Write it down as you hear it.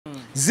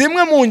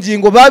zimwe mu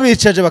ngingo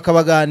babicaje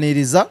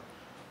bakabaganiriza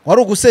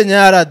wari ugusenya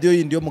ya radio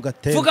yindi yo mu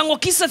Gatera vuga ngo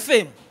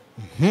KissFM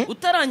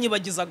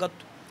utaranyibagiza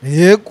gato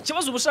yego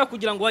kibazo ubushaka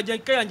kugira ngo wajya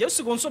kayange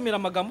usigo nsomera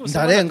amagambo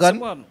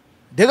ndarengana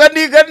dega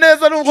niga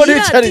neza nubwo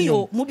nicari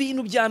mu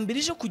bintu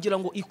byambirije kugira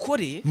ngo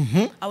ikore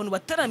abantu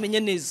bataramenya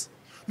neza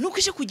nuko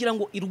ishe kugira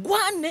ngo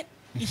irwane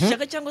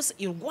ishyaka cyangwa se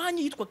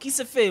irwanye yitwa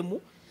KissFM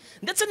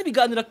ndetse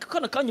n'ibiganira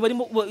kana kanyu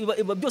barimo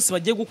byose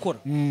bagiye gukora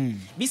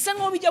bisa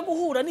nkaho bijya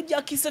guhura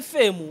n'ibya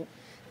KissFM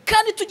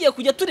kandi tugiye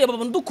kujya tureba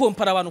abantu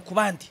dukompara abantu ku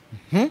bandi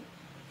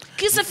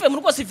KissFM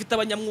rwose ifite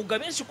abanyamwuga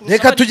benshi kurusha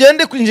reka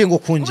tugende kwingingo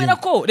kungingo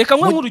ko reka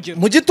mwe nk'urugero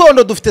mu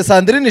gitondo dufite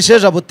Sandrine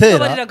Sheja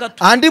Butera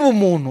andi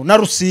bumuntu na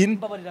Rusine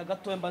babarira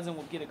gato mbanze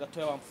ngubwire gato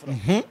y'abamfura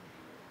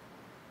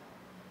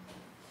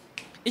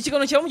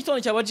ikiganiro cyaba mu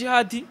gitondo cyaba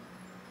Djihad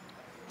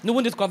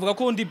nubundi twavuga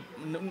ko undi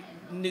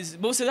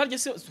bose harye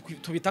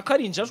tubita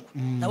karinjajwe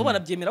nabo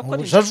barabyemera ko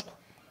arinjajwe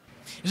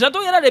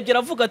Jado yararebye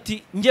aravuga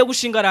ati ngiye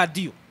gushinga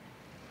radio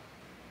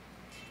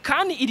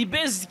kandi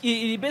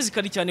iri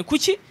basically cyane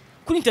kuki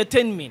kuri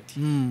entertainment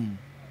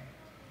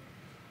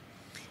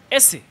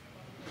ese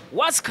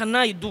what can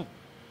I do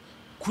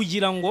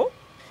kugira ngo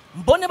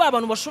mbone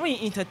abantu bashoboye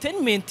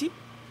entertainment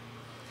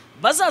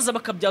bazaza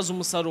bakabyaza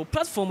umusaruro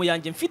platform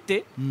yanjye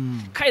mfite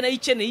kandi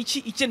nayo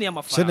ikeneye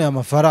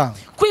amafaranga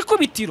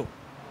kwikubitiro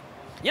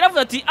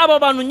yaravuze ati aba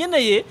bantu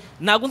nyeneye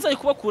nago nzaye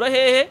kubakura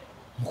hehe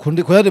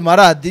kundi ko yari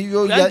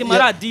maradiyo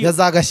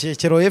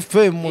yazagashekero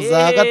FM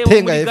za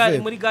Gatenga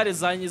FM muri gare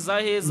za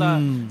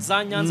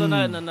Nyanza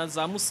na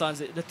za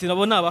Musanze ati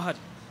nabona abahari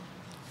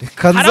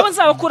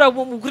harabanzabakura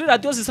kuri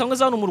radio zisanzwe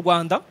zano mu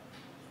Rwanda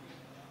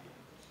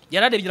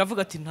yararebye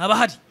aravuga ati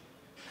ntabahari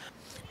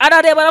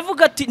arareba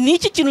aravuga ati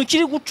niki kintu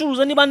kiri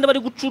gucuruza nibande bari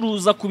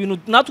gucuruza ku bintu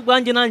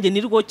natubwange nanjye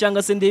nirwo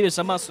cyangwa se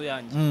ndebesha amaso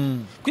yanjye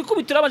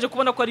kwikubitira abanje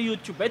kubona ko ari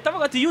YouTube ahita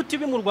avuga ati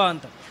YouTube mu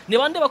Rwanda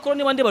nibande bakora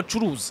nibande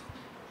bacuruza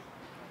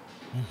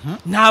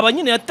ntaba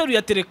nyine yateruye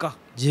atereka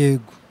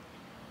yego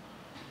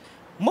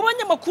mu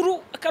banyamakuru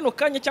kano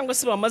kanya cyangwa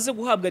se bamaze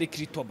guhabwa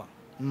rekritoba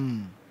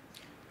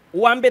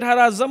uwa mbere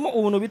harazamo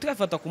ubuntu bitwa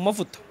afata ku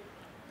mavuta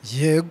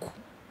yego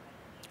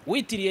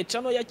witiriye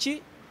channel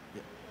yaki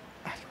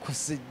ariko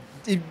se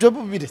ibyo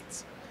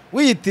bubiretse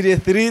wiyitiriye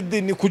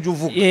 3D ni kujya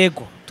uvuga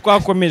yego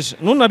twakomeje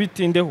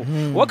nunabitindeho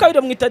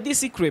wakabira mwita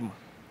DC Crema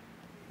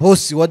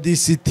boss wa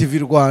DC TV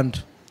Rwanda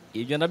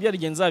ibyo nabyo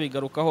rigenza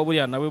bigarukaho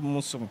buriya nawe mu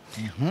munsi umwe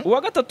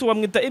uwa gatatu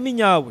bamwita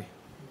Eminyawe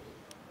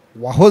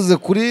wahoze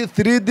kuri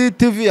 3D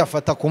TV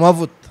afata ku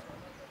mavuta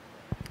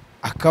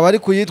akaba ari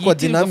kuyitwa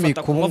Dynamic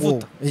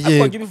ubungu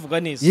akwaje bivuga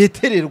neza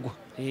yitirirwa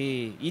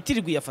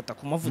yitirirwa yafata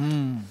ku mavuta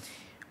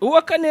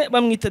uwa kane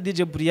bamwita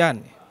DJ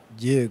Brianne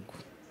yego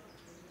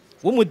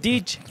mu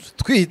DJ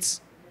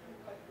twitse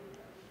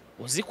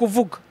uzi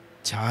kuvuga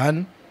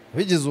cyane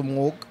bigize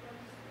umwuga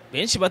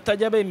benshi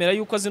batajya bemera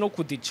yuko azi no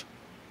kudija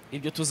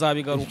ibyo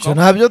tuzabigaruka cyo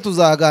ntabyo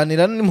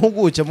tuzaganira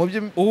n'impuguke mu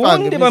by'imvange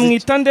ubundi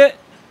bamwita nde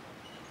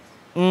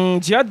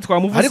Djihad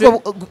twamuvuze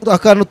ariko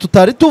akantu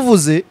tutari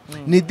tuvuze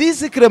ni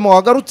DC Crema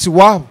wagarutse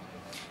iwabo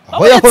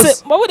aho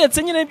yahoze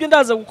baburetse nyine ibyo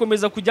ndaza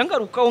gukomeza kujya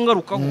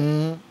ngarukaho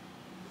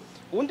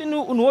undi ni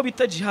uwo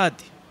bita Djihad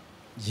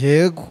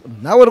yego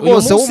nawe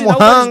rwose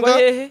w'umuhanga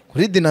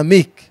kuri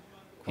Dynamic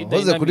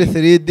wahoze kuri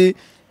 3D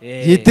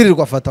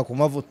yitirirwa afata ku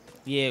mavuta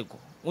yego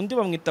undi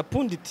bamwita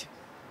Punditi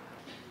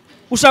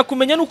ushaka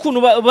kumenya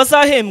n'ukuntu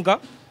bazahembwa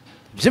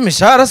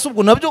by'imishahara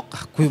subwo nabyo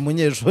kuyu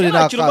munyeshuri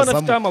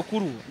nakazamo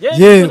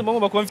yego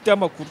bafite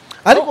amakuru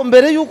ariko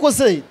mbere yuko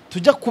se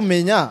tujya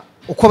kumenya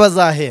uko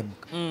bazahembwa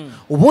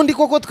ubundi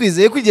koko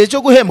twizeye ko igihe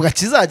cyo guhembwa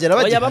kizagera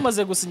bagihari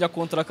bamaze gusinya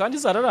contract kandi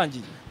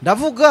zararangiye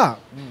ndavuga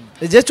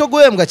igihe cyo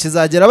guhembwa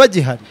kizagera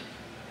bagihari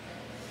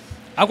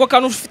ako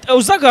kantu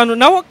uzagano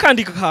naho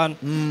kandika ahantu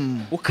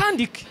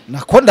ukandike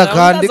nako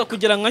ndakandika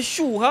kugira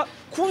nkashyuha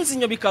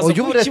kunzinya bikaza ku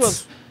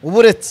kibazo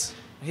uburetse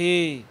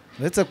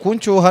ndetse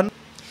kuncyuha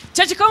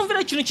cyane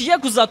kamvira ikintu kigiye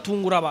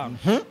kuzatungura abantu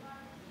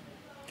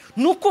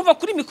nukumva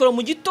kuri mikoro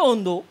mu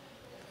gitondo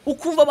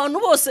ukumva abantu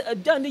bose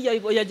byandi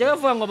yajya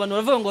avanga abantu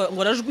baravuga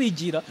ngo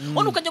rajwigira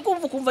ono ukajya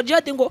kumva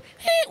Djihad ngo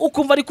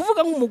ukumva ari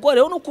kuvuga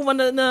nk'umugore ono ukumva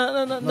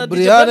na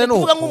Brianne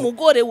kuvuga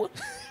nk'umugore we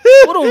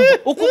urumva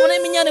ukumva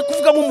n'iminyane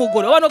kuvuga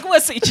nk'umugore abantu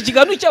bakwese iki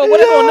kiganiro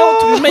cy'abagore noneho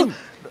tubimenye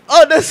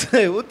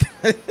honestly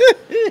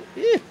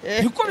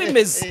niko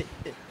bimeze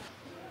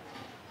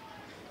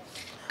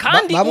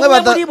kandi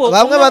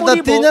bamwe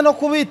badatinya no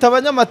kubita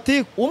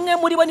abanyamatiku umwe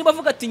muri bo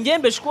nibavuga ati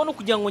ngembeshe ko no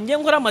kugira ngo ngiye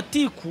nkora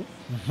amatiku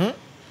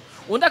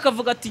undi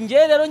akavuga ati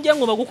ngiye rero ngiye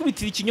ngomba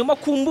gukubitira ikinyoma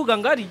ku mbuga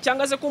ngari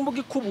cyangwa se ku mbuga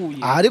ikubuye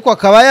ariko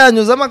akaba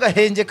yanyuzamo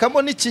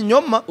agahengekamo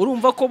n'ikinyoma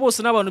urumva ko bose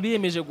n'abantu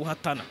biyemeje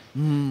guhatana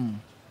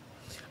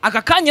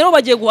aka kanya rero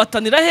bagiye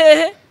guhatanira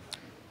hehe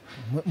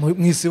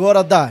mu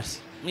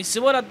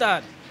Isibo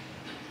radari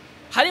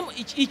harimo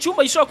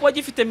icyumba gishobora kuba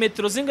gifite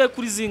metero zingahe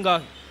kuri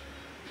zingahe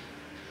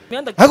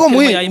ariko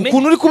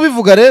ukuntu uri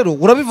kubivuga rero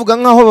urabivuga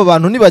nk'aho aba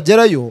bantu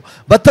nibagerayo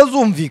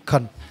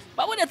batazumvikana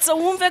babonetse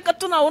wumve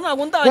gato nawo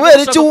ntago ndaje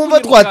kubera iki wumva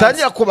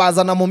twatangira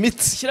kubazana mu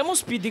mitsi shyiramo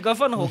speed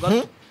gavana ho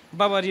gato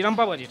mbabarira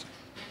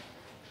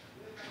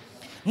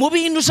mu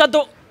bintu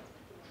Jado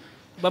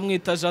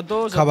bamwita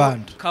Jado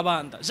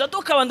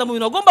Kabanda mu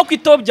bintu agomba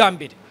kwitaho bya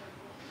mbere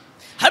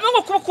harimo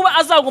ngo kuba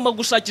azagomba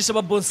gushakisha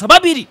ababonsa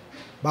babiri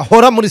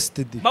bahora muri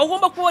studio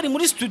bagomba kuba bari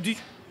muri studio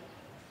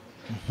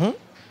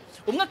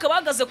umwe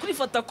akabahagaze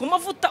kurifata ku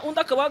mavuta undi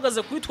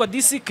akabahagaze kwitwa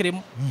DC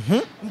Cremo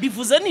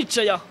mbivuze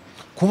nicaye aho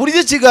ku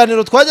buryo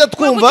ikiganiro twajya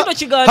twumva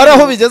hari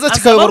aho bigeze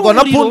kikayoborwa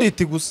na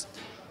punditi gusa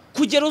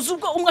kugera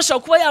uzubwo umwe ashaka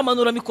kuba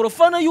yamanura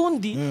mikrofone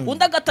y'undi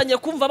undi agatanya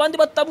kumva abandi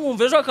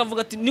batamwumva ejo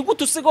akavuga ati ni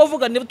gute usigaho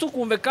uvuga ne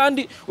tukumve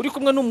kandi uri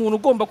kumwe n'umuntu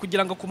ugomba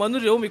kugira ngo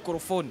akumanurireho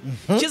mikrofone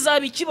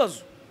kizaba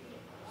ikibazo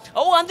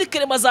aho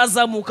wandikire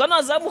mazazamuka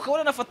nazamuka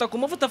wone nafata ku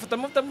mavuta afata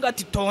amavuta mbwa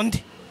ati tonde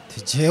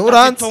tigiye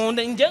uranze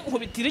tonde nge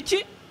nkubitira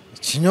iki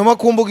ikinyoma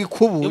kumbuga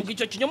ikubu ubwo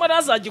icyo kinyoma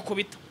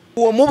razagikubita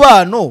uwo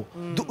mubano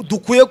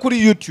dukuye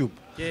kuri YouTube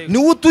ni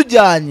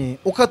utujyanye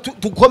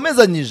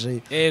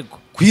tukomezanyije yego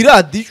ku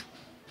radio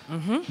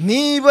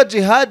niba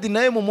Djihad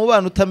naye mu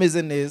mubano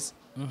utameze neza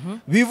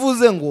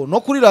bivuze ngo no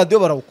kuri radio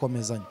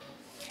barawukomezanya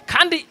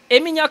kandi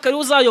eminyaka ari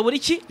uzayobora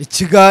iki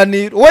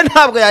ikiganiro we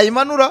ntabwo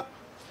yayimanura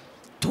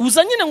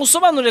tuza nyine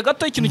ngusobanurire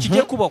gato ikintu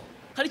kigiye kubaho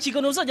hari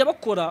ikiganiro uzajya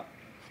bakora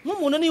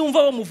nk'umuntu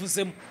niyumva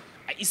bamuvuzemo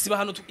Isibo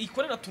hano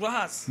ikorera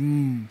turahazi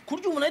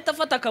kurya umuntu ahita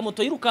afata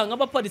akamoto yirukanga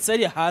abaparitse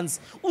ari hanze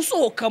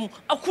usohokamo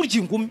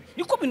akurya ingumi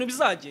niko bintu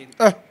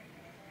bizagenda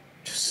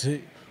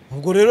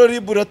ubwo rero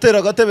ribu ratera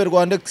agatebe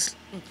Rwandex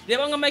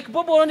reba nka Mike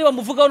Bobo niba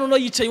muvugaho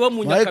none yicaye wa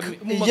mu nyakame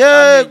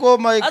yego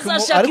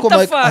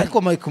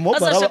ariko Mike Mo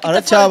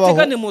aracyabaho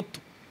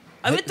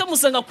abita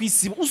musanga ku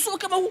Isibo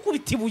usohoka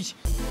bagukubita ibuye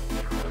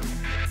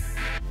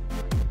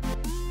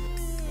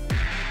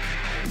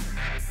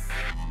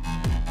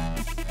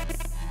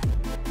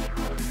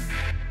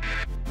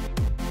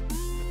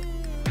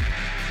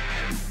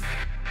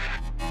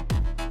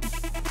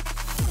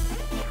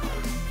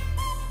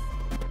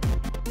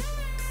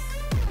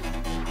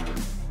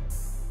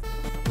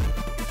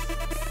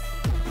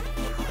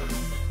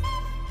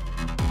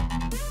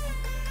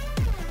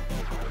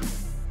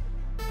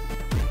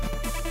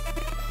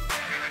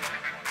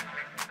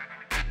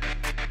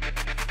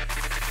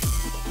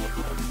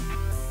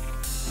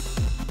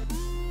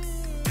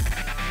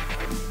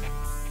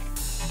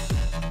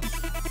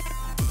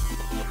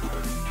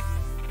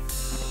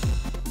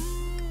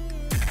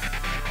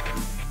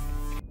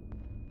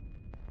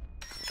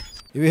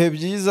ibihe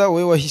byiza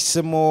we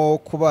wahisemo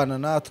kubana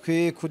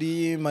natwe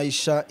kuri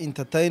Maisha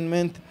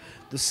Entertainment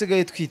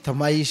dusigaye twita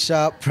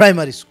Maisha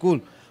Primary School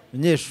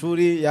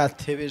umunyeshuri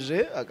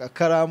yatebeje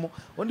agakaramu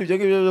ubundi ibyo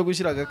ngibyo byo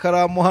gushyira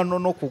agakaramu hano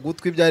no ku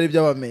gutwi byari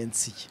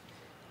by'abamensiye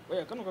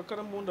oya kano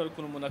gakaramu undi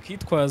ariko umuntu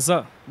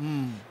akitwaza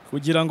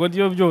kugira ngo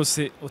ndiyo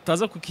byose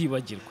utaza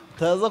kukibagirwa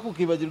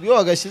iyo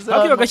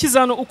wagashyize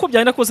hano uko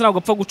byagenda kose ntabwo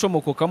apfa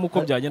gucomokokamo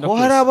uko byagenda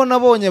kose hari abo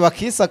nabonye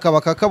bakisaka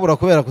bakakabura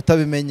kubera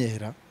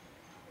kutabimenyera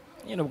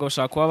nyine ubwo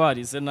bashaka kuba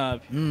barize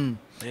nabi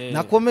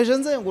nakomeje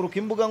nzenguruka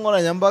imbuga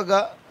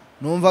nkoranyambaga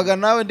numvaga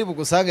nawe ndi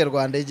bugusange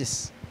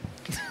Rwandegisi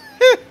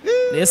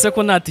nese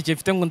ko nta tike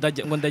mfite ngo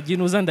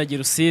ndagira uza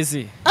ndagira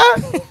usizi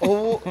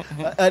ubu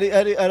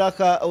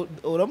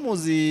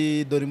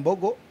uramuzi dore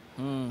imbogo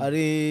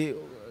ari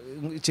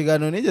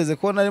ikiganiro nigeze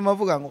kubona arimo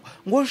avuga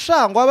ngo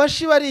shangwa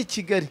abashi bari i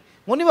Kigali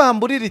ngo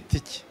nibamburira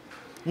itike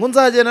ngo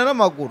nzagenda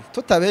n'amaguru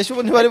tutabeshye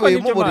ubu ntibari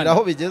buyimugurira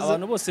aho bigeze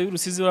abantu bose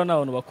b'Urusizi bari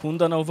n'abantu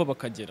bakunda nabo uva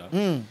bakagera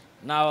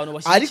n'abantu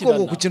bashyikirana ariko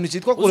ngo ku kintu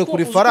cyitwa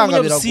kuri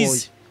faranga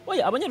biragoye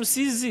oya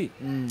abanyarusizi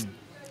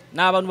ni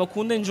abantu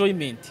bakunda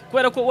enjoyment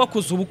kubera ko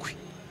wakoze ubukwe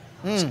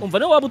umva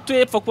ne waba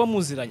utuye epfa kuba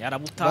muziranye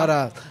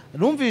arabutaha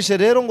numvishe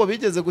rero ngo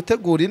bigeze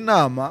gutegura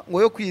inama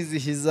ngo yo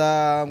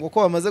kwizihiza ngo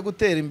ko bamaze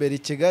gutera imbere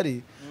i Kigali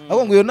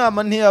ahubwo ngo iyo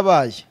nama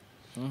ntiyabaye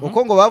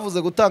uko ngo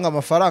bavuze gutanga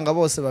amafaranga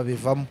bose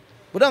babivamo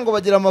buriya ngo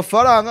bagira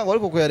amafaranga ngo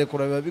ariko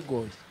kuyarekura biba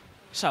bigoye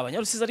sha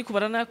abanyarusizi ariko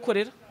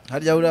baranakorera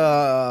harya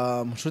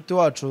uriya mushuti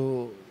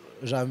wacu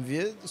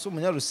Janvier si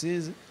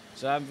umunyarusizi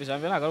Janvier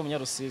ntabwo ari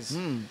umunyarusizi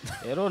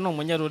rero ni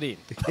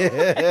umunyarurindi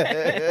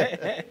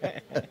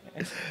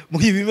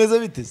mugiye bimeze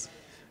biteze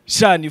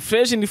sha ni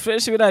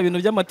fresh biriya bintu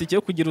by'amatike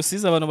yo kugira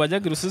usizi abantu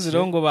bajyaga urusizi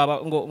rero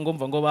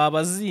ngo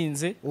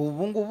babazinze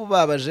ubu ngubu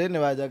babajene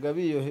bajyaga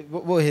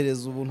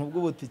bohereza ubuntu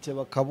bw'ubutike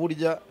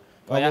bakaburya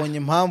babonye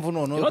impamvu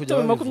none yo kujya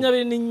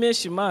 20 ni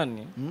menshi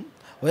mani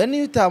oya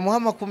niyo utamuha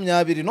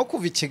 20 no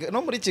kuva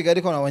no muri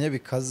Kigali ko nabonye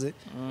bikaze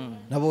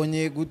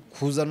nabonye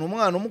kuzana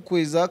umwana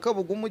umukwiza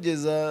akabuga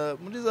umugeza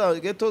muri za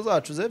ghetto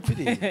zacu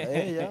zepfiri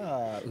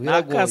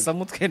nakasa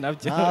mutwe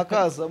nabyo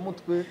nakasa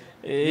mutwe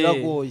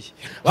biragoye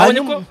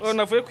babonye ko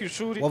navuye ku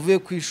ishuri wavuye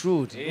ku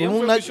ishuri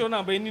umuntu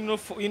nambaye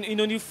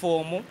ino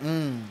uniform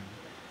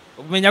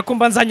umenya ko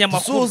mbanzanya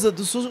amakuru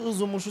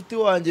dusuze umushuti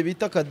wanjye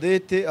bita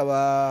Kadete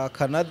aba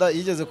Canada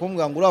yigeze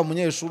kumbwira ngo uriya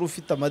munyeshuri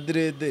ufite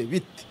amadrede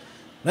bite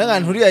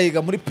nangantu uri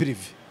yayiga muri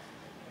prive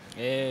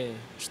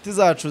inshuti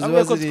zacu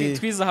ziba ziri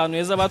twiza ahantu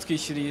heza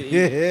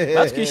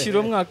batwishyuriye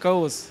umwaka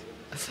wose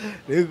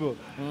yego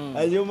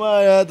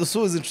hanyuma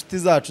dusuze inshuti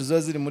zacu ziba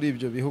ziri muri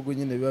ibyo bihugu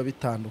nyine biba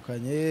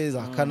bitandukanye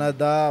za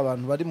Canada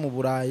abantu bari mu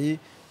Burayi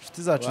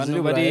inshuti zacu ziri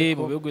abantu burayi bari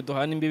ko mu bihugu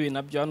duhana imbibi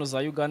nabyo hano za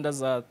Uganda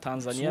za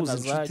Tanzania na suhuza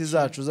za inshuti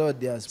zacu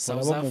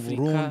z'abadiaspora South bo mu Africa.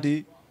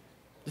 Burundi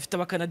dufite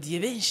abakanadiye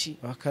benshi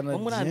bo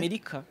muri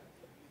Amerika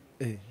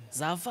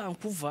za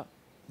Vancouver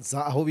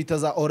za aho bita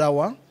za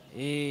Ottawa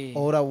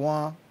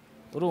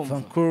urumva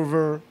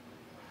Vancouver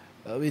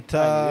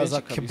bita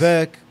za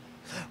Quebec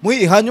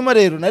hanyuma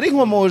rero nari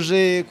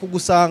nkomoje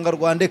kugusanga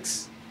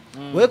Rwandex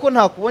we ko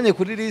ntakubonye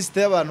kuri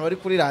liste y'abantu bari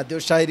kuri radio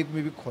shahiri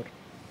kubikora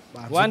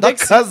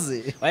Rwandex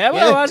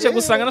ayaba baje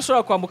gusanga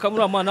nashobora kwambuka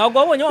muri amana ntabwo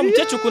wabonye wa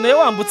mukecuru kunaye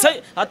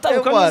wambutse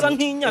atabuka neza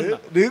nk'inyana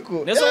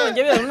nezo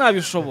wonge bera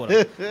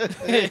nabishobora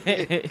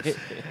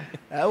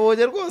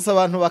abonye rwose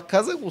abantu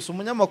bakaze gusa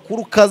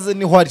umunyamakuru kaze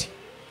niho ari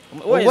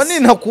ubwo ni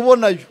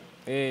ntakubonayo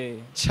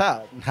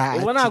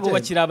ubu ntabwo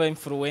bakira aba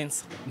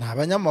influencer nta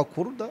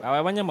banyamakuru da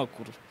aba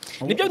banyamakuru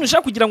nibyo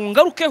nishaka kugira ngo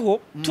ngarukeho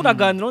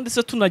tunaganira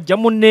ndetse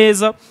tunajyamo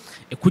neza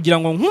kugira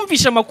ngo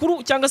nkumvishe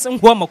amakuru cyangwa se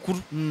nguha amakuru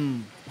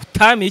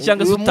utamenye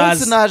cyangwa se utazi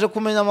umunsi naje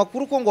kumenya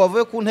amakuru ko ngo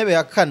wavuye ku ntebe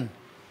ya 4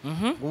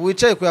 ngo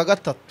wicaye ku ya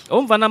 3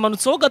 umva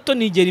namanutseho gato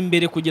nigera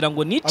imbere kugira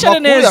ngo nicare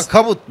neza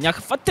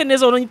nyafate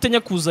neza wono nyitenya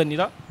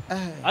kuzanira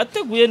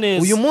ateguye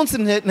neza uyu munsi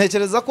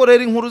ntekereza ko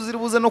rero inkuru ziri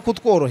buze no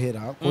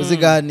kutworohera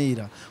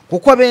kuziganira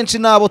kuko abenshi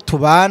nabo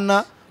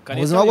tubana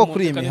ubuzima bwo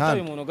kuri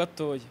imihanda umuntu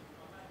gatoya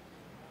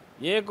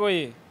yego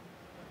ye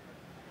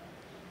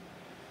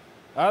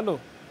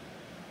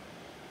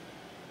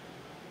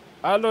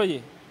Allo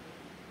ye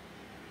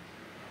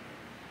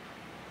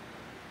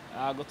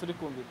ntabwo turi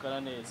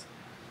kumvikana neza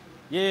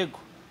yego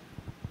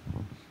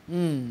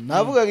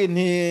navuga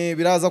nti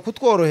biraza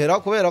kutworohera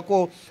kubera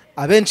ko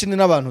abenshi ni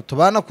n'abantu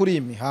tubana kuri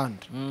iyi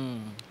mihanda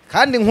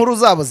kandi inkuru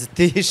zabo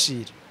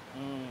zitihishira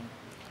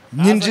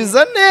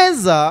nyinjiza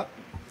neza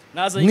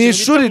mu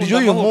ishuri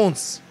ry'uyu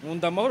munsi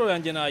nkunda amahoro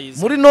yanjye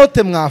nayize muri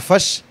note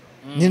mwafashe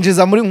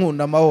nyinjiza muri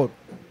nkunda amahoro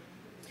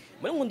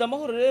muri nkunda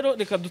amahoro rero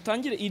reka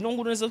dutangire ino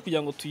nkuru neza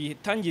kugira ngo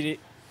tuyitangire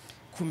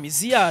ku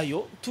mizi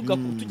yayo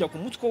tujya ku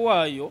mutwe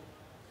wayo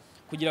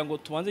kugira ngo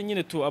tubanze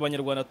nyine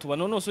abanyarwanda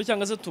tubanonoso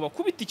cyangwa se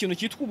tubakubita ikintu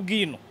cyitwa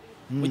ubwino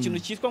mu kintu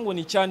cyitwa ngo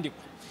ni cyandiko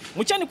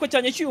mu cyandiko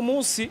cyane cy'uyu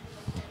munsi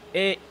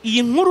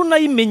iyi nkuru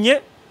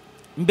nayimenye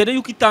mbere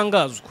yuko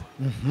itangazwa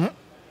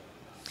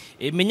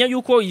menya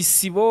yuko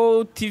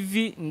Isibo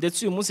TV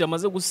ndetse uyu munsi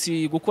yamaze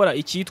gukora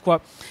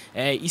icyitwa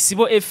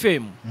Isibo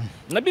FM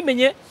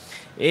nabimenye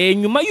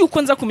nyuma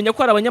yuko nza kumenya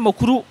ko ari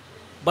abanyamakuru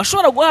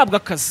bashobora guhabwa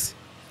akazi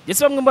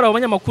ndetse bamwe muri abo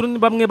banyamakuru ni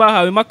bamwe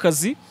bahawemo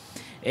akazi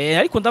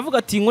ariko ndavuga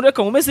ati inkuru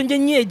reka nkomeze nge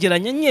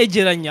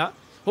nyegeranya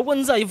ahubwo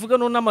nzayivuga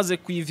no namaze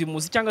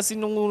kuyivimuza cyangwa se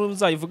inkuru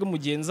nzayivuga mu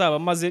gihe nzaba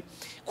maze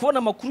kubona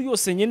amakuru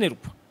yose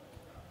nyenerwa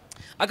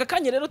aka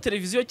kanya rero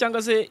televiziyo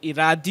cyangwa se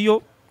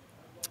radio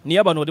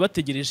niyo abantu bari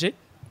bategereje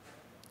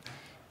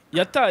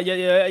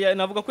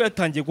navuga ko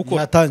yatangiye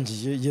gukora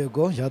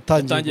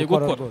yatangiye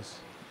gukora rwose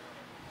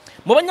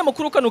mu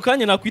banyamakuru kano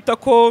kanya nakwita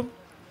ko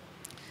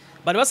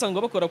bari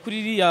basanzwe bakora kuri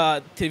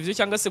iriya televiziyo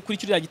cyangwa se kuri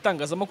kiriya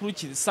gitangazamakuru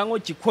kisango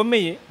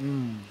gikomeye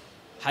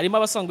harimo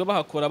abasanzwe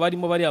bahakora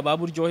barimo bari aba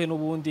Buryohe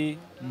n'ubundi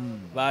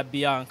ba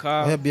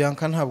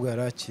Bianca ntabwo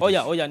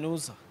yarakira oya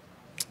nuza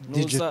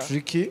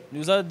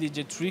DJ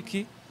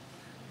Tricky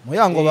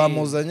Muyango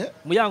bamuzanye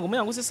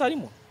Muyango se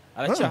sarimo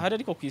aracyahari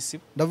ariko ku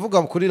Isibo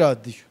ndavuga kuri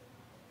radio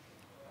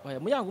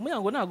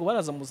Muyango ntago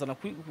barazamuzana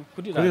kuri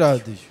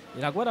radio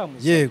ntago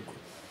baramuza yego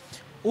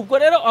ubwo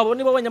rero abo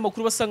nibo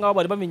banyamakuru basa nkaho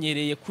bari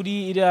bamenyereye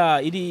kuri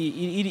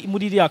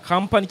muri iriya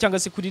company cyangwa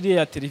se kuri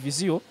iriya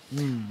televiziyo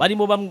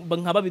barimo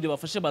nka babiri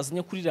bafashe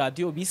bazanye kuri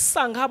radio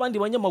bisanga abandi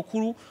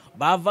banyamakuru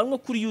bavanwe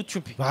kuri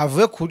YouTube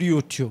bavuye kuri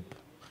YouTube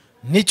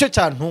nicyo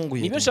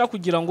cyantunguye nibyo nshaka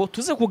kugira ngo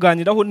tuze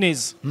kuganiraho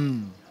neza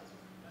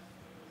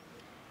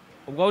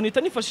ubwo aho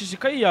nita nifashishije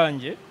ikayi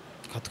yanjye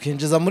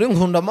twinjiza muri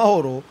nkunda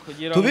amahoro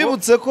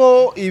tubibutse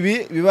ko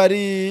ibi biba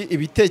ari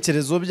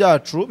ibitekerezo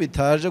byacu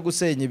bitaje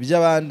gusenya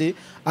iby'abandi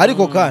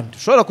ariko kandi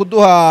ushobora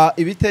kuduha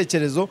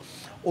ibitekerezo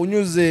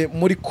unyuze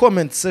muri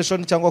comment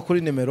section cyangwa kuri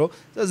nimero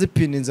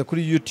zipininze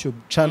kuri YouTube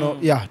channel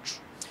yacu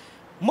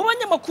mu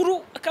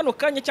banyamakuru kano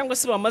kanya cyangwa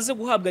se bamaze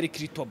guhabwa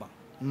recruitment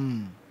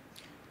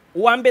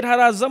uwa mbere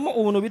harazamo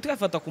ubuntu bitwa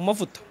afata ku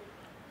mavuta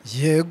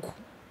yego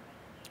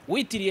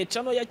witiriye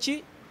channel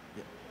yaki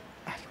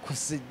ariko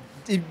se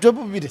ibyo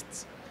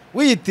bubiretse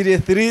wiyitiriye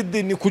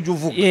 3D ni kujya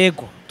uvuga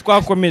yego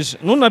twakomeje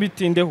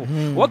nunabitindeho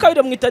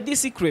wakabira mwita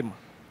DC Crema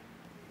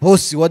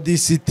boss wa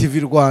DC TV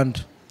Rwanda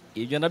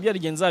ibyo nabyo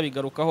rigenza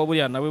bigarukaho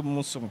buriya nawe mu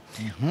munsi umwe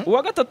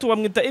uwa gatatu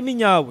bamwita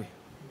Eminyawe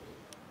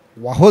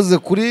wahoze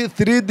kuri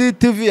 3D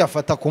TV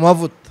afata ku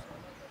mavuta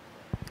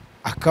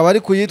akaba ari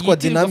kuyitwa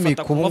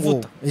Dynamic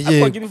ubungu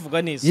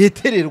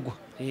yitirirwa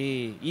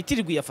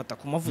yitirirwa yafata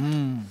ku mavuta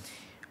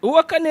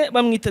uwa kane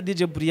bamwita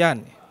DJ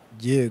Brianne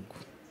yego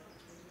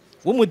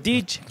umu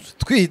DJ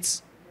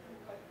twitse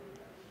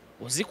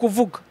uzi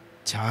kuvuga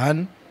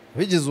cyane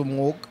bigize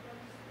umwuga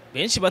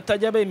benshi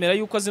batajya bemera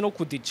yuko azi no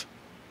kudija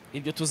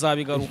ibyo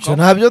tuzabigaruka cyo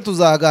ntabyo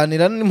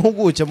tuzaganira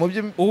n'impuguke mu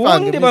by'imvange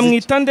ubundi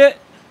bamwita nde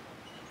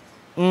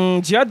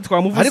Djihad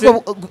twamuvuze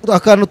ariko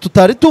akantu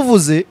tutari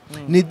tuvuze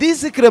ni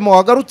DC Crema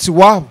wagarutse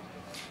iwabo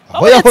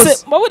aho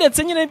yahoze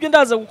maburetse nyine ibyo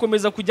ndaza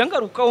gukomeza kujya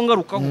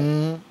ngarukaho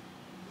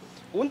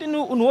undi ni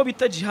uwo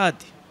bita Djihad.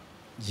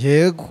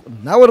 Yego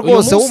nawe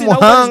rwose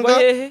w'umuhanga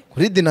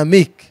kuri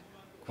dynamique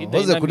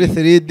wahoze kuri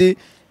 3D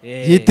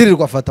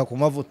yitirirwa afata ku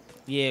mavuta.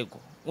 Yego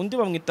undi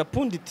bamwita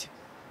Pundit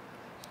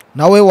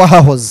nawe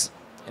wahahoze.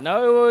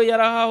 Nawe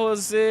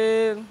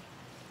yarahahoze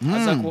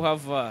aza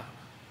kuhava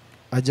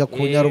ajya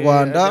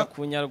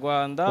ku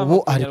Nyarwanda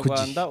ubu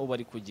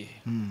ari ku gihe.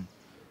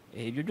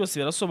 Ibyo byose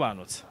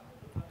birasobanutse.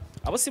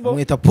 Abo sibo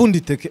mwita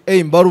Pundit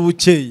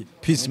Mbarubukeye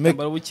Peacemaker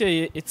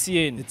Mbarubukeye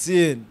Etienne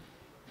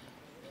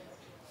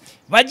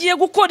bagiye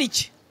gukora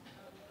iki?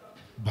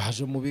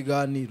 Baje mu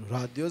biganiro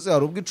radio ze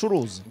hari ubwo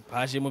icuruza.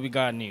 Baje mu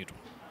biganiro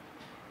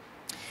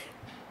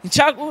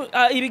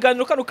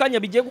ibiganiro kano kanya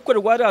bigiye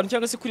gukorerwa hano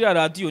cyangwa se kuri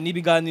radio ni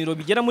ibiganiro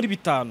bigera muri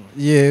 5.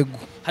 Yego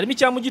harimo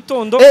icya mu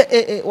gitondo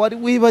wari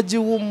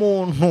wibagiwe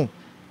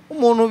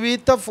umuntu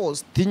bita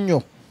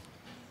Faustinho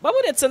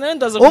baburetse nayo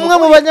ndaza umwe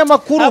mu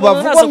banyamakuru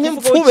bavugwa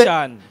nk'imfube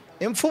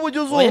imfubu ujye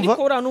uzumva.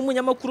 Ariko uriya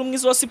n'umunyamakuru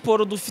mwiza wa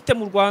siporo dufite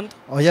mu Rwanda.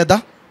 Oya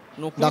da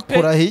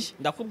ndakurahiye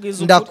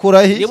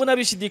ndakurahiye yewe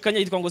nabishidikanya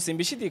yitwa ngo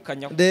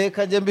simbishidikanyaho.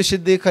 Reka njye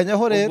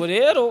mbishidikanyaho rero. Ubwo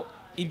rero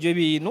ibyo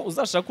bintu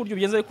uzashaka kuryo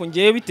byenza ariko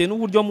ngiye bitewe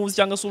n'uburyo muzi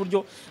cyangwa se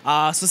uburyo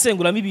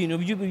asesenguramo ibintu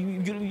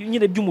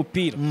nyine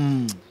by'umupira.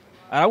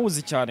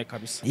 Arawuzi cyane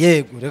kabisa.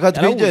 Yego reka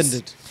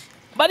twigendere.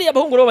 Bari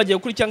abahungu rero bagiye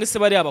kuri cyangwa se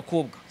bari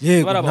abakobwa.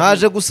 Yego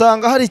naje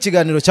gusanga hari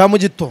ikiganiro cya mu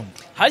gitondo.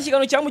 Hari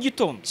ikiganiro cya mu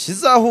gitondo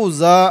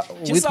kizahuza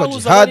witwa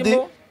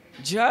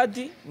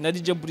Djihad na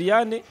DJ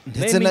Brianne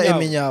ndetse na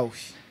Eminyawe.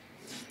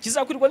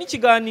 Kizakurirwa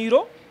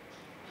n'ikiganiro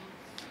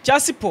cya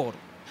siporo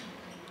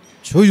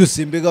cy'uyu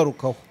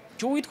simbigarukaho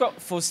cy'uwitwa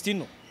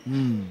Faustino.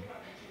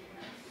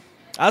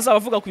 Azaba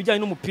avuga ku bijyanye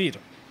n'umupira.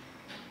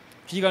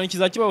 Ikiganiro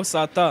kizakibaho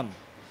saa 5.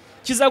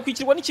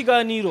 Kizakwikirwa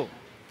n'ikiganiro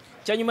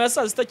cya nyuma ya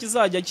saa 6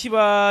 kizajya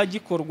kiba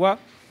gikorwa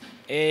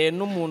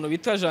n'umuntu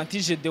bita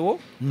Gentil Gedewo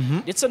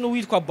ndetse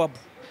n'uwitwa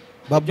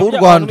Babu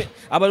Rwanda.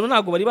 Abantu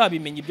ntago bari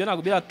babimenye ibyo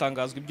ntago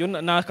biratangazwa ibyo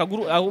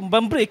nakaguru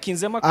mba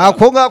breakinzemo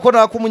ako ngako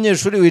nako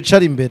umunyeshuri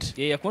wicara imbere.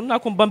 Ako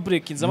nako mba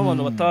breakinzemo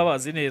abantu bataba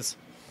bazi neza.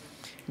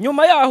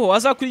 Nyuma yaho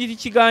azakurira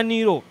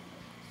ikiganiro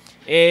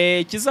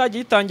kizajya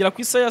gitangira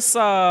ku isa ya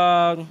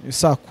saa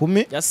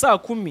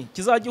 10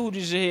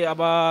 kizagihurije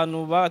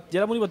abantu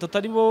bagera muri 3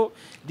 aribo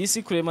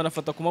DC Kurema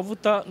nafata ku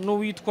mavuta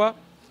n'uwitwa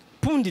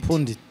Pundit.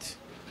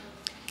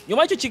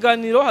 Nyuma y'icyo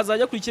kiganiro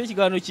hazajya kurikira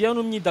ikiganiro kijyanye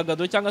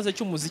n'imyidagaduro cyangwa se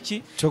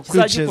cy'umuziki cyo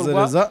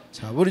kwicezereza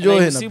cya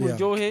buryohe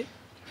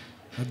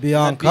na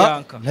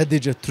Bianca na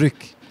DJ Trick.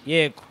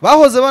 Yego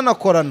bahoze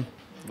banakorana.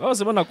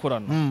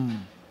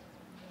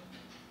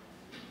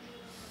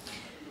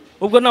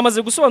 Ubwo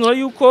namaze gusobanura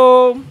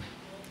yuko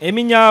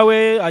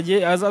Eminyawe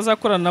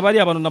azazakorana na bari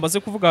abantu namaze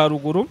kuvuga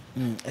haruguru.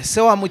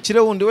 Ese wa mukire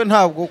wundi we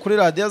ntabwo kuri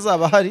radio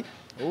azaba hari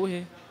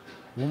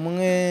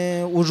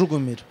umwe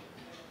ujugumira.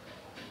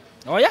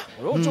 Oya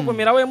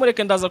urujugumira we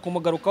mureke ndaza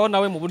kumugarukaho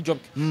nawe mu buryo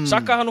bwe.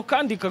 Shaka hano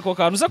kandika ko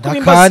kantu uza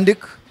kubimbaza.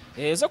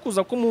 Za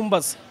kuza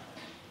kumumbaza.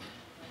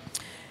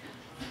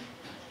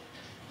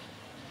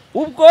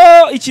 Ubwo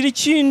ikiri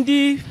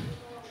kindi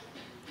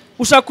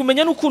ushaka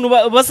kumenya n'ukuntu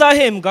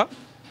bazahembwa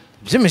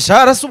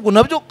by'imishahara subwo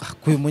nabyo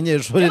kuyu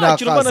munyeshuri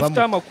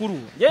nakazamo.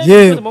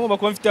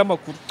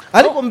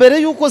 Ariko mbere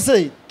yuko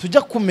se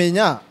tujya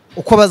kumenya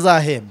uko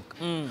bazahembwa.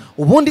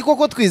 Ubundi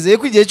koko twizeye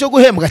ko igihe cyo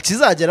guhembwa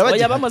kizagera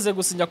bagihari. Oya bamaze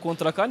gusinya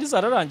contract kandi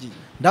zararangiye.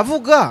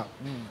 Ndavuga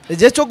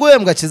igihe cyo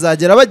guhembwa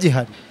kizagera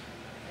bagihari.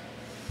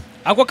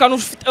 Ako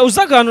kantu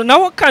uzagano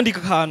nawo kandika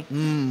kantu.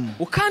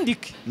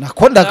 Ukandike.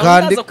 Nako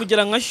ndakandika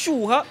kugira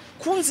nkashyuha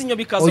kunzinyo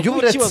bikaza ku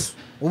kibazo.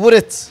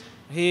 Uburetse.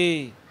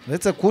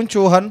 Ndetse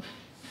kuncyuhana.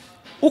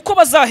 Uko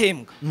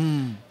bazahembwa.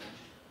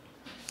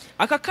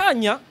 Aka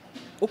kanya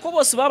uko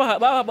bose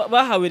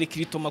bahawe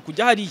rekritoma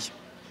kujya hariya.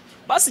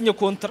 Basinye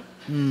contract.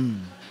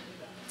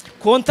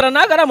 Kontra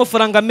naga ari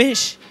amafaranga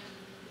menshi.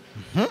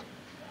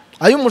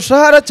 Ayo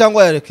umushahara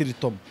cyangwa ya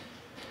rekritoma.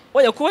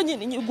 Oya kuba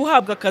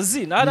guhabwa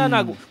akazi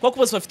nago kuko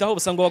bose bafite aho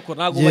basangwa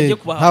bakora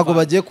ntago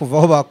bagiye kuva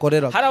aho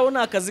bakorera. Haraho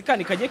nakazi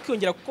kandi kagiye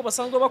kwiyongera kuko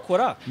basangwa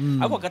bakora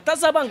ariko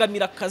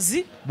katazabangamira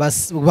akazi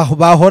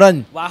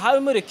bahoranye bahawe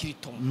muri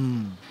rekritoma.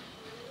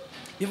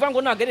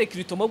 Ivango naga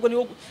rekritoma ubwo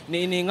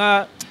ni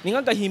nka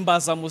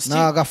gahimbaza musiki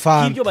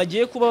ibyo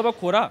bagiye kuba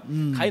bakora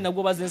kandi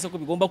nabwo bazenze ko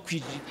bigomba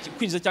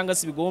kwinjiza cyangwa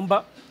se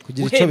bigomba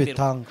kugira icyo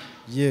bitanga.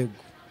 Yego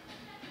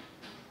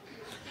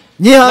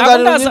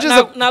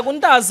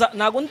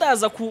nago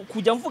ndaza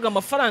kujya mvuga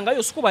amafaranga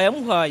yose uko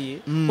bayamuhaye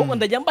ubwo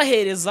ndajya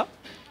mbahereza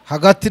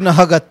hagati na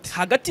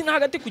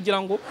hagati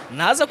kugira ngo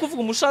naza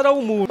kuvuga umushahara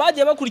w'umuntu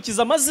bagiye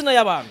bakurikiza amazina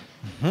y'abantu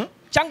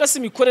cyangwa se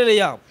imikorere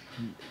yabo.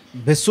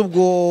 Mbese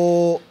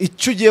ubwo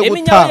icyo ugiye gutanga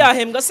Eminyawe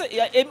yahembwa se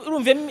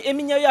urumva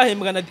Eminyawe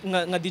yahembwa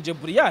nka DJ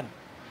Brianne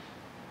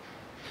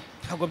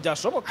ntabwo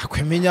byashoboka. Ako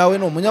Eminyawe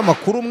ni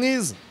umunyamakuru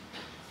mwiza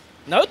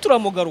nawe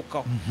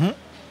turamugarukaho.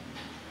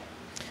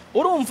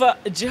 Urumva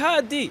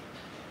Djihad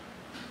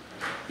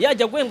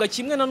yajya guhembwa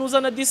kimwe na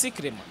nuza na DC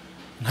Kurema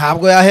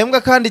ntabwo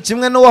yahembwa kandi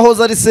kimwe no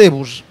wahoze ari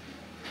sebuja.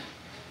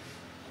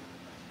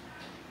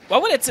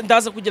 waburetse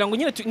ndaza kugira ngo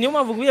nyine niyo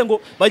mpamvu nguye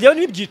ngo bajyaho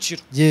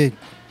n'ibyiciro yego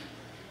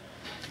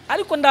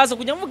ariko ndaza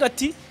kujya mvuga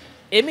ati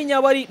Emi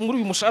Nyabari muri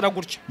uyu mushara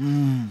gutyo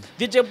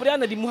DJ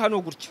Brianne ari mu hano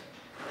gutyo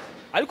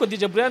ariko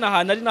DJ Brianne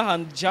ahantu ari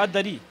n'ahantu Djihad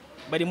ari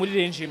bari muri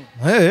range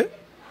imwe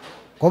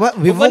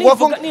bivugwa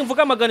ko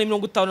nimvuga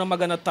 150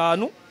 na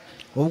 500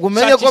 ubwo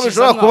umenye ko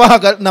bishobora kuba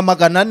na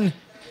 400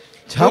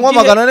 cyangwa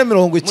 490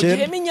 mu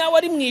gihe Emi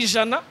Nyabari mu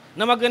ijana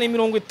na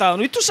 150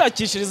 uhita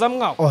ushakishiriza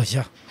mwaho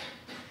oya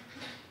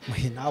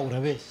nawe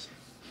urabeshya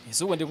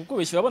ese ubundi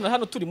kukubeshya urabona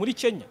hano turi muri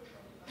Kenya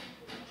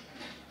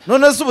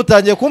none se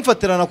ubutangiye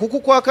kumfatirana kuko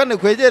kwa kane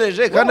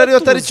kwegereje kandi ariyo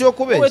tariki yo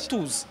kubeshya wowe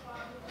tuzi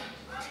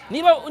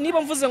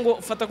niba mvuze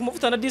ngo fata ku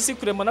mavuta na DC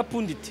kurema na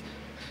punditi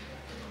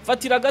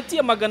fatira hagati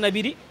ya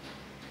 200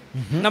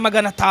 na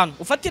 500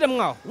 ufatire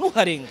mwaho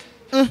nuharenga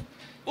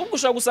ubwo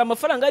ushaka gusaba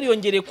amafaranga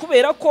yariyongereye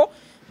kubera ko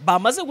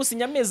bamaze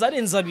gusinya amezi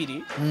arenze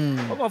 2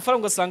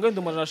 amafaranga asanga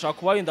wenda umuntu arashaka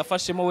kuba wenda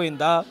afashemo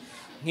wenda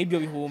nk'ibyo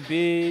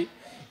bihumbi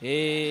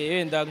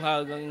wenda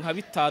nka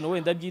 5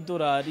 wenda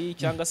by'idolari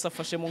cyangwa se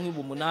afashemo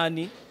nk'ubu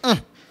 8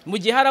 mu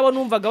gihe haraba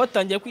numvaga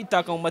batangiye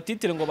kwitaka mu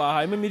matitire ngo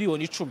bahayemo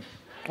miliyoni 10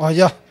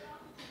 oya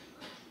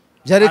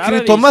byari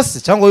kritomase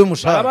cyangwa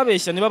y'umushahara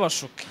bababeshya niba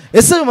bashuke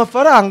ese ayo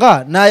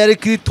mafaranga nayari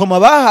kritoma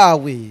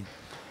bahawe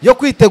yo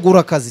kwitegura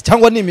akazi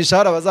cyangwa ni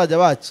imishahara bazajya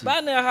baki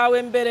bana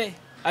yahawe mbere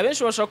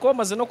abenshi bashaka kuba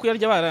bamaze no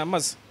kuyarya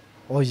barayamaze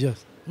oya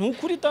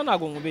ntukuri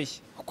ntago nkubeshya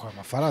kwa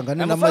amafaranga ni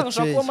na amafaranga make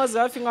ashaka kuba maze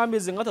hafi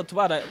nk'amezi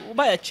 3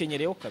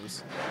 bayacenyereyeho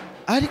kabisa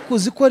ariko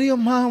uzi ko ariyo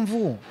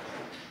mpamvu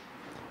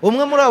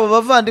umwe muri abo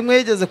bavandimwe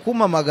yigeze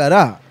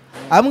kumamagara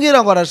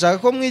ambwira ngo arashaka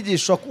ko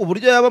mwigishwa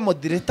uburyo yaba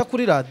moderator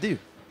kuri radio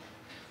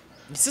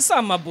isi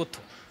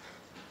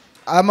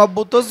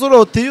amabuto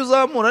z'uroti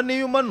uzamura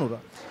niyo umanura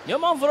niyo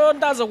mpamvu rero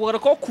ndaza kugaragara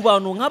ko ku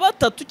bantu nka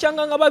 3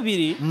 cyangwa nka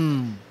 2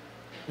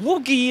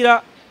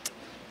 nkubwira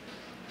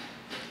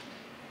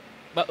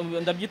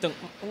ndabyita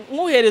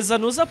nkuhereza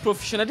nuza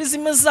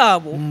professionalism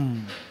zabo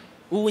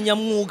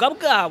ubunyamwuga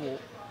bwabo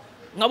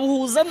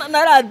nkabuhuza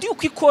na radio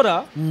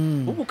kwikora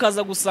ubwo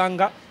ukaza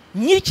gusanga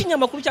nyiri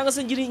kinyamakuru cyangwa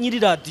se nyiri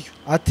radio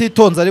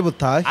atitonze ari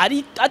butahe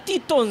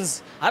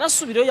atitonze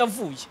arasubirayo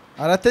yavuye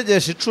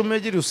arategesha 10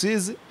 gira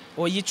usizi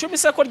oya 10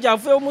 se ko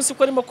ryavuye umunsi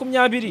ko ari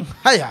 20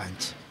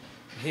 hayange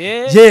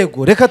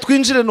yego reka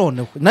twinjire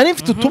noneho nari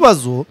mfite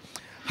utubazo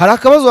hari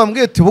akabazo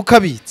bambwiye ati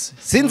bukabitse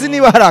sinzi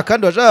niba hari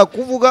akandi washaka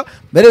kuvuga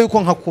mbere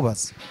yuko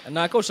nkakubaza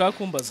naka ushaka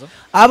kumbaza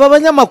aba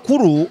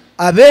banyamakuru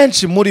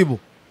abenshi muri bo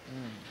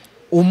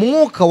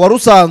umwuka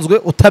warusanzwe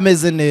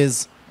utameze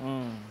neza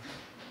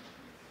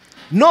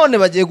none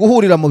bagiye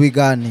guhurira mu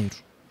biganiro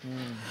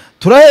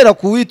turahera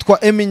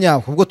kuwitwa Emi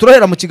Nyabari ubwo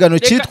turahera mu kiganiro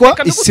cyitwa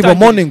Isibo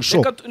Morning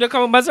Show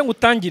reka mbaze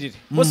ngutangirire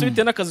bose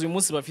bitewe n'akazi uyu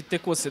munsi bafite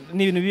kose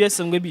ni ibintu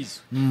biyesanzwe bizo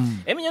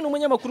Emi Nyabari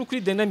umunyamakuru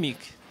kuri Dynamic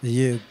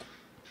yego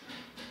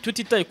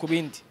tutitaye ku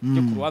bindi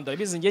byo ku Rwanda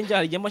bizi ngenge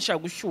hari yema shaka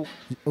gushyuha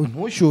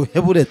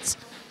ntushyuhe buretse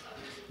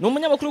ni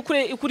umunyamakuru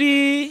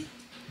kuri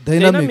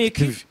Dynamic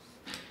TV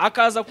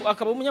akaza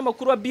akaba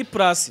umunyamakuru wa B+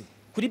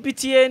 kuri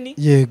BTN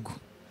yego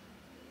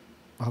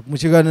mu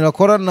kiganiro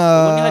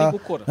akorana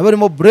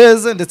n'abarimo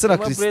Blaise ndetse na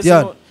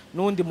Christian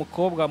n'undi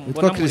mukobwa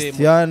mubona muremure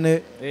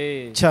Christian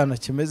cyane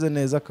kimeze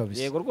neza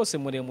kabisa yego rwose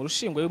muremure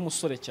ushingwe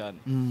y'umusore cyane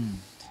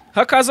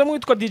hakazamo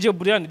witwa DJ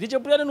Brianne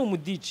ni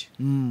umu-DJ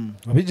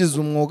abigize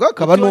umwuga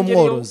akaba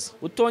n'umworozi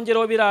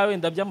utongeraho birawe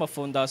wenda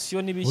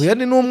by'amafondasiyo n'ibishyi oya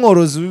ni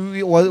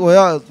n'umworozi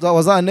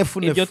wa za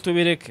nefu ibyo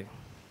tubireke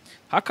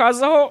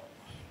hakazaho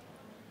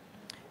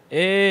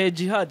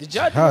Djihad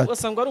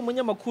ugasanga ari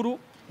umunyamakuru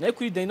naye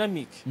kuri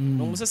Dynamic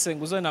no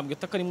umusesenguzi ntabwo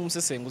itakari mu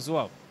umusesenguzi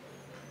wabo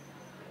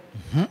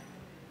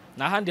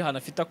nahandi hana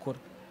afite akora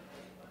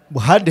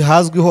buhandi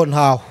hazwiho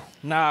ntaho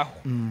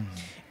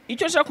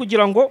icyo nshaka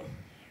kugira ngo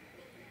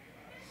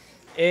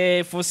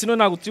Fosino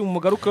ntabwo turi mu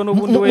mugaruka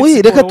n'ubundi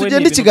wese reka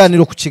tugende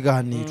ikiganiro ku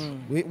kiganiro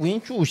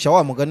winshyushya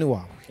wa mugani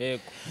wawe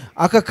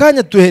aka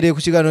kanya duhereye ku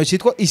kiganiro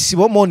cyitwa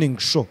Isibo Morning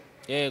Show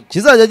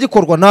kizajya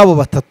gikorwa n'abo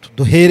batatu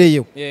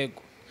duhereyeho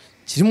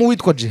kirimo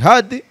witwa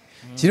Djihad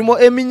kirimo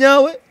Emi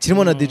Nyabari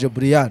kirimo na DJ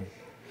Brianne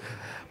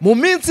mu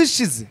minsi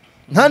ishize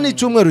nta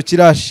n'icyumweru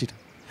kirashira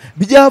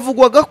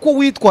byavugwaga ko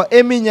witwa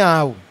Emi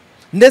Nyabari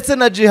ndetse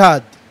na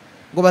Djihad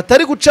ngo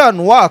batari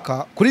gucana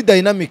uwaka kuri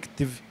Dynamic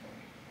TV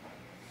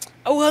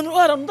aho hantu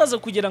harandaza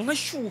kugira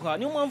nkashyuha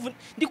niyo mpamvu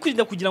ndi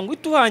kwirinda kugira ngo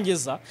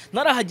ituhangeza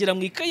narahagera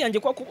mu ikaye yanjye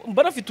kwa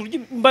mba nafite uryo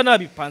mba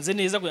nabipanze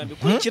neza kugira ngo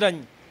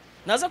bikurikiranye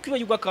naza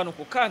kwibagirwa akantu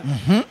ko kandi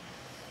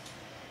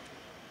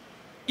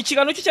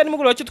ikiganiro cyo cyane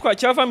mugoroba cyo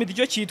twacyavamidi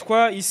cyo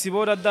cyitwa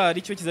Isibo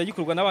Radar cyo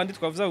kizagikorwa n'abandi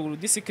twavuza uru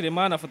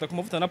Discremana afata ku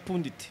mavuta na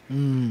Punditi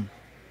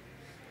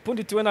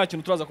Punditi we nta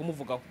kintu turaza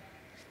kumuvugaho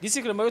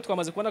Discremana yo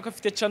twamaze kubona ko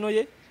afite channel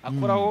ye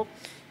akoraho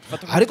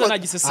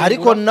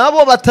ariko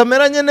nabo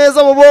batameranye neza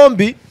abo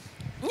bombi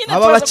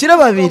aba bakire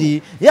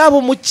babiri yabo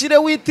umukire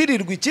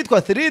witirirwa cyitwa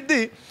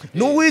 3D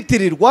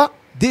n'uwitirirwa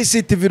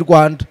DCTV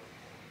Rwanda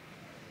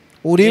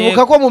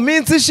uribuka ko mu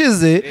minsi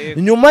ishize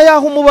nyuma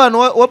yaho umubano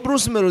wa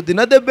Bruce Melody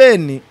na The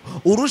Ben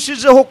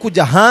urushijeho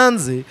kujya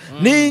hanze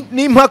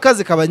n'impaka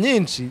zikaba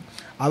nyinshi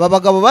aba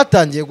bagabo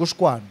batangiye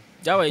gushwana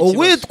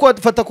uwitwa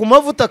fata ku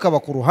mavuta akaba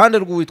ku ruhande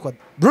rw'uwitwa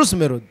Bruce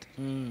Melody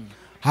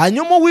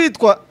hanyuma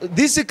uwitwa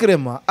Disi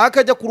Clement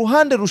akajya ku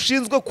ruhande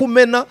rushinzwe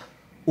kumena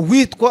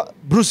uwitwa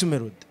Bruce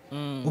Melody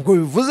ubwo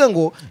bivuze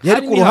ngo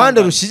yari ku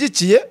ruhande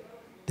rushyigikiye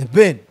The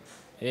Ben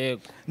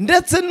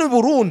ndetse n'u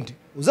Burundi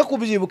uza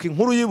kubyibuka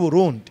inkuru y'u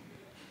Burundi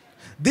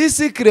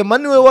Disi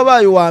Clement niwe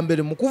wabaye wa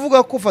mbere mu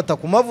kuvuga ko fata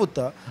ku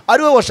mavuta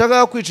ari we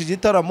washakaga kwica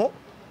igitaramo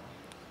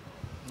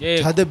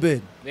cya The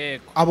Ben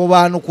abo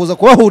bantu kuza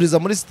kubahuriza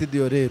muri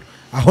studio rero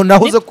aho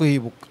nahuze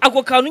kuhibuka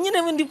ako kantu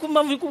nyine ndi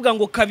kumva kuvuga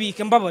ngo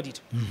kabike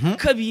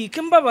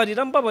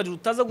mbabarira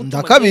utaza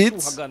gutuma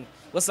tuhagana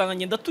wasanga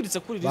ngenda turitse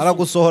kuri rizo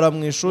baragusohora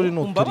mu ishuri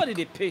no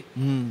mbabarire pe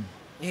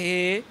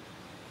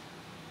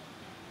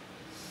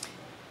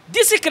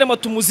Disi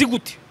Clement tumuzi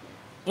gute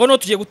ngo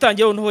tugiye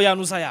gutangira noneho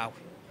yanuza yawe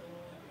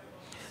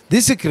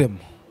Disi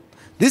Clement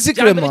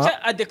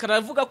adekara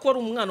avuga ko ari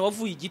umwana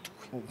wavuye igitwe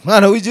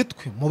umwana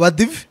w'igitwe mu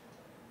badive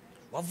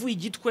wavuye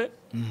igitwe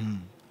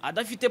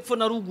adafite epfo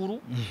na ruguru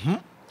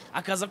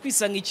akaza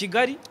kwisanga i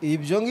Kigali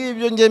ibyo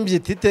ngibyo nge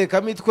mbyita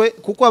itekamitwe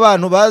kuko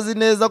abantu bazi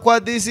neza kwa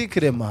Disi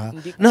Clement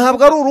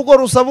ntabwo ari urugo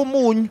rusaba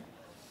umunyu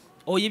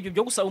ibyo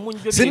byo gusaba umunyu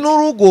byo si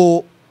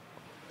n'urugo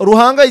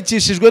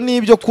ruhangayikishijwe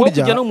n'ibyo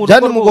kurya cyane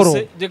mugoro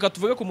reka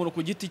tuvuge ku muntu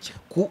ku giti cye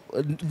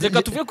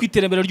reka tuvuge ku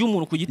iterambere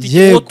ry'umuntu ku giti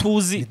cye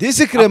tuzi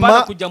Disi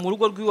Clement kujya mu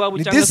rugo rw'iwabo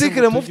cyangwa Disi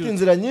Clement ufite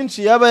inzira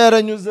nyinshi yaba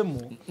yaranyuzemo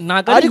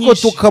ariko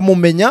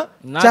tukamumenya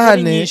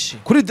cyane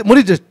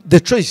muri The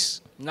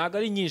Choice ntago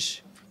ari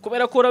nyinshi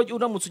kubera ko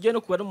uramutse ugenda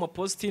no kubara mu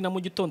maposti na mu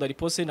gitondo ari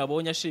poste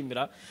nabonye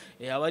ashimira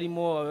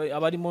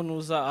abarimo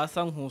nuza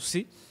asa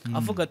nkusi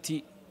avuga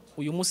ati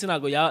uyu munsi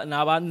nago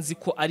nabanzi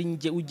ko ari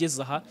nge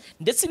ugeze aha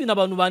ndetse ibintu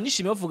abantu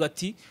banishimiye bavuga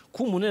ati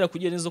ko umuntu era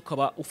kugira neza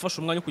ukaba ufasha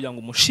umwanya kugira ngo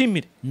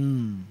umushimire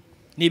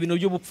ni ibintu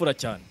by'ubupfura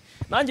cyane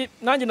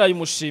nanjye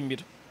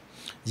nayimushimira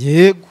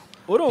yego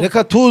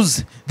reka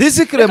tuze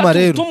Disi Clement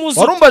rero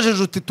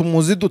warumbajije uti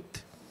tumuzi dute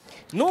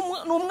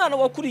n'umwana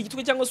wakuriye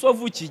igitwe cyangwa se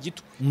wavukiye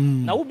igitwe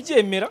nawe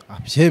ubyemera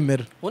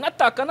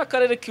unataka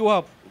n'akarere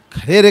k'iwabo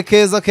karere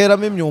keza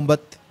keramo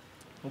imyumbati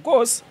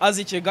rwose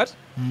azi Kigali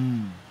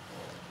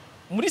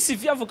muri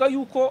CV avuga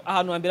yuko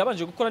ahantu hambere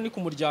abanje gukora ni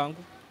ku muryango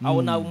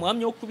aho nawe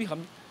umuhamya wo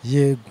kubihamya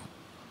yego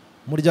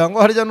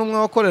umuryango harya n'umwe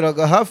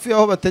wakoreraga hafi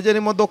aho bategera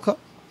imodoka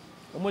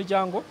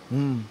umuryango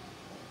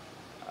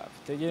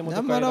bategera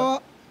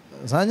imodoka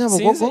za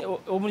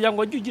Nyabugogo umuryango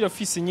wagiye ugira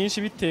ofisi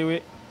nyinshi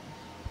bitewe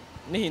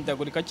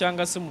n'ihindagurika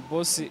cyangwa se mu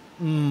boss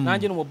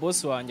nanjye no mu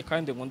boss wanjye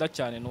kandi nkunda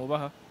cyane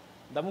nubaha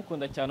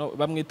ndamukunda cyane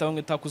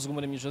bamwita kuzwa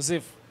umuremyi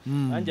Joseph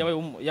nanjye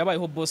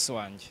yabayeho boss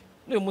wanjye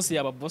n'uyu munsi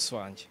yaba boss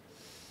wanjye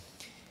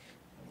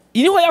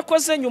iriho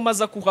yakoze nyuma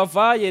za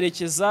kuhava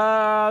yerekeza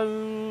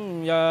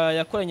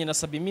yakoranye na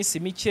Sabe iminsi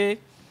mike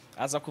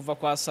aza kuva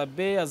kwa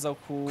Sabe aza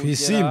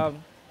kugera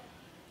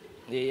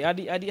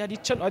ari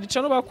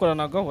cano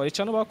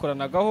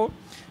bakoranagaho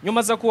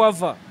nyuma za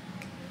kuhava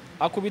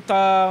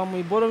akubita mu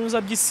iboro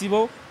nuza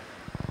by'Isibo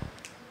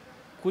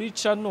kuri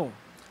cano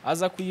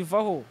aza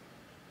kuyivaho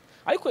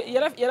ariko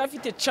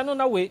yarafite cano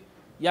nawe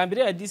ya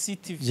mbere ya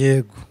DCTV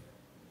yego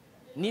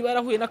niba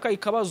yarahuye n'akayi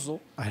kabazo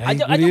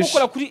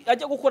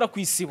ajya gukora ku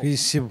Isibo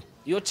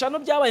iyo cano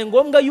byabaye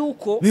ngombwa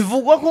yuko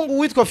bivugwa ko ngo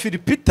witwa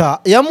Philipita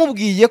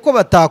yamubwiye ko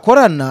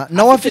batakorana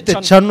nawe afite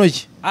cano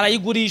ye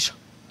arayigurisha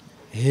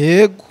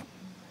yego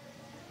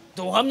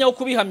duhamya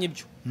uko bihamye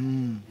ibyo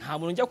nta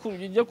muntu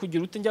njya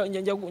kugira ute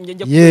njya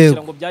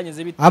kugira ngo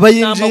byageze bite aba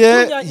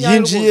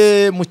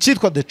yinjiye mu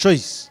cyitwa The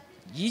Choice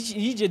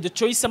yije The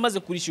Choice amaze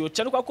kurisha iyo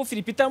cano kwa ko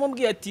Philipita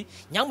yamubwiye ati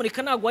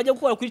nyamureka ntago wajya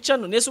gukora kuri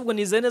cano nese ubwo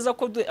nizeye neza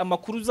ko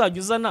amakuru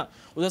uzajyuzana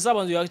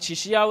uzazabanza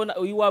yacisha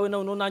iwawe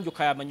nawe nanjye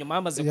ukayamanya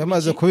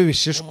yamaze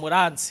kubibishishwa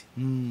umuranzi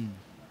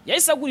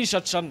yahise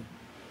agurisha cano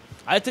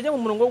ahita mu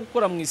murongo wo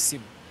gukora mu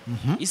Isibo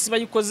Isibo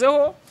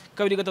yikozeho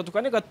 2 3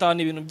 4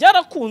 5 ibintu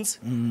byarakunze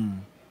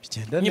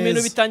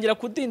ibintu bitangira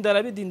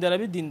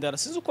kudindara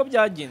sinzi uko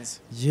byagenze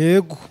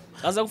yego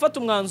aza gufata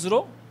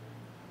umwanzuro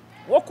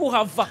wo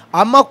kuhava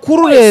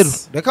amakuru rero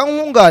reka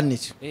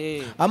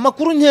nkunganire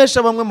amakuru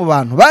nkesha bamwe mu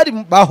bantu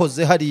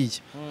bahoze hariya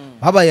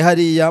babaye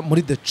hariya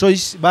muri The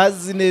Choice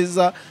bazi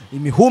neza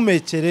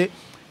imihumekere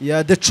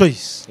ya The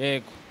Choice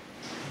yego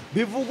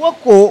bivugwa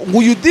ko ngo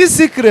uyu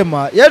Disi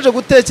Clement yaje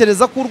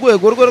gutekereza ko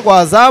urwego rwe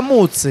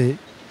rwazamutse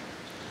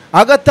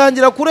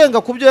agatangira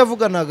kurenga ku byo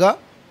yavuganaga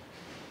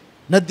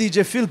na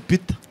DJ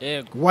Philipita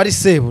wari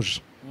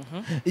sebuja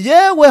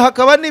yewe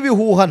hakaba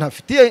n'ibihuha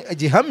ntafitiye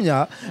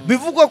gihamya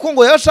bivugwa ko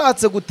ngo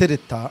yashatse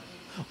gutereta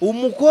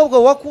umukobwa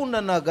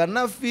wakundanaga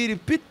na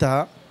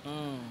Philipita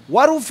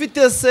wari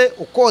ufite se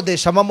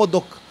ukodesha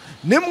amamodoka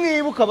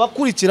nimwibuka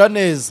bakurikira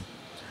neza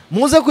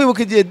muze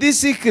kwibuka igihe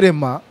Disi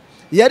Clement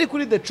yari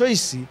kuri The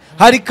Choice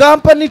hari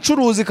company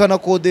icuruza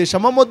ikanakodesha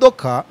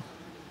amamodoka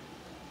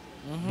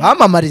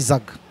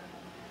bamamarizaga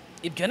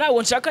ibyo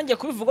nawe nshaka njye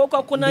kubivuga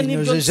ko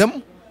nibyo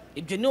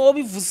ibyo ni wowe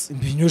bivuze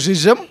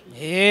binyujijemo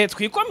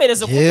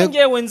twikomereze kuko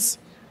ngewe nzi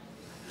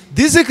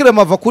Disi Clement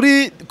ava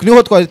kuri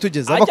niho twari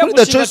tugeze ava kuri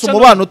The Choice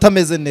umubano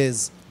utameze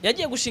neza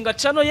yagiye gushinga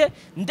channel ye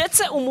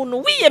ndetse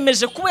umuntu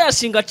wiyemeje kuba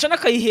yashinga channel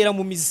akayihera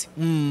mu mizi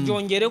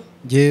byongereho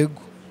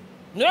yego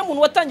niwe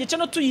muntu watangiye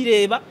channel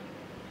tuyireba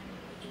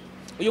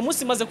uyu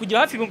munsi maze kugira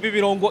hafi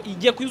 200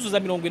 igiye kuyuzuza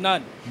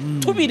 80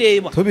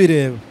 tubireba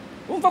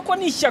umva ko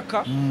ni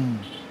ishyaka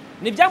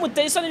ni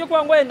byamuteye isoni ryo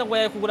kuba ngo yenda ngo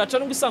yakugura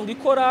channel ngo isanga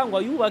ikora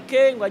ngo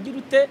yubake ngo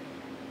agirute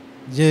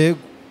yego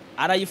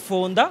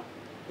arayifonda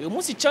uyu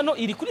munsi channel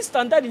iri kuri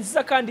standard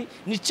nziza kandi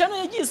ni channel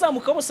yagiye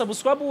izamuka bose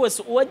subscribe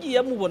wese uwagiye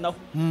amubonaho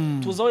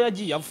tuzaho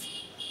yagiye ava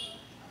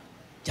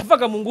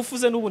yavaga mu ngufu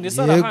ze n'ubundi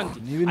sarahandi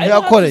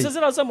yakoreye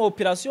ziraza mu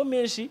operation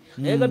menshi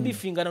yega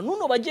bifingana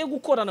nuno bagiye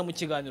gukorana mu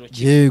kiganiro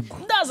cye yego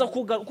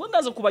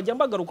ndaza kubajya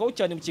mbagarukaho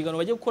cyane mu kiganiro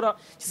bagiye gukora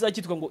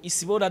kizakitwa ngo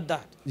Isibo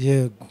radar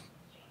yego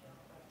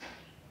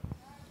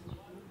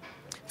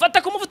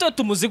fata ku mavuta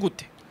tumuzi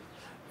gute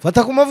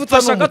fata ku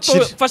mavuta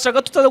n'umuciri fasha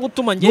gato utaza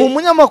gutuma nge ni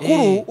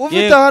umunyamakuru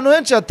ufite ahantu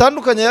henshi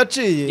hatandukanye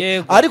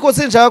yaciye ariko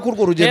sinshaka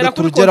kurwo rugendo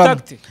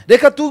turugeramo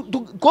reka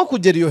ko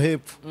kugera iyo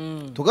hepfo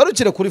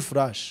tugarukire kuri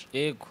flash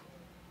yego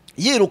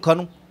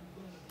yirukanwa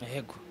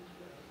yego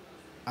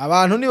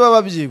abantu niba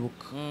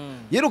babyibuka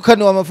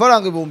yirukaniwe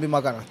amafaranga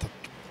 300,000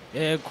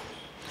 yego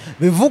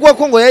bivugwa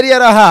ko ngo yari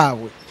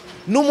yarahawe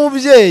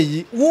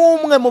n'umubyeyi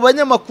w'umwe mu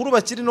banyamakuru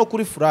bakiri no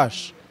kuri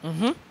flash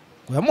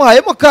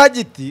yamuhayemo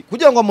kagiti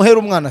kugira ngo amuhere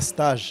umwana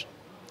stage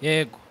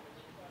yego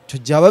cyo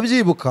gihe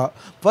ababyibuka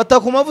fata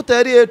ku mavuta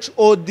yari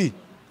HOD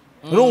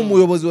uri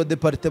umuyobozi wa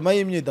departement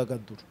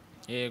y'imyidagaduro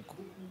yego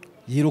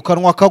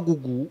yirukanwa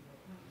kagugu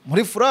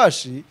muri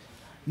flash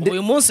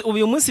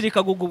uyu munsi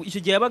rikagugu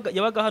icyo gihe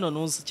yabaga hano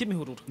nuzi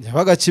Kimihururu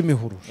yabaga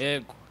Kimihururu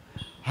yego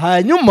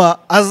hanyuma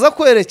aza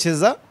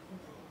kwerekeza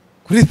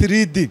kuri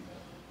 3D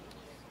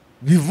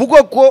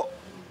bivugwa ko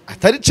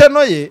atari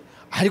channel ye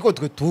ariko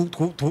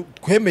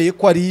twemeye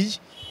ko ari iye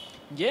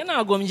ngiye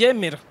ntago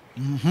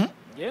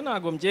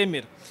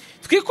mbyemera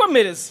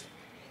twikomereze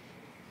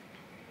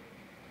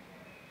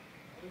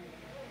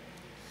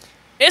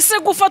ese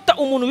gufata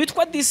umuntu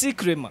witwa DC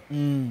Crema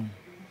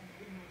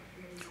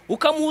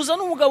ukamuhuza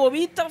n'umugabo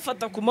bita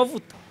fata ku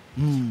mavuta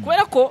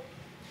kubera ko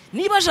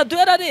niba Jado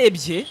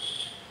yararebye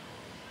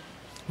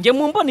nge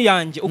mu mboni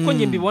yanjye uko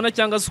nge mbibona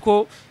cyangwa se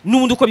uko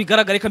n'ubundi uko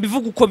bigaragara reka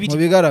bivuga uko biri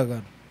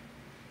bigaragara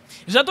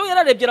Jado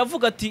yararebye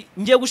aravuga ati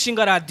ngiye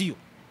gushinga radio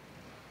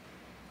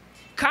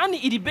kandi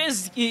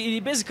iri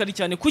basically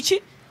cyane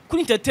kuki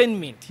kuri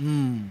entertainment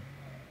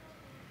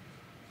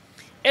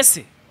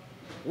ese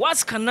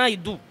what can I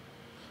do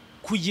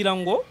kugira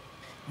ngo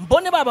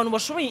mbone ba bantu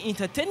bashoboye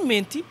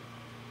entertainment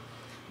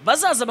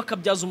bazaza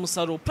bakabyaza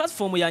umusaruro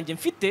platform yanjye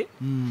mfite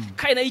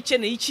kandi nayo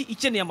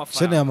ikeneye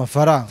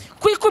amafaranga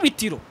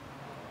kwikubitiro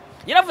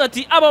yaravuze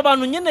ati aba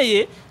bantu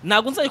nyeneye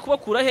nago nzaye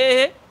kubakura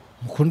hehe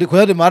mukundi ko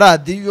yari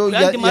maradiyo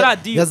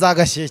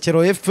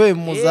yazagashyekero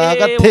FM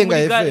zagatenga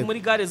FM muri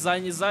gare za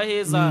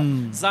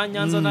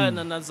Nyanza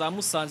na za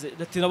Musanze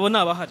ati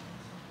nabona abahari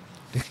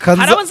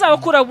hari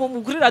abazabakura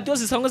kuri radio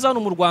zisanzwe zano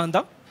mu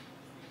Rwanda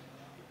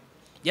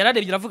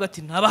yararebye aravuga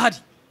ati ntabahari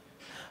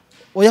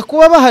oya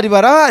kuba bahari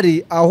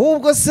barahari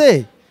ahubwo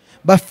se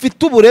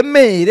bafite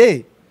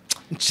uburemere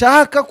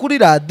nshaka kuri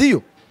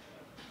radio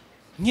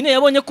nyine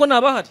yabonye ko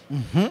nabahari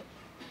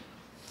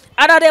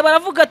arareba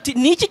aravuga ati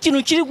niki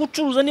kintu kiri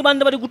gucuruza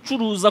nibande bari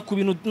gucuruza ku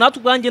bintu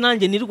natubwange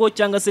nanjye nirwo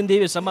cyangwa se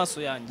ndebesha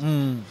amaso yanjye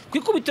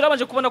kwikubitira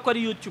abanje kubona ko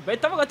ari YouTube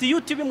ahita avuga ati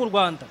YouTube mu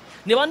Rwanda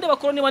nibande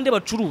bakora nibande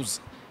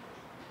bacuruza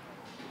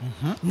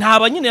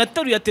ntaba nyine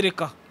yateruye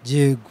atereka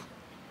yego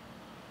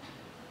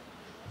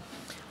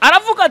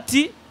aravuga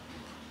ati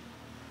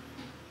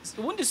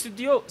ubundi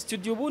studio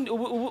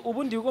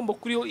ubundi bigomba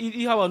kuri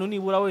iri abantu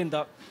nibura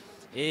wenda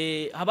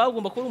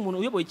habagomba kuba umuntu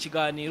uyoboye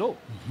ikiganiro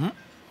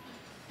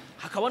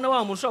hakabona wa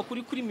muntu ushaka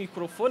kuri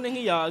microphone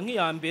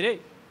nk'iya mbere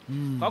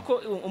kwako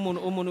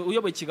umuntu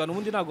uyoboye ikiganiro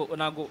ubundi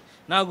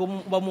nago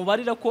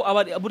bamubarira ko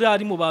buri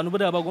ari mu bantu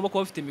buri bagomba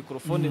kuba bafite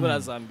microphone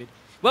barazambere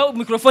ba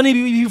microphone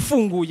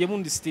ifunguye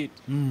mundi state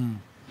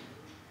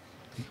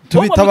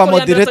tubita ba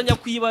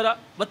moderator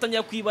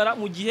batanya kwibara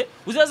mu gihe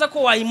uzaza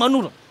ko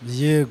wayimanura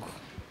yego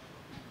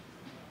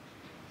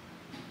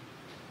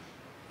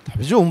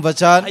tabyumva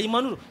cyane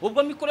ayimanura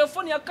ubwo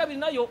microphone ya kabiri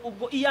nayo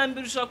ubwo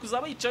iyambere ushaka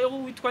kuzaba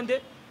yicayeho witwa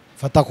nde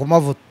fata ku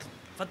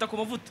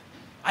mavuta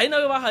ari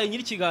nawe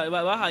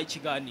bahaye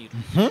ikiganiro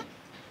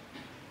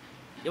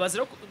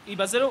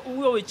ibazero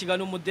uwo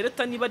ikiganiro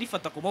moderator niba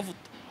rifata ku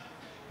mavuta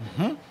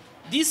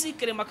DC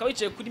Crema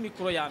akabicaye kuri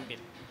mikoro ya mbere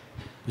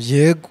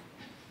yego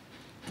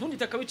ubundi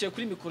takabicaye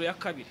kuri mikoro ya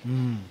kabiri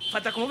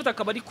fata ku mavuta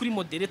akaba ari kuri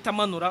moderator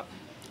manura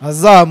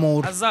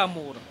azamura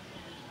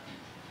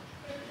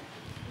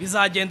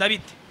bizagenda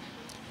bite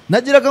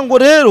nagiraga ngo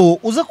rero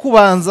uza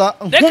kubanza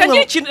reka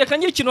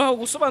ngire ikintu aho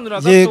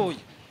gusobanurira gatoya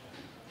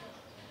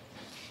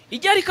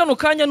ijyari kano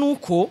kanya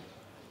nuko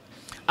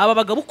aba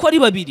bagabo uko ari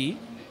babiri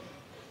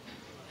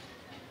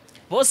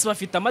bose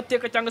bafite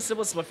amateka cyangwa se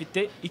bose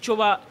bafite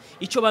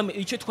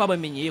icyo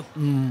twabamenyeyeho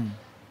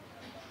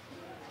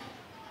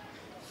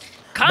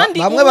kandi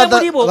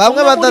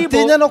bamwe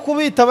badatinya no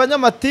kubita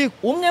abanyamatiku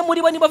umwe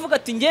muri bo nibavuga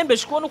ati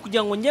ngembeshe ko no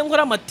kugira ngo nge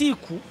nkora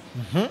amatiku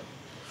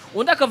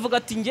undi akavuga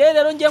ati ngiye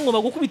rero ngiye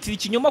ngomba gukubitira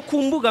ikinyoma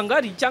ku mbuga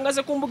ngari cyangwa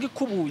se ku mbuga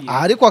ikubuye,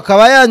 ariko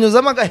akaba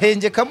yanyuzamo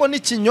agahengekamo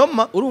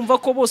n'ikinyoma. urumva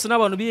ko bose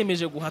n'abantu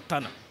biyemeje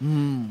guhatana.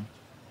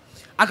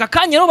 Aka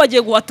kanya rero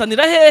bagiye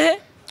guhatanira hehe?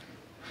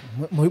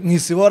 mu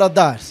Isibo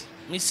radari.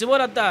 Mu Isibo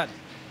radari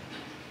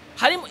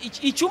harimo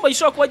icyumba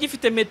gishobora kuba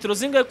gifite metero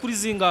zingahe kuri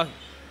zingahe,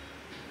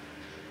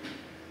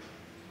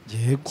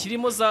 yego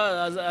kirimo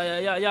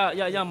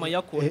ya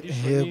maya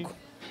condition,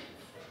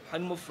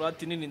 harimo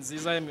flat nini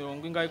nziza ya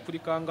 70 kuri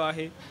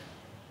kangahe,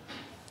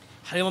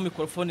 harimo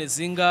mikrofone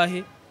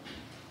zingahe.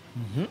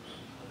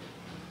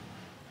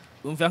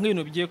 Umva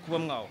nk'ibintu bigiye kuba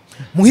mwaho.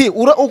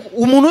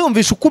 Umuntu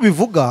yumvisha uko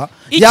bivuga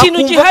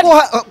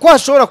yakumva ko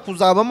hashobora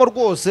kuzabamo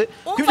rwose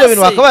kw'ibyo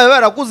bintu bakabaye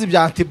baraguze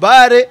ibya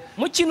antibare.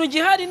 Mu kintu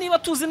gihari niba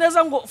tuzi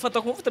neza ngo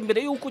fata kumufuta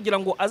mbere y'uko kugira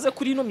ngo aze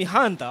kuri ino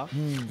mihanda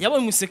yabaye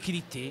mu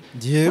security,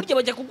 burya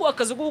bajya kuguha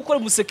akazi ko gukora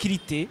mu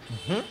security,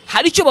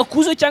 hari icyo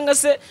bakuze cyangwa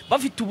se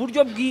bafite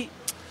uburyo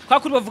kwa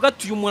kuri bavuga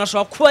ati uyu muntu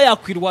ashobora kuba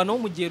yakwirwanaho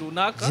mu gihe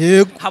runaka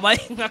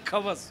habaye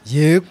nk'akabazo.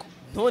 Yego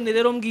none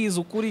rero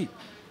mbwiza ukuri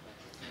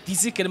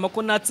dizikerema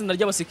ko natsinda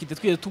ry'abasekirite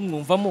twiye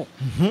tumwumvamo.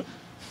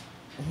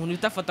 Umuntu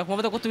bitafata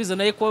kumva ko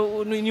tubizanaye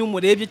ko niyo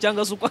umurebye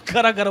cyangwa se uko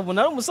akaragara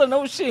ubona ari umusore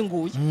nawe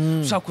ushinguye,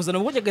 ushaka kuzana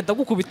mu buryo agahita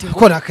gukubita ingo.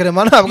 Ko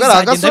nakarema ntabwo ari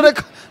agasore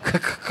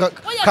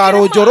ka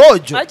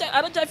rojorojo,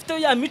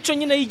 aracyafite ya mico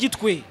nyine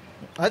y'igitwe,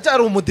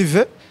 aracyari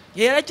umudive,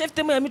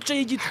 aracyafitemo ya mico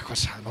y'igitwe.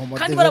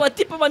 Kandi bara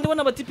batipe bandi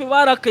bona batipe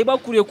barakaye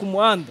bakuriye ku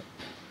muhanda.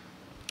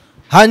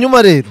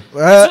 Hanyuma rero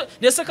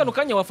nese kano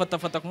kanya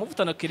wafata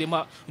kumuvuta na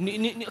kerema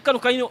kano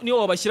kanya niyo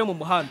wabashyira mu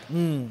muhanda,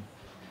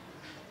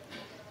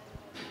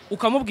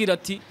 ukamubwira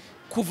ati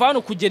kuva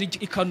hano kugera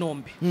i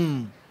Kanombe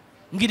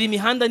ngira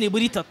imihanda ni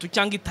buri 3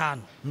 cyangwa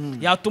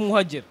 5 yatuma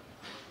uhagera.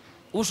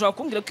 Ushobora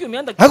kumbwira ko iyo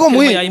mihanda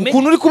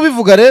ukuntu uri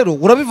kubivuga rero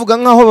urabivuga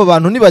nkaho aba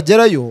bantu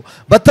nibagerayo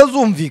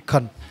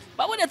batazumvikana.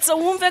 Babonetse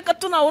wumve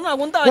gato nawo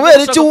ntabwo ndaje.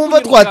 Kubera iki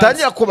wumva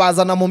twatangira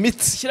kubazana mu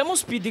mitsi? Shyiramo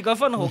speed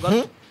gavana ho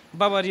gato.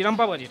 Mbabarira.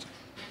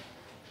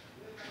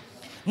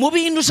 Mu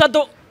bintu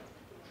Jado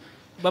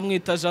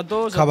bamwita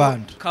Jado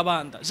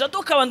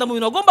Kabanda mu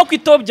bintu agomba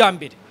kwitaho bya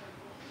mbere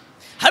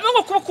harimo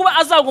ngo kuba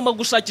azagomba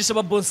gushakisha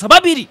ababonsa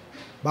babiri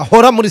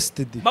bahora muri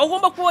studio,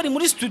 bagomba kuba bari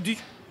muri studio.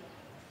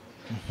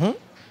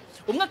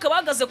 Umwe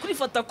akabahagaze kuri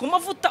fata ku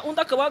mavuta,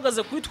 undi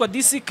akabahagaze kwitwa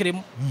DC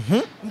Creme.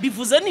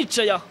 Mbivuze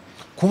nicaye aho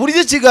ku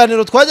buryo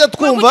ikiganiro twajya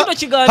twumva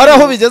hari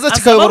aho bigeze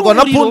kikayoborwa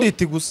na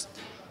punditi gusa,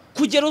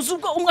 kugera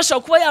uzubwo umwe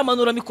ashaka kuba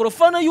yamanura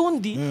mikrofone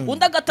y'undi,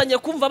 undi agatangira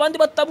kumva abandi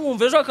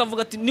batamwumva, ejo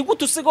akavuga ati ni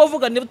gute usigaho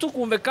uvuga ne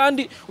tukumve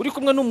kandi uri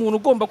kumwe n'umuntu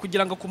ugomba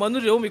kugira ngo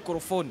akumanurireho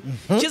mikrofone.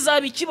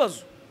 Kizaba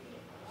ikibazo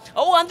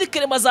aho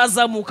wandikire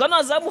mazazamuka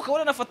nazamuka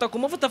wona nafata ku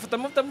mavuta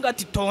mbwa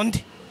ati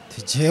tonde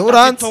tigiye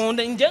uranze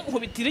tonde nge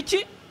nkubitira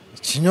iki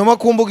ikinyoma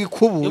kumbuga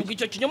ikubuye, ubwo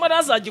icyo kinyoma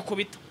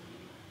razagikubita.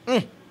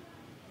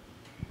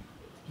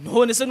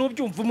 None se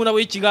nubyumva umuntu abo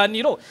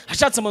ikiganiro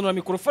ashatse amanura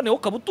mikrofone ho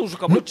kabutuje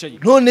ukamucaye.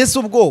 None se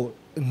ubwo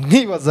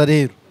nkibaza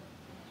rero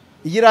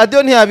iyi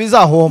radio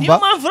ntiyabizahomba. Niyo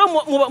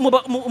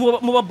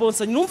mpamvu mu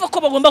babonsa numva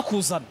ko bagomba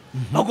kuzana,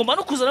 bagomba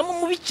no kuzanamo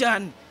mubi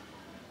cyane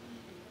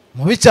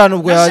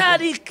ubwo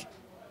Jarike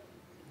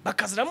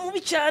bakazaramo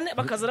mubi cyane,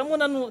 bakazaramo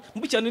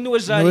mubi cyane niwe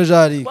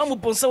Jarike wa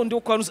mubonsa undi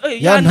wo kwanuza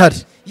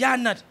yantari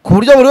ku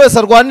buryo buri wese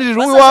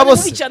arwanirira uwi wabo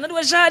se. Mubi cyane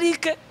niwe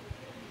Jarike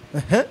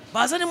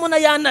bazanemo na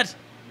yantari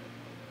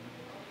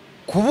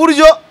ku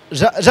buryo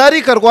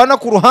Jarike arwana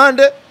ku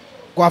ruhande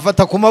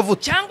gwafata ku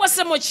mavuta, cyangwa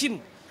se mo kimwe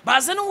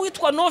bazana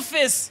uwitwa No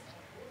Face,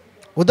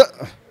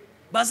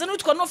 bazana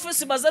uwitwa No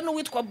Face, bazana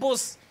uwitwa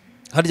Boss.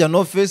 Harya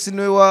No Face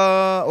niwe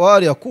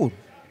wari yakuru.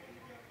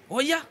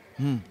 Oya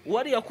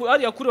wari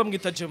yakuru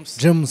bamwita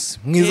James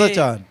mwiza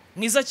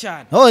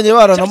cyane nabonye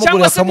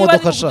baranamuguriye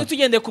akamodoka sha.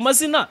 Tugendeye ku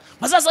mazina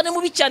bazazane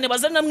mubi cyane,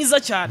 bazana mwiza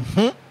cyane.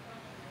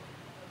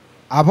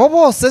 Abo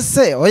bose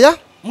se oya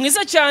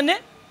mwiza cyane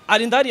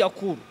ari ndari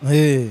yakuru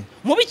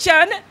mubi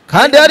cyane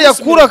kandi ari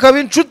yakuru akaba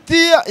inshuti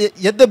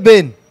ya The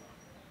Ben.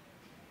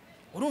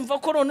 Urumva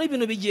ko none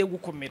ibintu bigiye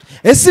gukomera.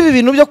 Ese ibi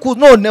bintu byo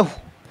noneho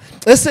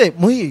ese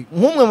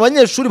nk'umwe mu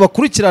banyeshuri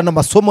bakurikirana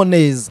amasomo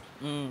neza,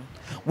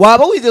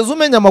 waba wigeze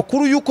umenya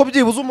amakuru yuko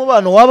byibuze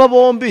umubano waba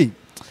bombi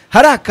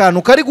hari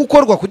akantu kari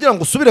gukorwa kugira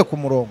ngo usubire ku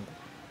murongo?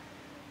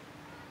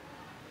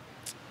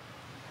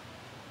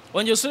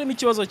 Wongeye usubiremo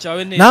ikibazo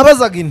cyawe neza.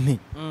 Nabazaga inti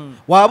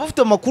waba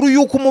ufite amakuru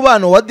yuko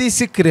umubano wa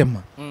DC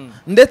Crema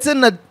ndetse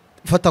na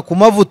fata ku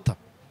mavuta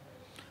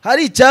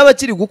hari icyaba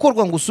kiri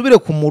gukorwa ngo usubire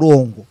ku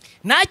murongo?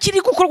 Nta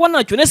kiri gukorwa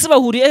nacyo, nese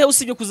bahuriye he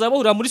usibye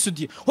kuzabahurira muri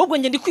studio. Ahubwo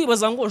nge ndi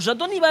kwibaza ngo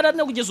Jado niba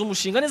arane kugeza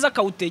umushinga neza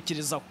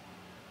akawutekerezaho,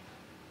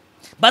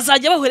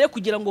 bazajya bahuriye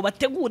kugira ngo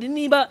bategure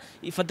niba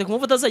ifate ku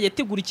mavuta azajya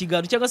tegura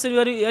ikiganiro cyangwa se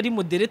ari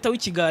moderator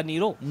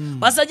w'ikiganiro,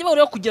 bazajya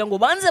bahuriye kugira ngo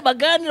banze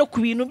baganire ku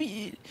bintu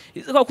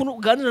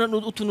kuganira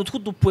utuntu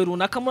tw'udupwe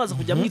runaka muraza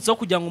kujya mwitsaho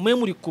kugira ngo mwe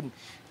muri kumwe.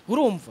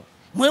 Urumva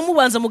mwe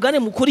mubanza mugane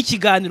mukora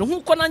ikiganiro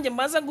nkuko nanjye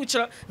mbaza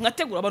gucara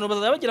ngategura, abantu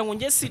bazajya bagira ngo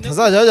nge sine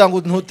tazajya bagira ngo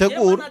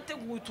ntutegura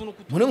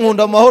muri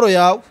nkunda amahoro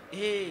yawe.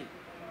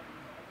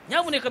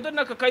 Nyabuneka dore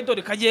naka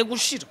kaidore kagiye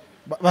gushira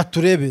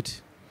baturebere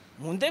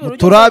mu ndebero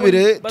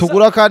turabire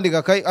tugura kandi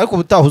gakayi ariko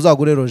butaha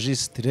uzagure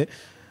registre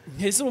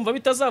ntese urumva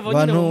bitazava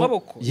nyine mu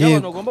maboko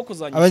y'abantu bagomba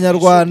kuzanya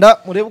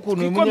abanyarwanda murebe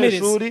ukuntu uyu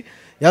munyeshuri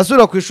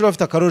yasubira ku ishuri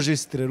afite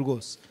akaregistre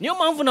rwose niyo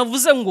mpamvu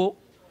navuze ngo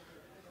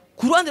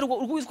ku ruhande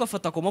rw'uwitwa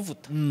fata ku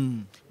mavuta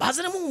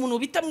bazanemo umuntu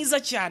bita mwiza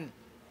cyane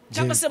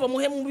cyangwa se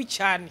bamuhe mubi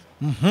cyane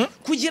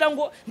kugira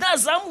ngo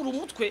ndazamura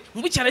umutwe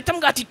mubi cyane ahita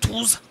mbwira ati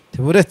tuza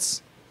tiburetse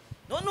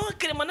noneho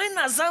Clement nawe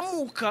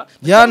nazamuka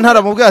ya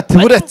ntaramubwira ati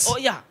buretse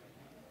oya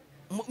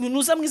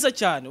nuza mwiza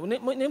cyane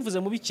nemvuze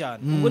mubi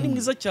cyane ubwo ni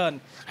mwiza cyane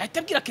ahita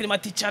abwira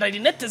Clement ati cara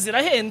rinete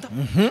zirahenda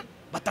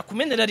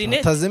batakumenera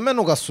rinete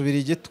atazimena ugasubira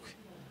igitwe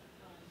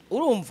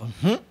urumva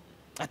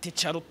ati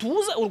cara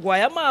tuza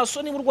urwaye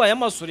amaso niba urwaye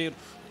amaso rero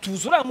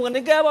tuza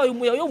uramuganega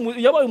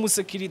yabaye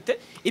umusekirite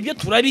ibyo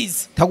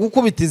turabizi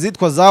tagukubita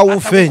izitwa za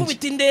wufenge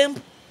tagukubita indembo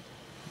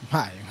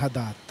mpaye nka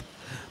data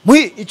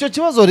icyo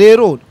kibazo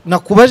rero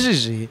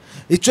nakubajije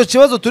icyo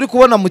kibazo turi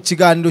kubona mu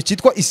kiganiro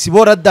cyitwa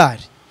Isibo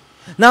radari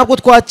ntabwo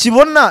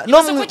twakibona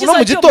no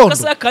mu gitondo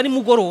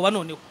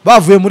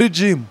bavuye muri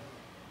gym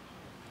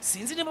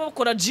sinzi niba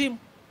bakora gym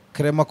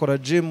Clement akora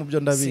gym byo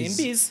ndabizi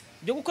simbizi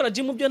byo gukora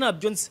gym byo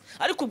nabyo nzi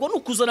ariko ubwo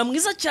nukuzana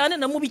mwiza cyane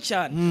na mubi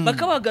cyane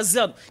bakabahagaze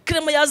hano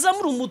Clement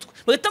yazamura umutwe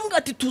bagahita mbwira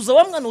ati tuza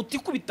wa mwana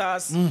utikubita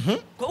hasi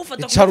kwa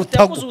ufata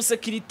kuyakoze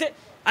ubusekirite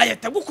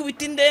ayata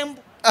gukubita indembo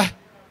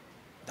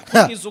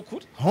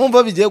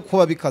nkumva bigiye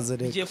kuba bikaze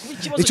rero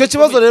icyo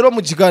kibazo rero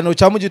mu kiganiro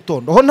cya mu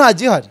gitondo ho nta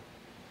gihari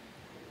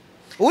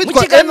mu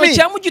kiganiro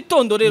cya mu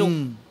gitondo rero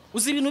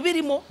uzi ibintu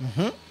birimo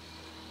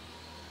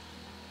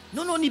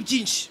noneho ni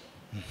byinshi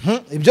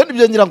ibyo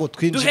nibyo ngira ngo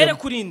twinjire duhere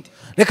kurinde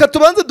reka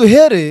tubanze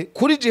duhere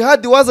kuri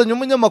Djihad wazanye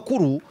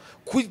umunyamakuru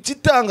ku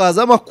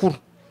gitangazamakuru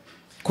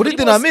kuri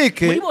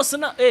Dynamique muri bose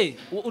na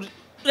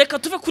reka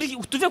tuve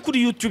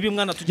kuri YouTube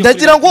mwana tujye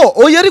ndagira ngo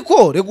oya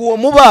ariko rego uwo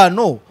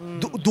mubano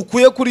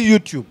dukuye kuri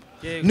YouTube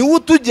ni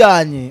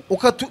utujyanye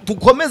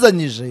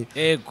tukomezanyije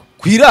yego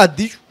ku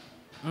radio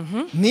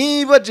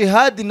niba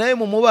Djihad naye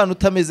mu mubano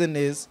utameze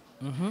neza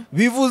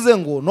bivuze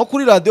ngo no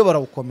kuri radio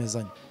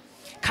barawukomezanya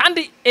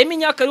kandi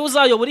Nyaka ari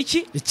uzayobora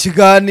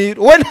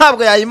ikiganiro we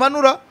ntabwo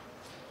yayimanura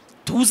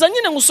tuza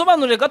nyine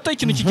ngusobanurire gato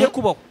ikintu kigiye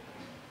kubaho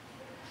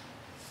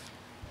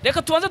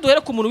reka tubanze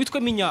duhere ku muntu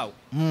witwa Minyawe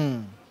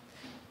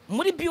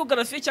muri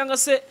biography cyangwa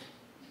se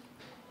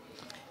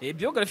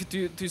biography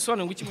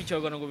tuyisobanura ngo iki mu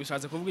cyarwanda ngo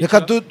bishatse kuvuga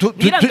reka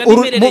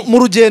mu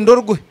rugendo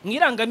rwe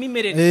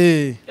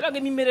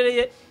irangamimerere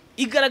ye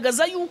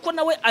igaragaza yuko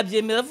nawe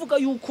abyemera avuga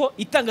yuko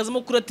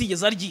itangazamakuru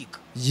atigeze aryiga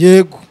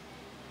yego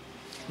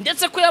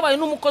ndetse ko yabaye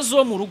n'umukozi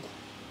wo mu rugo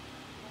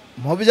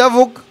mu byo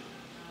avuga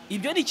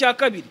ibyo ni icya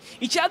kabiri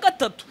icya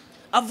gatatu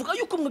avuga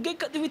yuko umwuga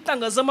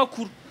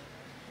w'itangazamakuru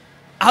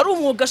ari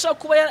umwuga ashaka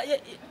kuba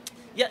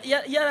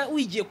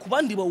wigiye ku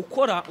bandi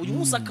bawukora uyu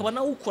munsi akaba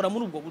nawe ukora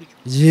muri ubwo buryo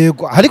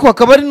yego ariko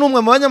akaba ari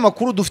n'umwe mu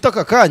banyamakuru dufite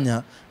aka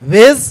kanya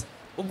beza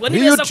ubwo ni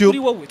beza kuri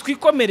wowe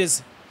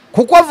twikomereze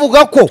kuko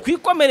avuga ko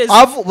twikomereze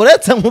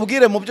uretse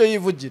nkubwire mu byo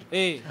yivugira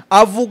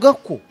avuga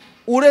ko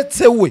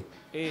uretse we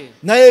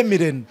na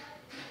Emirene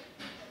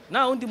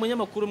nta wundi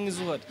munyamakuru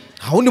mwiza uhari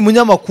nta wundi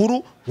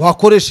munyamakuru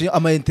wakoresha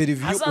ama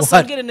interview uhari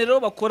azasangere rero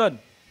bakorana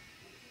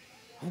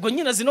ubwo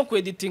nyine azi no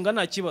kweditinga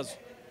nta kibazo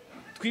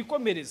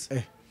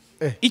twikomereze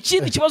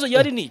ikindi kibazo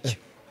yari ni iki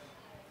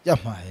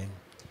yamaye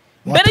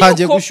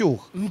watangiye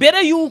gushyuha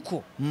mbere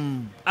yuko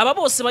aba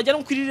bose bajya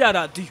no kuri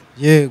radio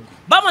yego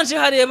bamanje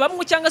hareba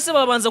bamwe cyangwa se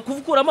babanza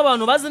kuvukuramo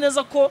abantu bazi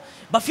neza ko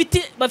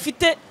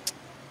bafite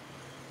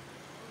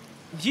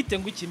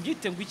byitengo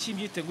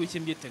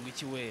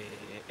iki we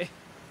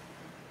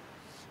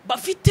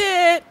bafite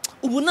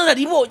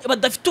ubunararibonye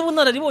badafite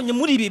ubunararibonye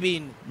muri ibi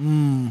bintu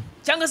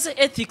cyangwa se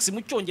ethics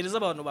mu cyongereza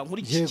abantu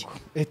bankurikiye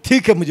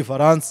ethique mu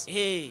gifaransa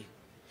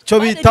cyo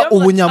bita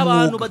ubunyamwuga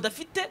abantu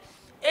badafite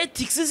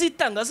ethics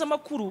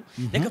z'itangazamakuru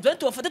reka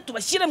tubafate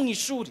tubashyira mu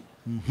ishuri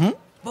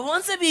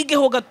babanze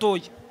bigeho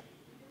gatoya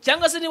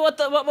cyangwa se niba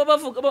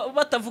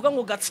batavuga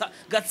ngo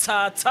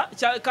gatsatsa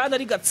kandi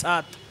ari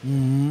gatsata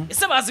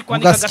ese bazi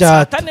kwandika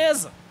gatsata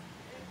neza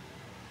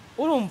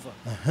urumva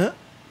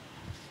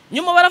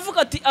nyuma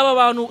baravuga ati aba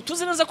bantu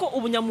tuzi neza ko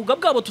ubunyamuga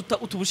bwabo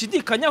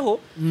tubushidikanyaho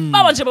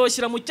babanje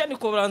babashyira mu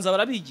cyaniko baranza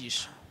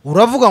barabigisha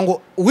uravuga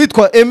ngo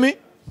witwa Emi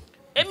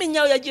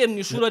nyawe yagiye mu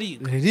ishuri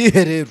ariga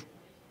rihe rero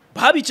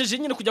babiceje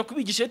nyine kujya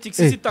kubigisha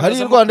ethics zitangaza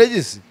hari Rwanda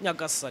gisi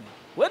Nyagasani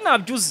we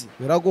nabyuzi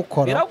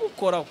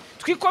biragukora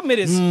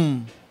twikomereze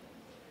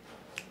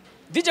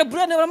DJ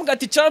Brianne baramuga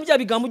ati cara bya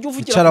bigambo ujye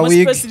uvugira ku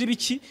space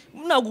ribiki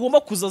ntabwo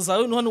ugomba kuza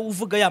zawe no hano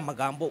uvuga ya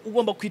magambo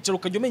ugomba kwicara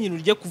ukajya umenya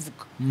ibintu ugiye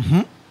kuvuga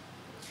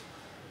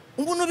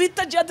umuntu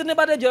bita Djihad ne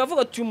baregera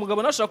bavuga ati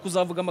umugabo nashaka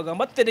kuzavuga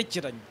amagambo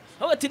aterekeranye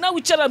avuga ati nawe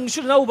wicara mu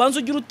ishuri nawe ubanze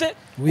ugira ute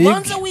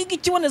ubanze wiga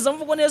ikiboneza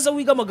mvugo neza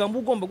wiga amagambo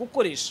ugomba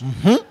gukoresha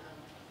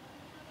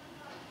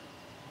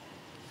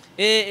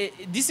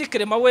disi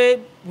Clement we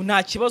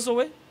nta kibazo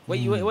we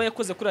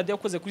yakoze kuri radio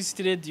yakoze kuri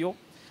City Radio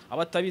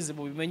abatabizi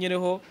mu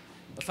bimenyereho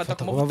bafata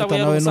ku mavuta we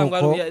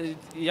yarusangwa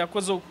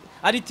yakoze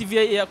ari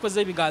TV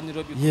yakoze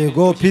ibiganiro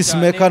yego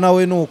Peacemaker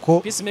nawe nuko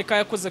Peacemaker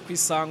yakoze ku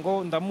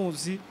Isango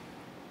ndamuzi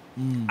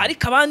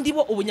ariko abandi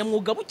bo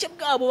ubunyamwuga buke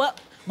bwabo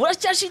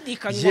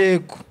buracyashidikanywa.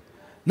 Yego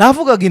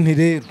navugaga inti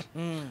rero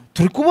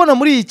turi kubona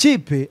muri iyi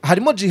kipe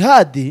harimo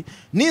Djihad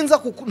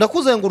ninza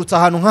ndakuzengurutsa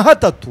ahantu nka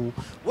hatatu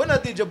we na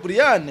DJ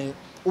Brianne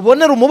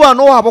ubonera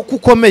umubano wabo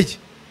kukomeye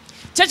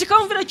cyane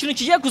kamvira ikintu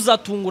kigiye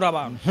kuzatungura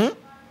abantu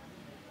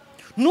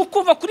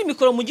nukumva kuri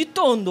mikoro mu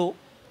gitondo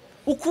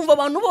ukumva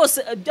abantu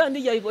bose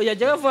byandi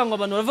yajyaga avanga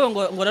abantu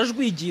baravuga ngo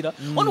rajwigira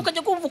wone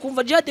ukajya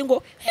kumva Djihad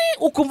ngo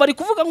ukumva ari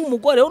kuvuga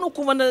nk'umugore wone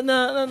ukumva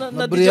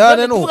na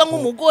Brianne kuvuga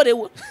nk'umugore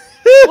we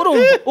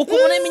urumva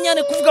ukumva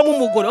n'iminyane kuvuga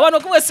nk'umugore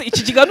abantu bose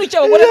iki kiganiro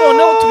cy'abagore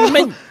noneho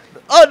tubimenye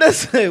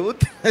honestly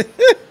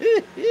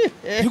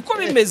niko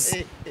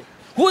bimeze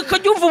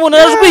ukajya umva umuntu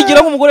rajwigira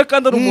nk'umugore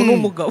kandi ari umuntu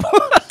w'umugabo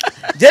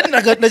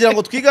nagira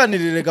ngo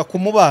twiganirire ku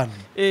mubano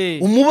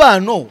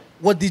umubano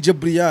wa DJ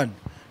Brianne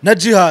na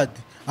Djihad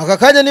aka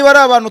kanya niba ari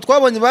abantu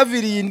twabonye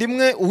baviriye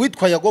indimwe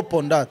uwitwa Yago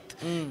Pondate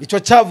icyo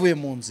cyavuye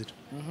mu nzira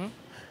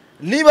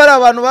niba ari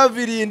abantu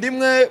baviriye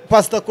indimwe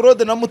Pastor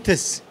Claude na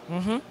Mutesi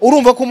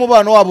urumva ko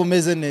umubano wabo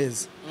umeze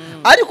neza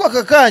ariko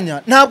aka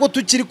kanya ntabwo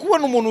tukiri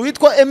kubona umuntu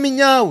witwa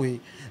Eminyawe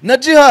na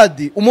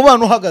Djihad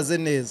umubano uhagaze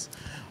neza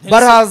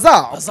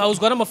baraza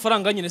azahuzwa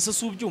n'amafaranga nyine se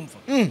subyumva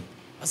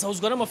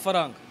azahuzwa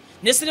n'amafaranga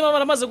nese niba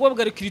baramaze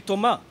guhabwa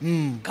kiritoma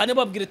kandi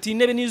babwira ati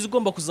intebe nizo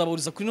ugomba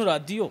kuzaburiza kuri no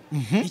radio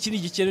iki ni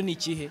igikero ni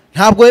ikihe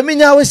ntabwo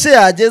Eminyawe se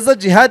yageza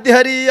Djihad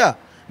hariya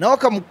nawe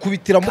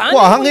akamukubitira mu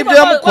kwaha nk'ibyo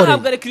yamukoreye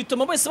bahabwa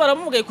kiritoma bose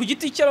baramugaye ku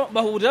giti cye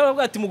bahurira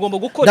bavuga ati mugomba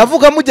gukora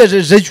ndavuga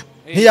mugejejeyo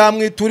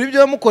ntiyamwitura ibyo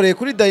yamukoreye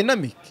kuri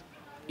Dynamic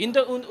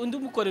undi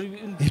umukorera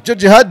ibyo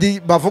Djihad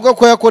bavuga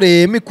ko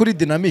yakoreye kuri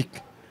Dynamic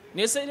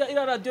nese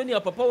ira radio ni ya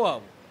papa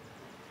wabo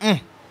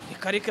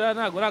ikarikira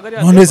ntago ari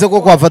none se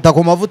ko kwafata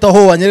ku mavuta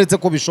ho wanyeretse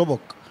ko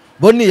bishoboka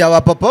bo ni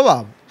aba papa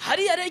babo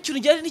hari yare ikintu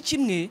cyari ni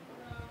kimwe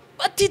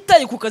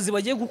batitaye ku kazi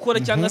bagiye gukora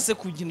cyangwa se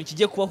ku kintu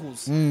kigiye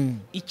kubahuza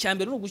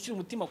icyambere no gushyira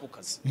umutima ku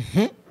kazi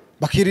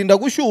bakirinda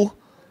gushyuha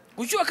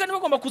kandi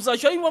bagomba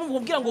kuzashyura iyo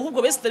bamubwira ngo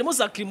ahubwo bese tarimo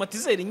za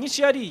climatiseur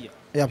nyinshi yariya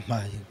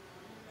yampaye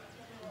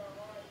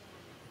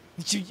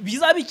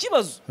bizaba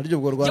ikibazo aryo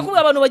bwo Rwanda cyangwa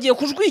abantu bagiye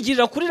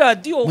kujwigirira kuri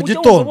radio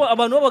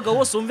abantu b'abagabo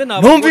bose umve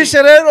nabo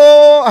numvishe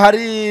rero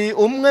hari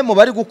umwe mu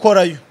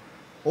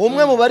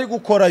bari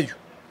gukorayo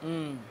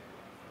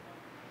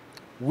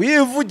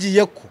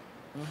wivugiye ko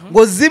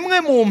ngo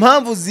zimwe mu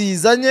mpamvu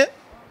zizanye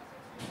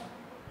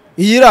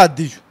iyi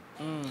radio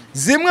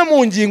zimwe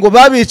mu ngingo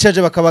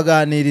babicaje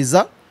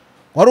bakabaganiriza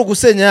wari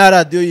ugusenya ya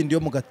radio yindi yo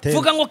mu Gatera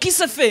vuga ngo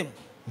KissFM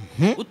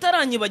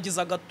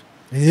utaranyibagiza gato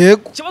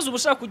yego kibazo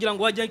ubushaka kugira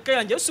ngo wajya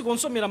kayange usigo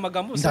nsomera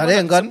amagambo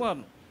ndarengana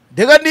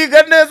dega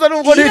niga neza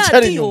nubwo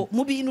nicari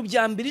mu bintu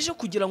byambirije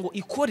kugira ngo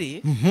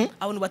ikore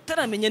abantu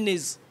bataramenya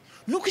neza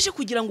nuko ishe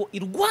kugira ngo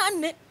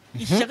irwane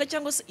ishyaka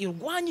cyangwa se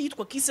irwanye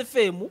yitwa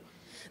KissFM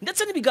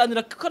ndetse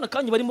n'ibiganiro kana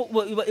kanyu barimo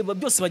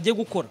byose bagiye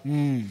gukora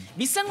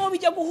bisa nkaho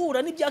bijya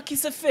guhura n'ibya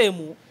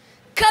KissFM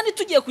kandi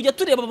tugiye kujya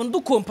tureba abantu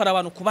dukompara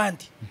abantu ku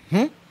bandi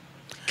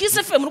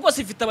KissFM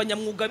rwose ifite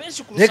abanyamwuga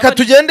benshi kurusha reka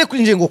tugende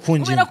kwingingo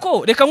kungingo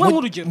ko reka mwe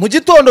nk'urugero mu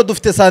gitondo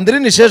dufite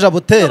Sandrine Sheja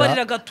Butera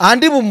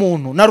andi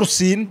bumuntu na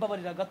Rusine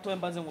babarira gato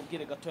mbanze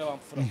ngubwire gato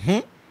y'abamfura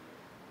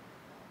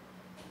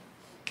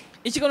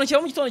ikiganiro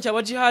cyaba mu gitondo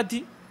cyaba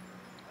Djihad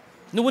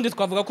nubundi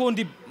twavuga ko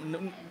undi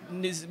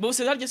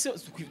bose harye se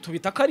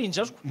tubita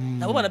karinjajwe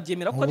nabo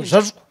barabyemera ko ari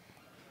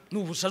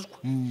n'ubushajwa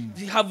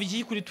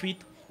havugiye kuri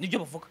Twitter nibyo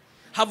bavuga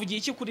havugiye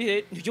iki kuri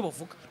he nibyo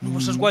bavuga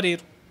n'ubushajwa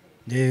rero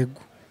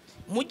yego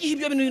mu gihe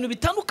ibyo bintu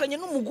bitandukanye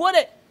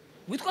n'umugore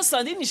witwa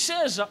Sandrine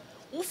Sheja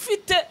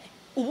ufite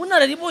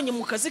ubunararibonye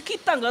mu kazi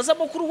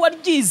k'itangazamakuru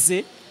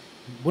waryize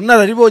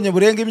ubunararibonye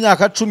burenga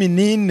imyaka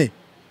 14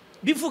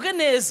 bivuge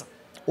neza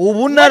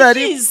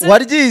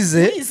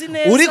waryize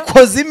uri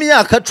koze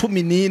imyaka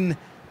 14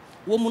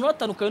 uwo muntu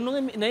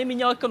watandukanye naye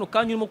imyaka kano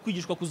kanya urimo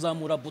kwigishwa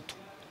kuzamura buto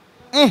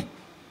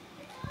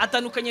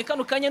atandukanye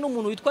kano kanya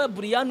n'umuntu witwa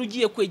Brianne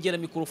ugiye kwegera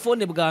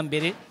mikrofone bwa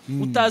mbere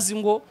utazi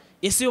ngo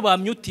ese yo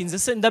bamyutinze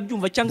se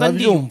ndabyumva cyangwa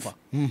ndiyumva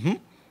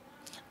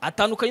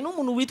atandukanye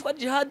n'umuntu witwa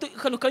Djihad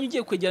kano kanya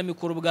ugiye kwegera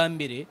mikoro bwa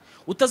mbere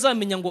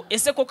utazamenya ngo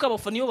ese koko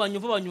abafana iyo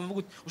banyumva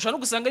gute ushaka no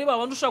gusanga ari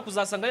babandi ushaka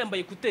kuzasanga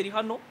yambaye kuteri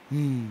hano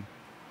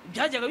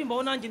byajyaga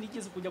bimbaho nanjye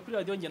nigeze kujya kuri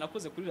radio nge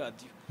nakoze kuri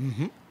radio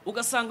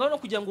ugasanga no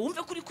kugira ngo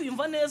wumve kuri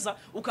kwiyumva neza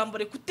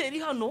ukambare kuteri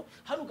hano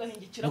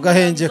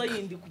ugahengekera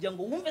yindi kugira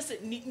ngo wumve se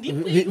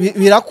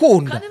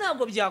birakunda kandi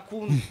ntabwo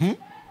byakunda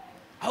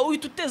aho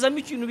uhita utezamo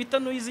ikintu bita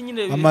noise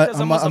nyine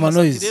bitezamo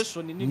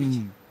saturation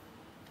n'ibiki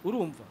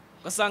urumva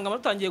ugasanga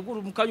amatangiye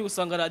mu kanya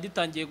usanga radio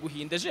itangiye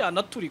guhinda je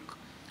anaturika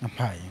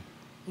ampaye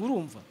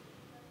urumva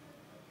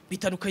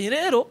bitandukanye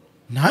rero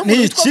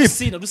ni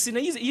ikipe Rusine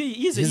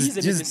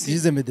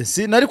yize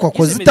medicine ariko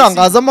akoze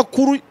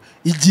itangazamakuru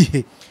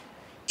igihe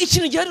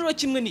ikintu gihariro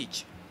kimwe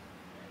niki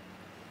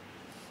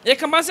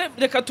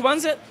reka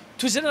tubanze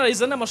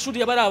tugeneralize n'amashuri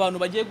y'abari abantu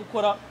bagiye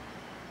gukora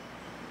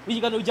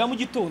ibiganiro bya mu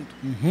gitondo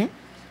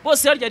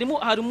bose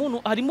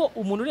harimo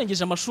umuntu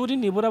urengeje amashuri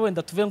nibura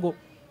wenda tuvuge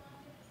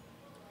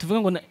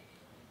ngo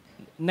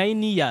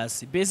 9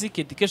 years basic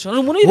education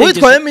umuntu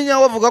witwaye minya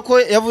wavuga ko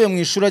yavuye mu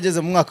ishuri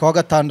ageze mu mwaka wa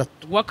 6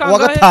 wa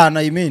 5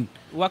 I mean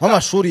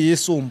w'amashuri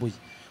yisumbuye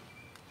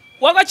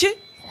wagaki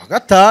wa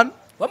 5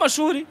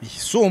 w'amashuri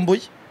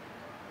yisumbuye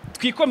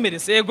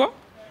twikomereze yego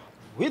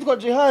witwa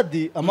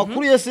Djihad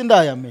amakuru yese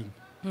ndayamenye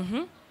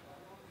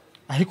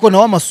ariko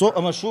nawe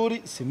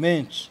amashuri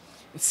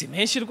si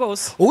menshi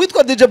rwose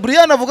uwitwa DJ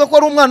Brianne avuga ko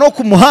ari umwana wo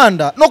ku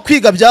muhanda no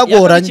kwiga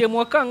byagoranye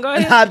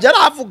ntabyo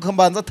aravuga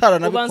mbanza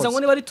ataranabikoze ubanza ngo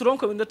niba ari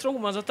turonko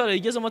mbanza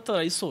atarayigeze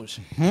amatara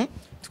yisoje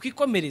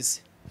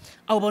twikomereze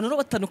abo bantu no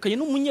batandukanye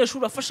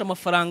n'umunyeshuri afasha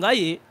amafaranga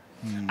ye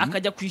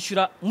akajya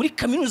kwishyura muri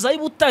kaminuza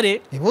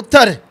y'Ibutare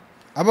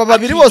aba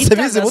babiri bose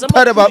bize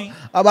Butare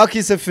aba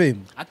KissFM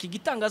akiga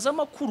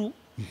itangazamakuru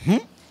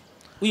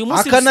uyu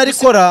munsi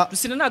akanarikora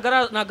rusine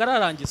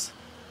nagararangiza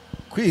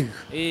kwiga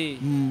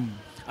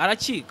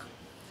arakiga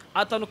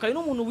atandukanye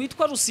n'umuntu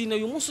witwa Rusine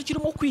uyu munsi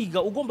ukirimo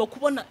kwiga ugomba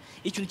kubona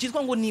ikintu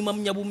cyitwa ngo ni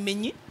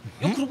impamyabumenyi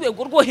yo ku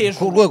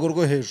rwego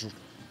rwo hejuru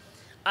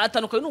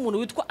atandukanye n'umuntu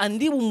witwa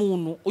andi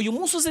umuntu uyu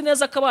munsi uzi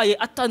neza akabaye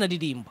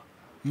atanaririmba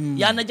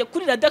yanajya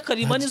kuri radio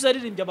akarima nizo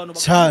yaririmbye abantu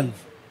cyane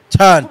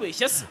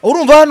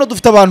urumva hano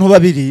dufite abantu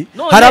babiri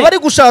hari abari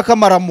gushaka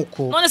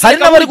amaramuko hari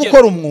n'abari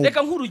gukora umwuga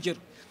reka nk'urugero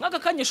nk'aka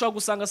kanya ushobora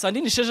gusanga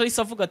Sandine Sheja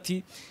isavuga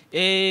ati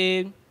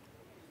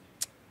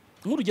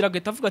nk'urugero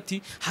agahita avuga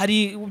ati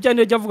hari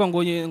ubyane yajya avuga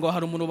ngo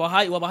hari umuntu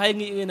wabahaye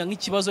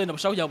nk'ikibazo wenda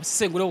bashaka kujya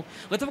gusengureho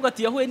agahita avuga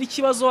ati yahuye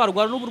n'ikibazo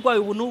arwara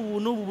n'uburwayi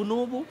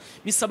ubu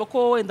bisaba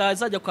ko wenda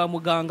azajya kwa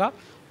muganga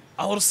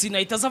aho Rusine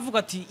ahita azavuga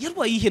ati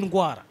yarwaye ihe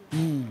ndwara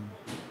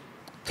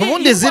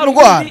ubundi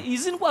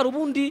izi ndwara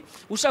ubundi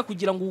ushaka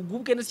kugira ngo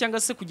ugubwe neza cyangwa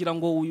se kugira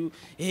ngo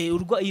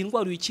iyi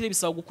ndwara uyikire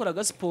bisaba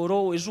gukora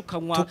siporo ejo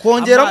ukanywa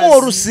tukongeramo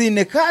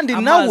Rusine kandi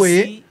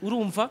nawe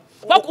urumva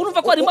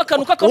ko harimo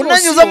akantu k'akarosi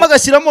unanyuzamo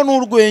agashyiramo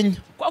n'urwenya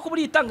kwako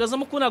buri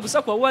itangazamakuru ntabwo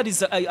gusa kwa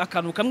wariza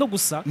akantu kamwe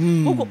gusa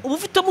kuko uba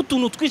ufitemo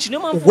utuntu twinshi niyo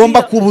mpamvu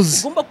ugomba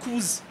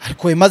kubuza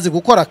ariko imaze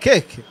gukora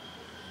keke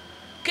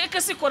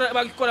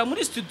bagikora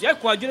muri studio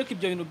ariko wagire ko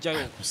ibyo bintu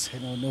byayo gusa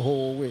noneho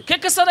wowe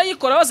keke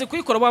sarayikora baze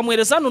kuyikora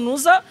bamwereza hano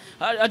nuza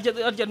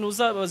arya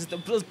nuza bazita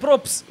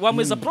props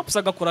wamweza props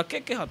agakora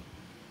keke hano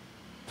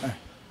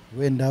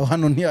wenda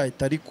hano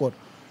ntiyahita arikora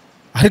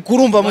ariko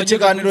urumva mu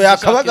kiganiro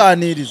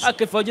yakabaganiriza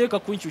akefagire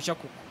kakunshyushya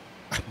kuko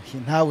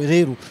ntawe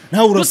rero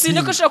nawe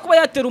urasine ko ashaka kuba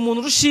yatera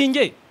umuntu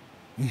urushinge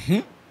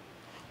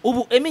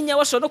ubu emenya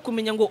washobora no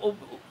kumenya ngo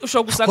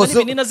ushobora gusanga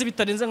n'ibinina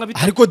zibitarenze nka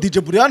bitatu ariko DJ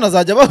Brianne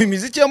azajya baho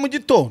imiziki ya mu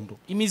gitondo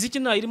imiziki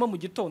nta irimo mu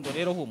gitondo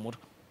rero humura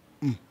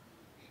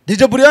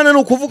DJ Brianne ni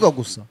ukuvuga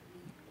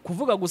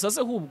gusa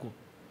se hubwo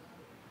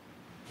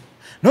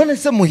none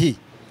se muhi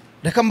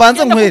reka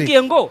mbanza nkwere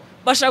nakubwiye ngo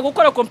bashaka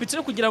gukora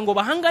competition kugira ngo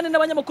bahangane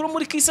n'abanyamakuru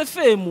muri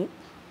KissFM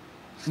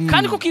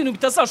kandi ko kintu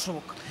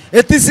bitazashoboka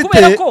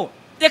kubera ko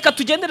reka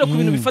tugendere ku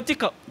bintu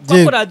bifatika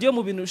kuko radio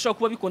mu bintu bishobora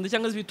kuba bikonda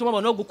cyangwa bituma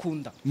abantu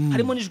bagukunda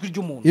harimo n'ijwi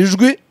ry'umuntu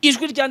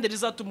ijwi ryande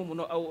rizatuma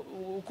umuntu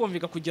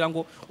ukumvika kugira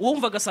ngo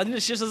uwumvaga Sandine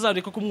Sheja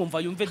azareka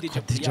kumwumva yumve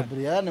DJ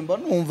Brianne mba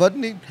numva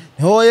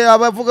hoye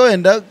abavuga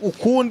wenda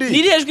ukundi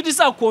niri ijwi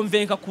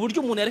rizakonvenka ku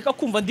buryo umuntu yareka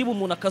kumva ndi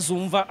umuntu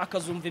akazumva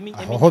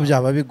aho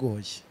byaba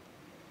bigoye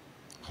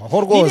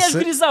aho rwose niri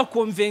ijwi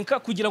rizakonvenka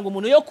kugira ngo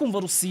umuntu yo kumva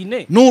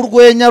Rusine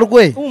n'urwenya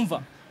rwe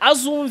umva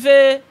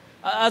azumve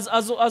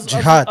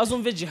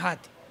Djihad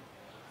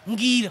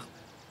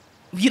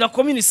mbwira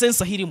common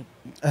sense ahirimo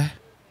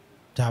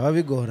byaba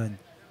bigoranye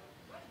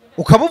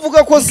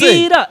ukabuvuga ko se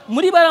mbwira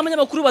muri bari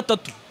abanyamakuru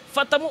batatu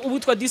fatamo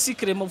ubutwa DC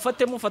Crema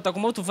fata ku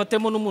mabuto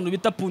fatemo n'umuntu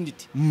bita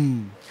Punditi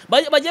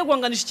bagiye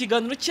guhanganisha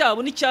ikiganiro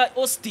cyabo n'icya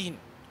Austin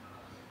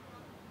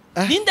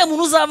ninde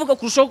muntu uzavuga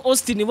kurusha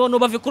Austin bono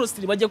bave kuri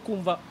Austin bajye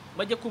kumva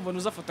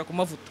nuzafata ku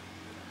mavuta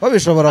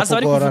babishobora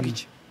kugorana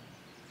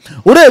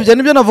urebye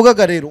nibyo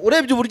navugaga rero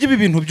urebye uburyo ibi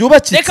bintu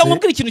byubakitse reka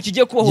mubwira ikintu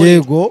kigiye kubaho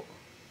yego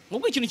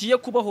mubwira ikintu kigiye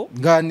kubaho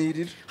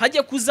nganirira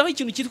hagiye kuzaho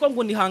ikintu cyitwa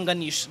ngo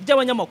nihanganisha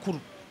by'abanyamakuru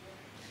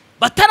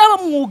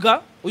bataraba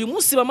mwuga uyu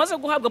munsi bamaze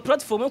guhabwa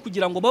platform yo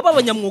kugira ngo baba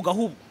abanyamwuga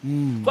ahubwo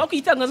kwa ko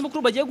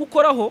itangazamakuru bagiye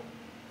gukoraho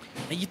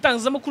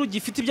igitangazamakuru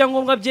gifite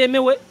ibyangombwa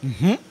byemewe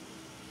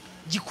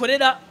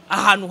gikorera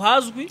ahantu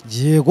hazwi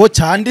yego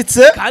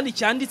cyanditse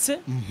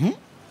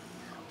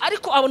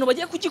ariko abantu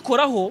bagiye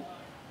kugikoraho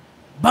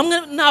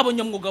bamwe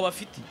ntabonyamwuga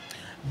bafite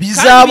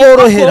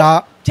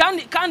bizaborohera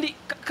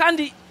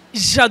kandi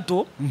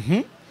Jado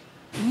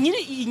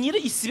nyiri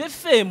Isibo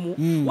FM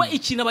we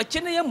ikintu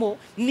bakeneyemo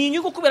ni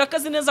inyungu kubera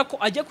akazi neza ko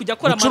agiye kujya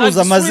akora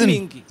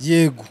streaming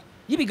yego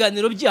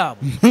y'ibiganiro byabo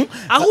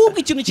ahubwo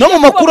ikintu no mu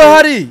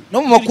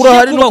makuru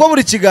ahari nuko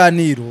buri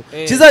kiganiro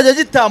kizajya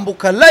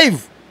gitambuka live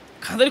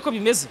kandi ariko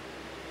bimeze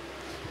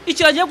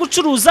icyo agiye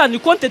gucuruza ni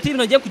content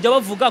y'ibintu agiye kujya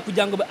bavuga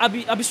kugira ngo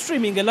abi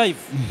streaming live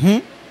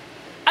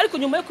ariko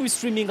nyuma yo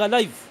kubistreaminga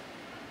live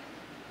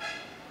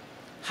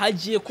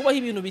hagiye kubaho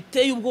ibintu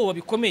biteye ubwoba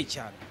bikomeye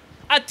cyane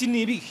ati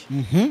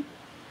nibihe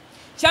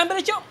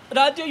cyambere cyo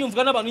radio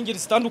yumvwa n'abantu ingeri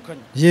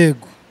zitandukanye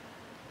yego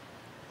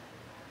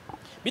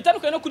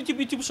bitandukanye no kuri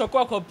YouTube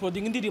ushaka kwa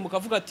uploading indirimbo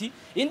kavuga ati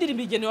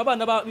indirimbo igenewe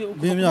abana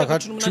b'imyaka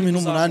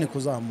 18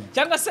 kuzamuka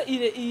cyangwa se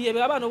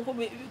irebe abana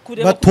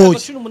kureba ku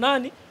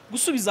 18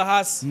 gusubiza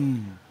hasi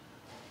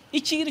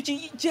ikintu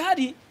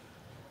gihari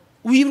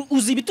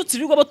uzi bitutsi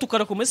birirwa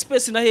batukara ku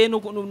space na he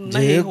na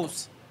he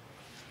hose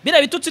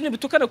bira bitutsi ni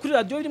bitukana kuri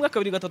radio 1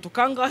 2 3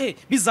 kangahe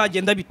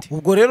bizagenda bite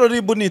ubwo rero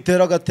ribu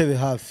nitera gatebe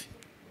hafi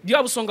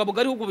bya busonga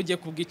bugari ahubwo bugiye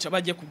kubwica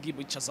bagiye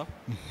kubwicaza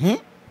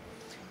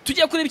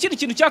tugiye kureba ikindi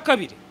kintu cya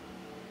kabiri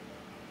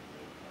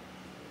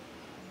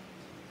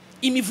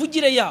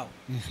imivugire yawo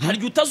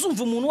hari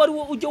utazumva umuntu wari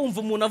ujye wumva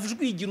umuntu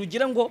avujwigira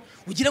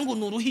ugira ngo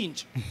ni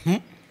uruhinja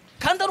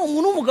kandi ari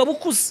umuntu w'umugabo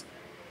ukuze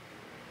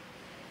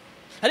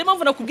hari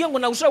impamvu nakubwiye ngo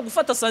nawe ushobora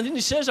gufata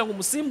Sandrine Sheja ngo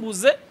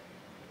umusimbuze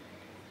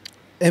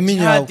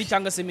Eminyawe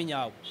cyangwa se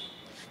Eminyawe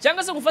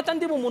cyangwa se gufata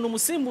ndi umuntu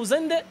umusimbuze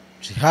nde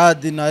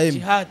Djihad na Emi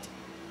Djihad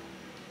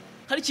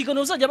hari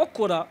ikiganiro uzajya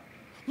bakora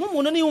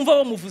nk'umuntu niyumva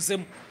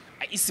bamuvuzemo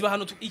Isibo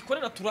hano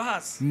ikorera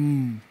turahazi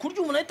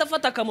kurya umuntu ahita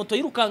afata akamoto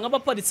yirukanka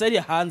abaparitse ari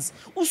hanze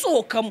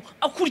usohokamo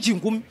akurya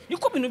ingumi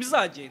niko bintu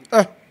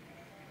bizagenda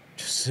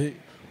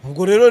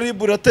ubwo rero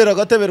ribu ratera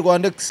gatebe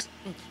Rwandex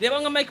reba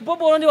nka Mike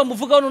Bobo niba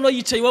muvugaho no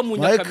yicaye wa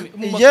munyakame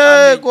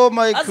yego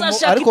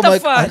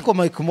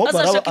Mike Mobo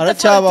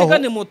aracyabaho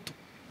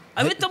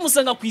abita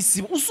musanga ku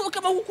Isibo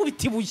usohoka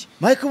bagukubita ibuye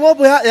Mike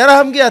Mobo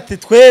yarahambwiye ati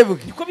twebwe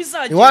niko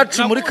bizagenda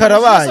iwacu muri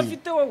Karabaye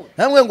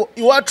namwe ngo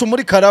iwacu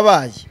muri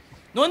Karabaye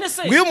none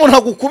se uyu muntu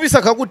agukubisa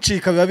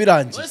akagucika biba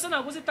birangiye none se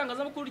naguze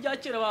itangazamakuru rya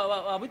kera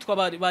abitwa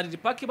bari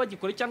park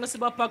bagikore cyangwa se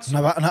ba parks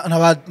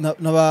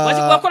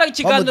bakora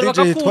ikiganiro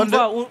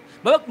bakakumva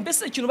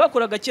mbese ikintu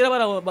bakoraga kera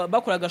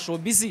bakoraga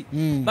showbiz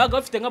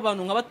baga bafite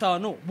nk'abantu nka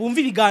batanu bumva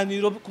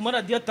ibiganiro ku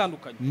maradiyo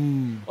atandukanye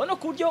ona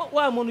kuryo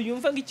wa muntu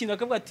yumva nk'ikintu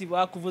akavuga ati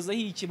bakuvuze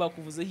iki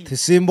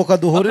tisimbuka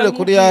duhurire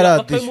kuri ya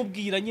radio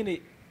bakamubwira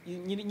nyine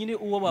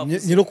uwo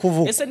bavuze nyiro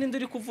kuvuga ese ninde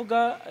uri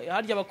kuvuga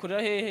harya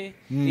bakorera hehe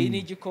ni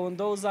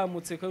igikondo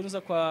uzamutse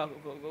kanyuza kwa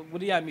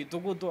muri ya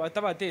midugudu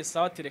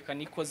atabatesa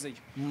waterekana ikozeyo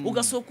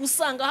ugasohoka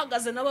usanga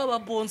ahagaze nababa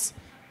bonse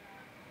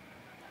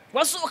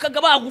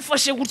wasohokaga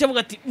bagufashe gutya vuga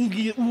ati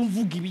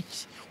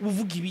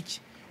uvuga ibiki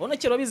ona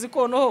kera bizi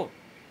ko noho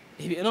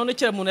none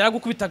kera umuntu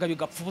yagukubitaga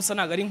bigapfa busa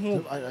naga ari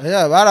nk'ubu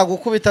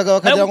baragukubitaga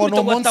bakagira ngo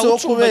no munsi wo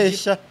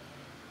kubeshya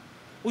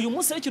uyu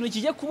munsi ikintu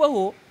kigiye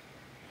kubaho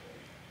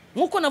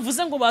nkuko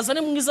navuze ngo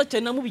bazane mwiza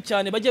cyane na mubi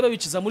cyane bajye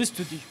babiciza muri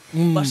studio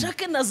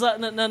bashake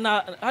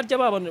harya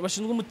babana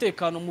bashinzwe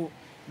umutekano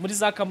muri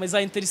za kamera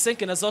za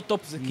Inter5 na za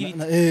top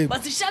security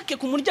bazishake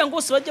ku muryango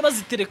wose bajye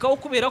baziterekaho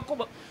kubera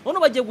ko none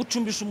bagiye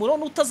gucumbisha umuriro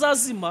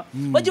utazazima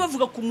bajye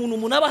bavuga ku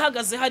umuntu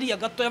abahagaze hari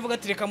gato yavuga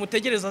ati reka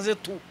mutegereza ze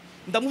tu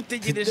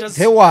ndamutegereje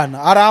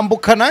hewana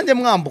arambuka nanjye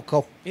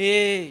mwambukaho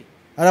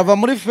arava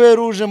muri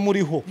feruje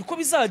muriho niko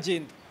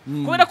bizagenda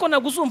kubera ko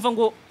naguzumva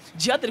ngo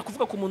Djihad ari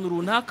kuvuga ku muntu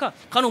runaka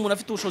kandi umuntu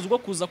afite ubushobozi bwo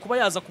kuza kuba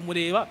yaza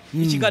kumureba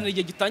ikiganiro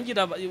igihe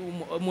gitangira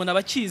umuntu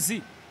abakizi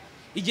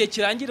igihe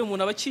kirangira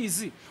umuntu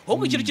abakizi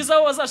ahubwo ikintu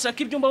kizaba bazashaka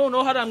ibyumba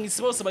noneho hari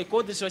amwisi bose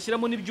bayikodesha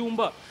bashyiramo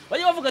n'ibyumba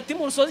bajye bavuga ati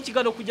umuntu soza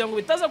ikiganiro kugira ngo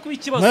bitaza kuba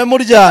ikibazo mwe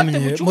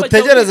muryamye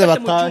mutegereze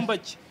batahe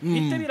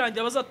bite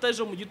birangira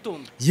bazataje mu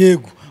gitondo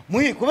yego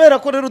kubera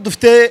ko rero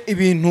dufite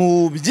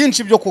ibintu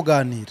byinshi byo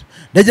kuganira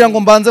ndagira ngo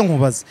mbanze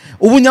nkubaze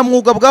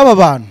ubunyamwuga bw'aba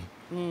bantu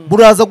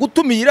buraza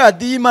gutuma iyi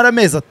radio imara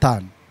amezi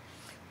 5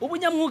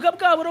 ubunyamwuga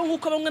bwabo rero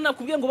nkuko bamwe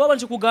nakubwiye ngo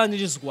babanje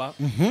kuganirizwa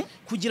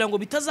kugira ngo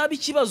bitazaba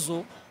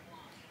ikibazo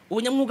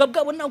ubunyamwuga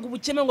bwabo ntabwo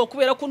bukemerwa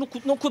kubera ko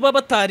no kuba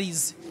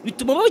batarize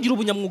bituma bagira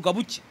ubunyamwuga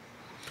buke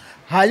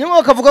hanyuma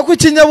bakavuga ko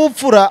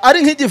ikinyabupfura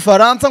ari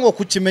nk'igifaransa ngo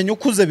kukimenya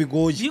ukuze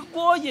bigoye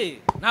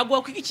ntabwo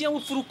wakwiga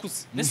ikinyabupfura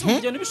ukuze mbese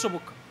ubugeni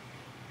bishoboka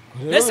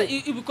Ese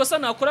ibikosa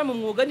nakora mu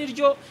mwuga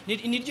niryo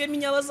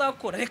Eminya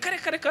bazakora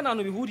reka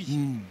nano bihuriye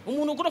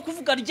umuntu ugura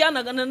kuvuga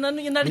ryanaga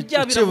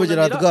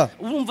naryabira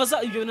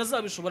urumva ibyo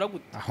nazabishobora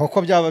gute aho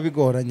ko byaba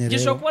bigoranye rero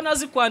gishobora kuba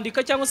nazi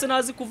kwandika cyangwa se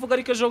nazi kuvuga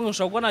ariko ejo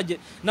nshobora kuba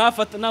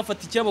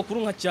nafata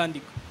icyabakuru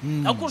nkacyandika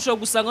ariko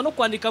ushobora gusanga no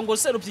kwandika ngo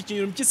serupye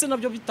ikintu mpyise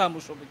nabyo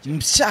bitamushobokeye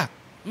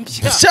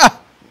mpsha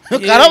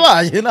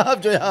Karabaye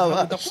nabyo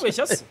yaba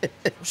ndakubeshya se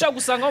ushaka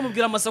gusanga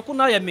bamubwira amasaku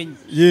nayamenye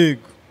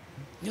yego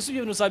Yesu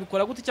ibyo bintu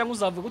uzabikora gute cyangwa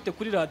uzavuga gute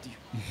kuri radio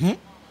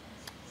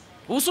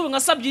ubusubi nka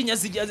Sabyinya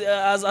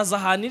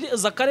azahaniri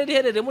zakarere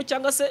hereremo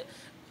cyangwa se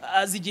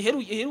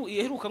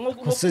azigiheruka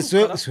nko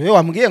se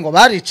wambwiye ngo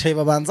baricaye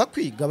babanza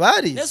kwiga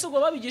barize Yesu ngo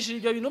babigishije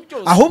ibyo bintu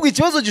byose ahubwo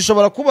ikibazo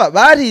gishobora kuba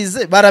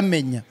barize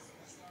baramenya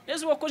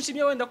Yesu wako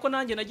nshimye wenda ko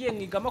nanjye nagiye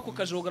mwigama ku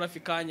geography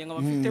kanye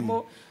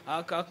nkabafitemo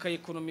aka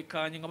economy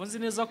kanye nkabazi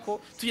neza ko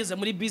tugeze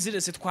muri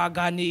business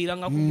twaganira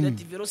nkakubwira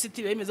ati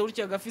velocity bemeze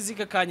gutya ga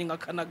physique kanye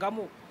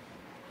ngakanagamo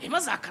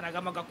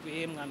imazakaragama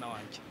gakwiye mwana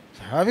wanje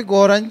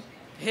habigoranye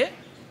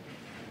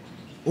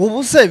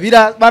ubu se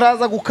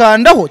baraza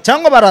gukandaho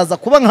cyangwa baraza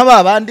kuba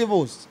nk'ababandi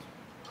bose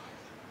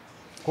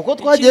kuko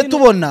twagiye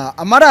tubona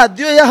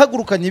amaradiyo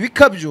yahagurukanye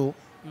ibikabyo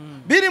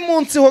biri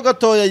munsi ho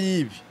gatoya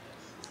yibi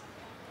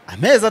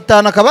amezi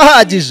 5 akaba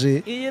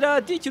hagije iyi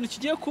radio ikintu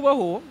kigiye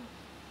kubaho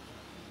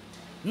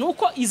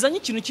nuko izanye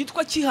ikintu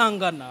cyitwa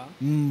kihangana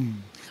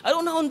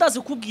ariho naho ndaze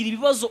kubwira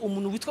ibibazo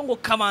umuntu witwa ngo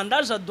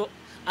Kamanda Jado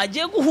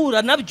agiye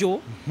guhura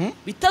nabyo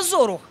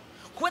bitazoroha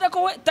kubera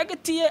ko we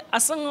target ye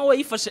asa nkaho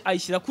yifashe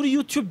ayishyira kuri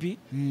YouTube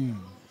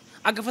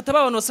agafata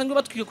abantu basanzwe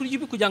batwiye kuri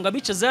YouTube kugira ngo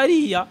abicaze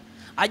hariya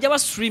ajya ba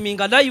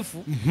streaminga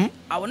live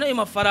abona ayo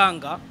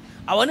mafaranga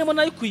abonemo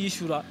nayo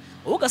kuyishyura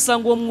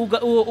ugasanga uwo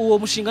mwuga uwo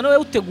mushinga nawe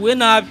uteguye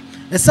nabi.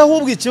 Ese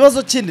ahubwo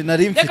ikibazo kindi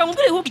nari mfite reka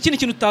mubwire ahubwo ikindi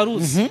kintu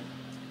utaruzi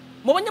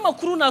mu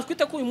banyamakuru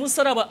natwita ko uyu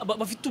munsi ari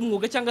bafite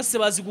umwuga cyangwa se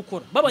bazi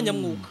gukora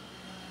babanyamwuga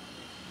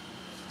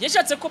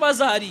yashatse ko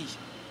baza hariya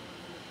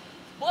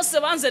bose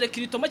banze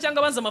rekiritoma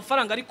cyangwa banze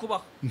amafaranga ari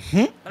kubaho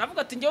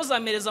baravuga ati ngewe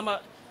uzamereza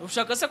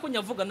ushaka se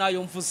kunyavuga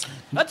nayo mvuze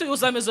ati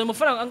uzameza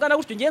amafaranga angana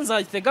gutyo ngiye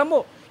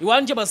nzayitegamo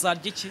iwanje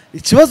bazarya iki.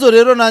 Ikibazo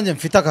rero nanjye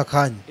mfite aka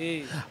kanya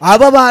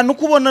aba bantu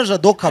kubona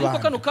Jado Kabanda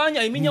ariko kano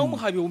kanya iminya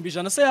w'umuhabi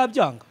 100 se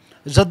yabyanga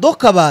Jado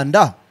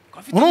Kabanda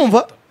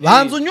urumva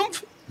banze unyumve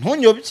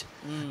ntunyobye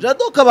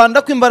Jado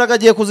Kabanda ko imbaraga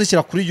agiye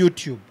kuzishyira kuri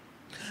YouTube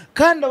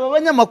kandi aba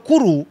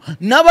banyamakuru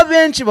naba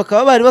benshi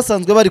bakaba bari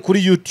basanzwe bari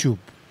kuri YouTube.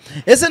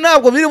 Ese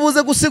ntabwo biri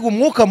buze gusiga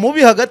umwuka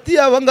mubi hagati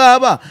y'aba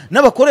ngaba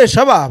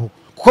n'abakoresha babo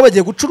kuko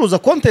bagiye gucuruza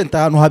content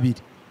ahantu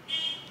habiri.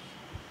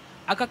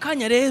 Aka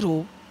kanya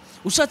rero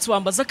ushatse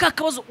wambaza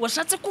kakabazo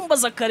washatse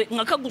kumbaza kare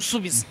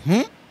nkakagusubiza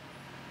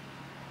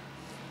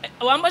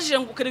wambajije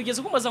ngo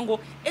ukarigeze kumbaza ngo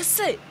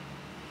ese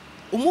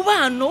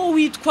umubano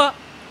witwa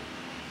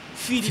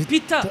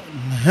Filipita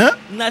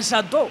na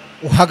Jado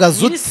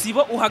uhagaze ute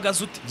Isibo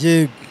uhagaze ute?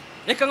 Yego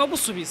reka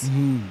ngagusubiza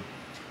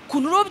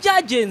kuntu ro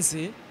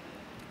byagenze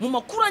mu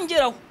makuru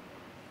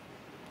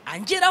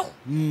angeraho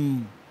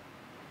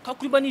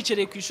kakuriba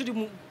nicereye ku ishuri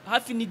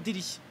hafi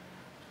n'idirishya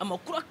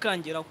amakuru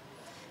akangeraho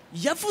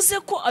yavuze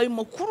ko ayo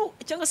makuru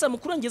cyangwa se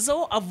amakuru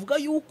angezaho avuga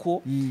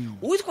yuko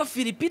uwitwa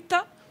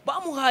Filipita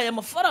bamuhaye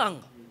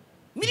amafaranga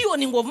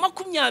miliyoni ngo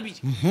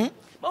 20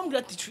 bamubwira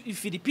ati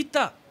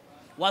Filipita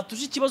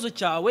watuje ikibazo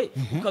cyawe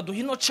ukaduha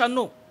ino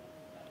channel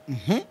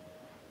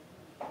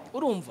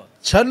urumva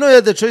channel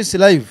ya The Choice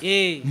Live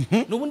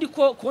nubundi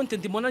ko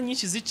content mbona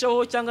nyinshi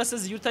zicaho cyangwa se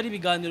ziyutari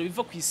ibiganiro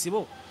biva ku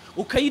Isibo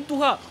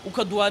ukayiduha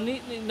ukaduha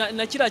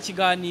na kira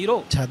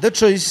kiganiro cya The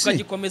Choice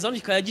ukagikomeza no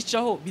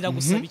kikayagicaho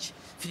biragusaba iki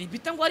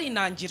Filipita ngo ari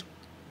inangira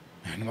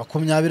ni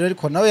 20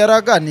 ariko nawe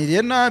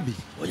yaraganiriye nabi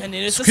oya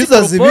nerese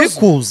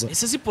zibikuza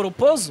ese si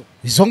proposal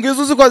izo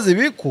ngizo ziko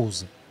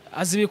zibikuza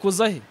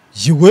azibikuza he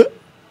yiwe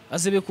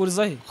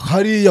azibikuza he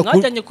hariya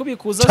najyanye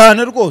kubikuza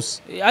cyane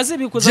rwose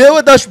azibikuza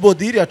jewe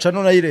dashboard iri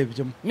acano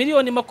nayirebyemo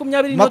miliyoni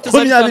 20 note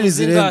za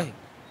zingahe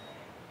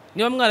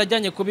niba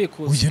mwarajyanye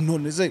kubikuza uye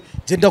none ze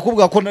genda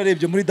kubwa ko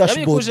narebye muri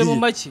dashboard yabikuje mu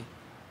maki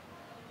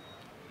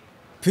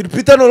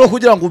Filipita no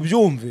kugira ngo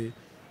ubyumve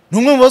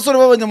numwe mu basore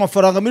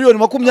b'abanyamafaranga miliyoni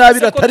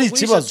 20 atari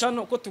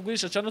ikibazo ko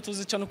tugurisha cano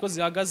tuzi cano ko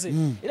zihagaze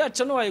ira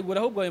cano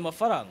wayigura ahubwo ayo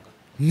mafaranga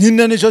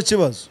nine nico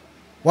kibazo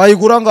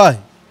wayigura ngahe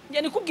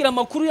njye nikubwira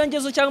amakuru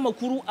yangezo cyangwa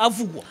amakuru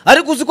avugwa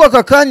ariko uzi ko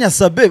aka kanya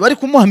Sabe bari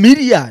kumuha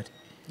miliyari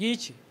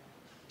y'iki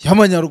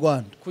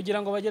y'amanyarwanda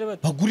kugira ngo bagere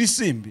bagura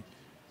isimbi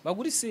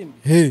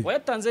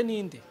wayatanze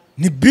ninde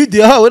ni bid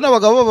yahawe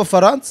n'abagabo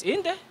b'abafaransa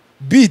inde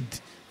bid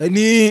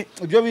ni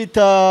ibyo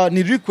bita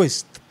ni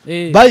request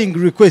buying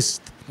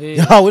request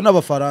yahawe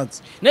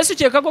n'abafaransa nese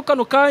ukeka ko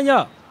kano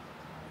kanya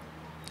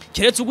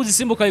keretse uguze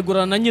isimbo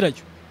kayigurana na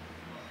nyirayo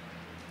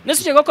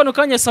nese ukeka ko kano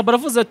kanya Sabara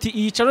avuze ati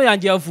iyi cano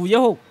yanjye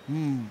yavuyeho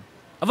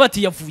avuga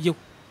ati yavuyeho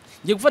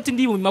ngiye gufata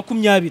indi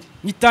 20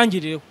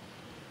 nyitangirireho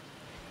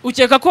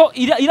ukeka ko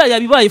ira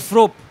yabibaye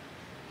flop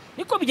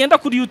niko bigenda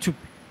kuri YouTube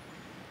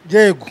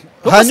yego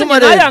hanyuma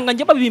rero yanga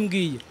nge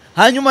babimbwiye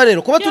hanyuma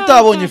rero kuba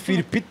tutabonye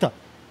Filipita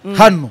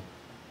hano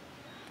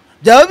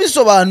byaba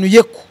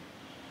bisobanuye ko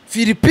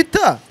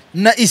Filipita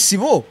na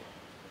Isibo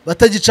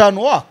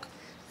batagicana waka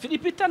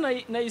Filipita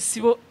na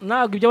Isibo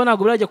ntabwo ibyo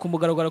ntabwo birajya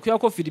kumugaragara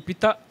ko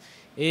Filipita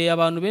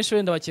abantu benshi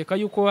wenda bakeka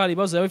yuko hari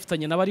ibibazo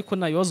yabifitanye naba ariko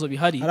nta bibazo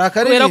bihari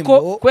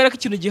kubera ko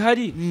ikintu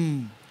gihari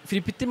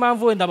Filipita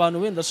impamvu wenda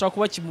abantu wenda ashaka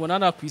kuba kimubona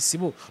na ku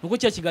Isibo nuko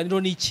cya kiganiro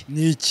niki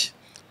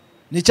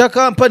ni cya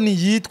company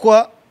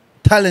yitwa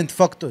Talent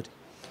Factory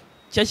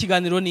cya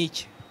kiganiro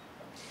niki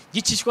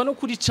gicishwa no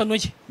kuri cano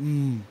ye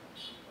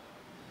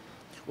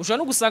ushobora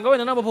no gusanga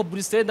wenda n'aba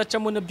publicité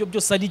ndacamo nabyo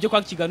byose ari byo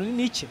kwa kiganiro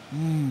niki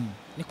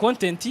ni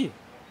content ye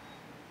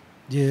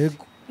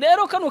yego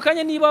rero kano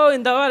kanya niba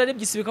wenda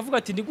bararebye Isibo kavuga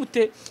ati ndi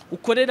gute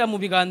ukorera mu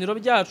biganiro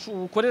byacu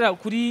ukorera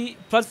kuri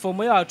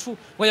platform yacu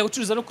wajya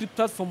gucuruza no kuri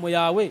platform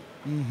yawe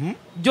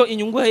byo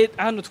inyungu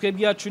hano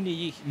twebwe yacu ni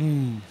yihe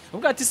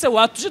uvuga ati se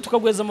watuje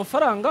tukagweza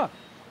amafaranga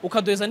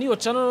ukadoheza niyo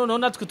channel no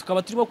natwe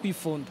tukaba turimo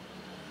kwifonda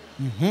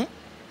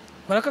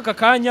kora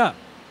kanya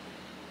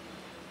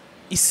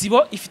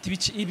Isibo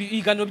ifite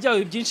ibiganiro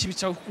byawe byinshi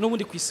bica no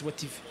muri ku Isibo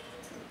TV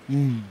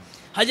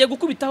hagiye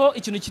gukubitaho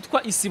ikintu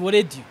cyitwa Isibo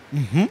Radio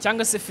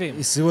cyangwa se FM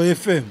Isibo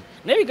FM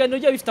nayo ibiganiro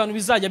byawe bifite abantu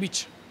bizajya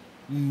bica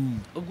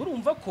ubwo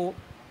urumva ko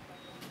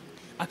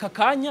aka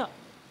kanya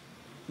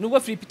nubwo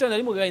Filipita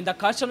nari mu gahinda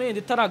kaca no yenda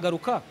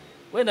itaragaruka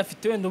wenda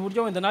afite wenda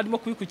uburyo wenda narimo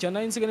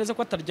kubikurikirana inziga neza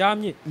ko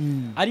ataryamye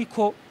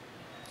ariko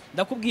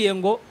ndakubwiye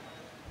ngo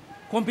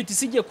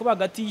competition igiye kuba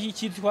hagati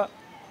y'ikitwa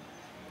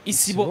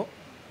Isibo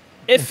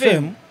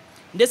FM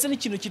ndetse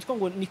n'ikintu cyitwa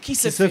ngo ni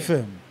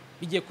KissFM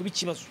bigiye kuba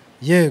ikibazo.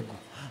 Yego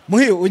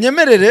muhi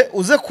unyemerere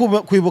uze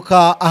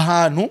kwibuka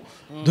ahantu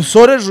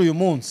dusoreje uyu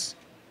munsi.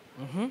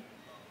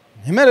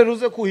 Nyemerere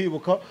uze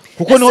kuhibuka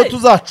kuko niho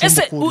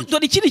tuzacumbukura.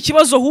 Dore ikindi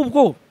kibazo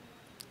ahubwo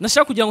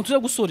nashaka kugira ngo tuze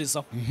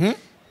gusorezaho.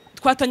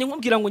 Twatanye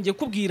nkubwira ngo ngiye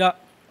kubwira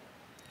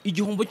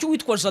igihombo cyo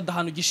witwa Djihad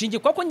ahantu gishingiye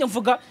kuko njye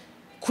mvuga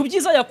ku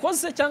byiza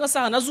yakoze cyangwa se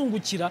ahantu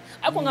azungukira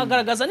ariko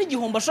nkagaragaza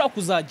n'igihombo ashaka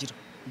kuzagira.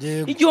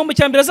 Igihombo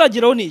cya mbere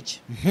azagiraho ni iki?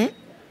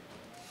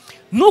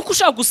 Nuko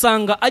ushaka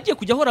gusanga agiye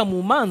kujya ahora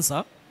mu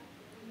manza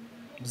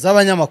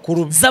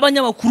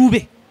z'abanyamakuru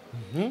be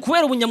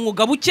kubera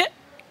ubunyamwuga buke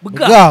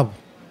bwabo.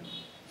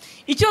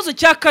 Ikibazo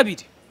cya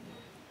kabiri,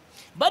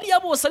 bariya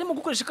bose arimo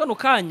gukoresha kano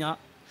kanya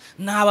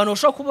nta bantu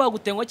bashobora kuba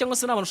bagutengwa cyangwa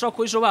se n'abantu bashobora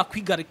kuba ejo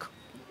bakwigarika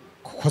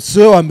kuko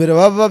siwe wa mbere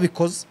baba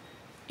babikoze.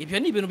 Ibyo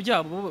ni ibintu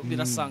byabo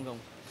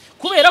birasanganywe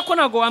kubera ko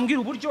ntago wambwira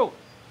uburyo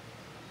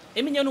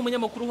Eminya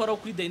n'umunyamakuru uhoraho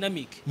kuri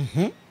Dynamic.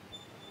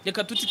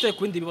 Reka tutitaye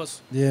ku bindi bibazo.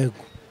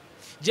 Yego.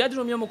 Djihad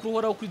n'umunyamakuru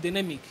uhoraho kuri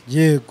Dynamic.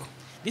 Yego.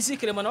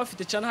 Bisikirema nawe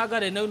afite cyane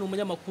hagare nawe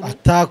n'umunyamakuru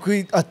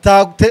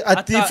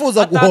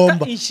atifuza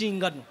guhomba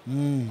inshingano.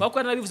 Kuko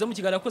ari nabivuze mu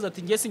kiganiro yakoze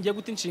ati ngiye singiye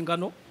guta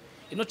inshingano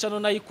ino cano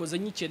nayikoze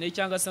nyikeneye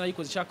cyangwa se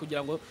nayikoze ishaka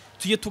kugira ngo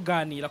tujye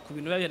tuganira ku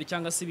bintu byari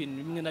cyangwa se ibintu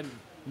bimwe na bimwe.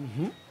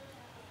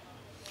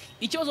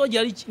 Ikibazo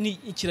gihari ni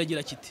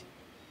kiragira kiti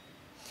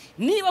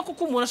niba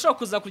kuko umuntu ashaka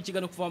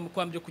kuzakurikirana kuva mu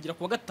kwa mbere kugera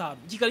ku wa gatanu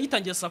gikara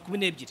gitangira saa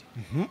 12.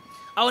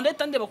 Aho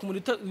ndahita ndeba ku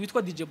muntu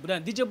witwa DJ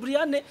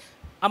Brianne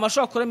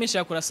amashaka akora menshi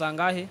yakora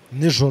sangahe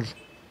nijoro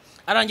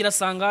arangira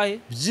sangahe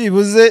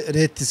byibuze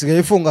leta isigaye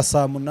ifunga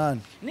saa 8.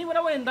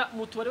 Nibura wenda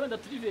mu tubari wenda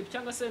turi vibe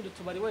cyangwa se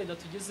tubari wenda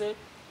tugeze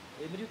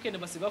muri weekend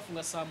basiga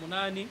bafunga saa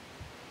 8.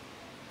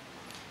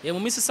 Mu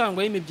minsi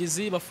isangwa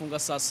y'imibyizi bafunga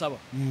saa 7.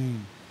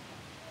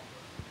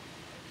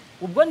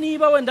 Ubwo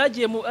niba wenda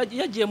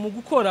yagiye mu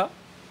gukora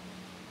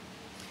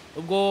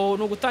ubwo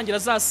no gutangira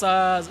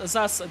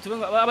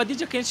aba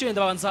DJ kenshi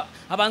wenda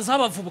abanza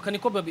bavubuka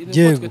niko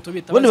twe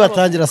tubita. Bone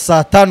batangira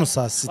saa 5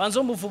 saa 6.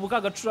 Banzo muvubuka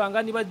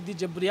agacuranga niba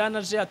DJ Brianne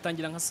aje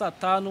atangira nka saa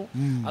 5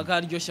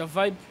 agaryoshya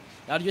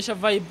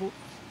vibe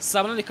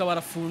saa 8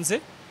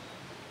 kabarafunze.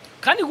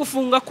 Kandi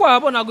gufunga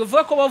kwabo nago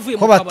bivuga ko bavuye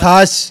mu kabari. Ko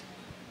batashye.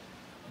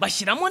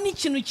 Bashyiramo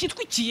n'ikintu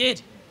cyitwa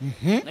ikiyeri.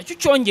 Nacyo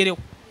cyongerewe.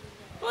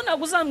 None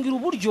nago uzambwira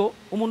uburyo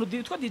umuntu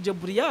witwa DJ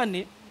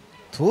Brianne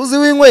tuzi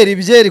winywera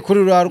ibyeri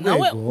kuri rwa rwego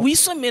nawe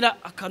wisomera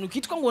akantu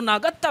kitwa ngo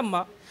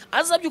nagatama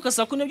azabyuka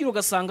saa 12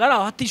 ugasanga ari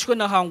aho hatishwe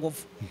na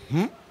hangover.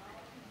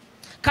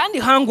 Kandi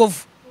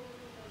hangover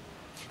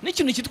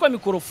n'ikintu kitwa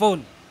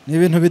microphone ni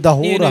ibintu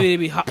bidahura.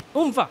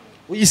 Umva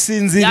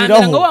uyisinziriraho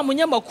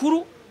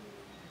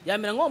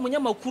yamera ngo wa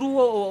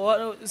munyamakuru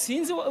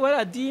sinzi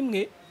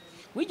waradimwe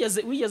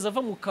wigeze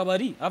ava mu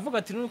kabari avuga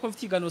ati nuko mfite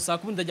ikiganiro saa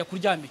 10 ndajya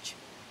kuryama iki.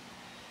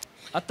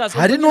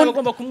 Hari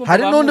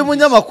n'undi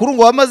munyamakuru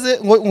ngo wamaze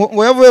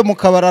ngo yavuye mu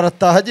kabara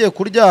arataha agiye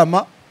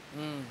kuryama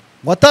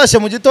ngo atashye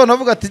mu gitondo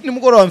avuga ati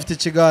nimugoroba mfite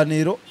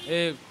ikiganiro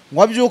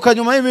ngo abyuka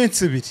nyuma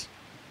y'iminsi 2.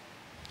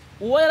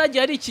 Uwo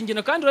yaragiye ari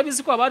ikingino kandi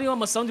urabizi ko abari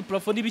mu sound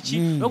plafond ibiki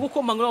no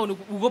gukomanga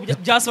ubwo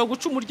byasaba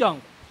guca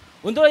umuryango.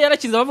 Undi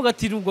yarakiza bavuga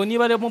ati ubwo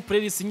niba ari mu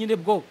playlist nyine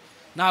bwo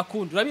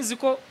nakundi. Urabizi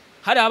ko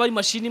hari abari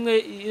machine imwe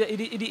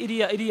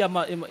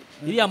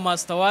iriya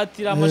master watt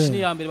iriya machine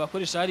ya mbere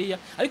bakoresha hariya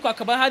ariko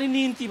akaba hari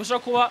n'indi bashaka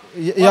kuba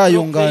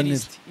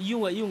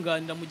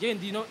yunganira mu gihe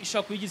ndino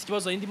ishaka kuyigiza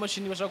ikibazo indi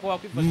machine bashaka kuba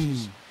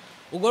kwifashisha.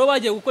 Ubwo rero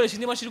bagiye gukoresha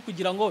indi machine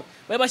kugira ngo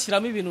babe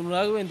bashyiramo ibintu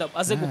wenda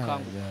aze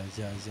gukangura.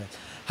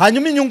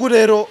 Hanyuma inyungu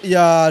rero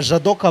ya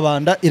Jado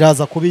Kabanda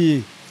iraza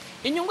kubi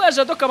inyungu ya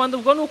Jado Kabanda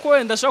ubwo nuko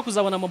wenda ashaka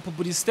kuzabona ama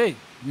publicité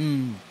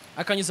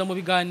akanyuza mu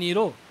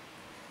biganiro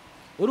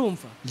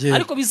urumva.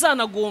 Ariko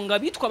bizanagonga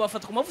bitwa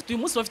bafata ku mavuta uyu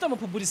munsi bafite ama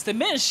publicité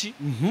menshi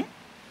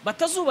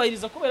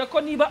batazubahiriza kubera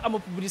ko niba ama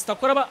publicité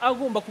akora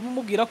agomba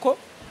kumubwira ko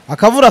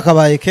akavura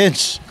kabaye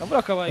kenshi.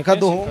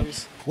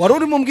 Kabisa. Wari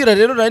urimo mbwira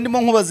rero nari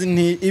ndimo nkubaza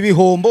nti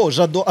ibihombo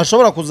Jado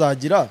ashobora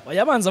kuzagira.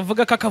 Yabanza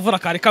avuga ko akavura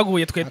kari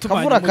kaguye twe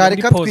tubanye akavura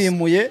kari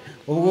katwimuye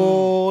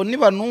ubwo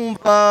niba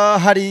numva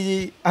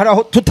hari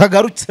aho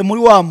tutagarutse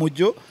muri wa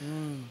mujyo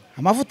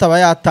amavuta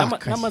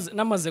bayatakaye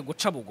namaze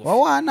guca bugufi.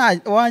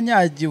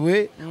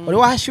 Wanyagiwe wari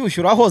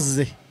wahashyushyura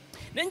hoze.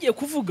 Nengiye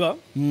kuvuga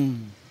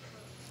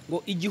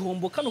ngo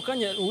igihombo kano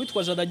kanya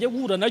witwa Jado agiye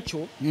guhura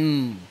nacyo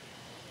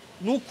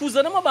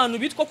nukuzanamo abantu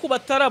bitwa ko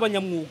batari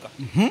abanyamwuga.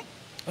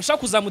 Bashaka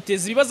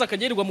kuzamuteza ibibazo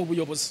akagerirwa mu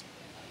buyobozi.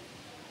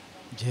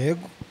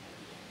 Yego.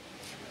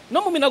 No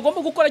mu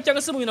minagomba gukora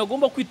cyangwa se mu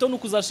minagomba kwita no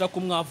kuzashaka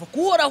umwava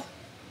kuhoraho.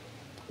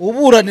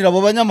 Uburanira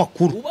abo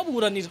banyamakuru.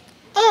 Ubaburanira.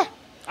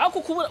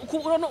 Ako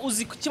kubona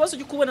uzi kibazo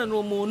cyo kubonana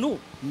umuntu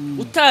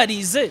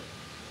utarize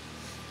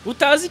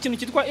utazi ikintu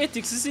cyitwa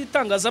ethics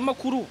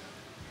itangazamakuru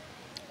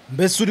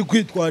mbese uri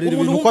kwitwarira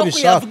umuntu ibintu uko wumva ko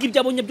abishaka yavuga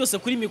ibyo abonye byose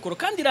kuri mikoro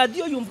kandi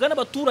radiyo yumvwa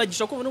n'abaturage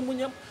ushobora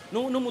kubona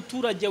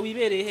n'umuturage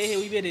wibereye hehe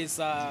wibereye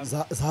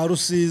za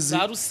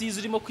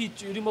Rusizi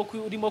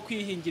urimo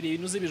kwihingira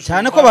ibintu z'ibijumba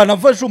cyane ko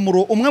banafashe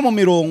umwe mu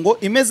mirongo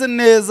imeze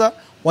neza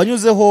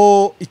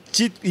wanyuzeho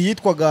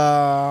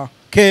iyitwaga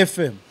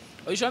KFM.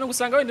 ushobora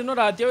gusanga wenda no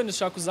radiyo wenda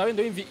ushaka kuza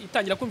wenda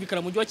itangira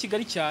kumvikana mu mujyi wa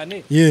Kigali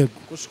cyane yego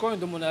kuko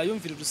wenda umuntu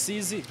yayumvira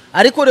Rusizi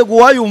ariko rego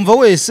wayumva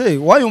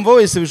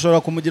wese bishobora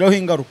kumugiraho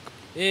ingaruka.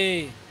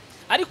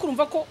 Ariko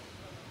urumva ko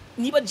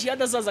niba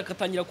Djihad azaza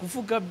akatangira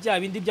kuvuga bya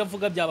bindi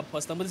byavuga byaba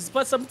pastor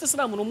ndetse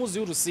nta muntu umuzi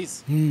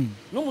y'Urusizi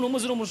n'umuntu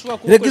umuzi n'umushobora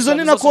kuvuga rego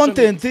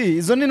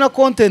izo ni na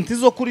content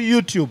zo kuri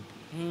YouTube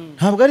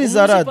ntabwo ari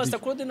za radio. Pastor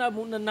Claude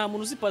nta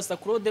muntu uzi Pastor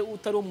Claude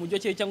utari mu mujyi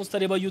wa cyangwa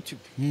utareba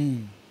YouTube.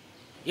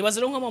 Ibaze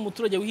rero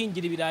nk'umuturage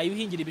wihingira ibirayi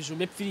wihingira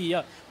ibijumbe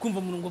pfiriya kumva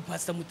umuntu ngo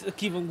Pastor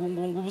kiva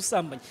ngo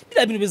ubusambanyi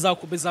biriya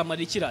bintu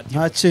bizamarira iki radio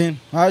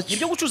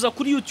ibyo gucuruza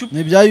kuri YouTube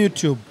ni bya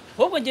YouTube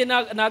ahubwo nge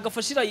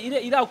nagafashira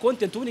iriya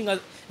content ubundi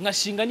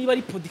nkashinga niba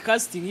ari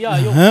podcasting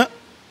yayo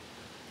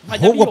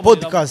ahubwo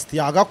podcast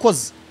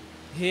yagakoze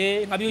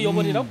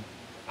nkabiyoboreraho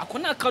ako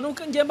ni akantu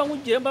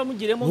ngemba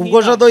mugiremo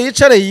ubwo Jado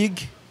yicare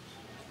yige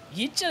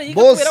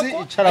kubera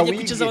ko ajya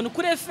kugeza abantu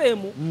kuri FM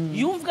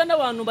yumvwa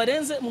n'abantu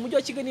barenze mu mujyi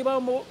wa Kigali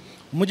nibamo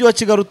umujyi wa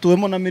Kigali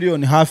utuwemo na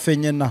miliyoni hafi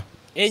enye na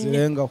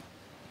zirengaho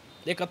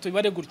reka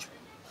tubibare gutyo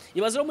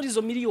ibaze rero muri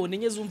izo miliyoni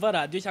enye zumva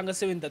radio cyangwa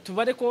se wenda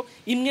tubare ko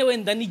imwe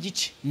wenda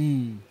n'igice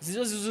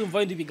zizo zizumva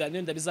wenda ibiganiro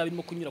wenda bizaba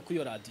birimo kunyura kuri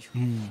iyo radio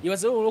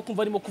ibaze rero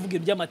kumva arimo kuvuga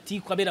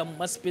iby'amatiku abera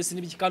mu space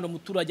n'ibiki kandi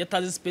umuturage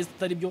atazi space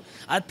atari byo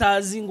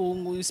atazi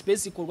ngo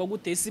space ikorwa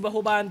gute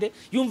sibaho bande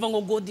yumva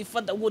ngo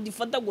Godfather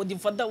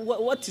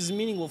what is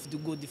meaning of the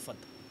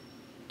Godfather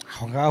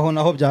aho ngaho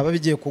naho byaba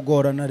bigiye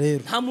kugorana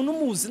rero nta muntu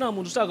umuzi nta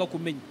muntu ushaka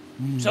kumenya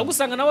ushaka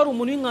gusanga nawe ari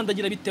umuntu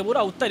w'inkandagira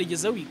bitebura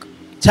utarigeze wiga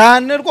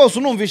cyane rwose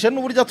unumvishe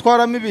n'uburyo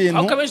atwaramo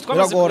ibintu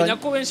biragoranye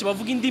ko benshi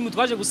bavuga indimi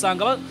twaje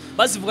gusanga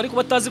bazivuga ariko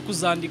batazi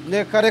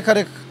kuzandika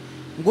reka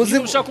nguzi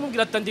ushaka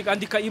kumubwira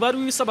andika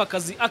ibaruwa isaba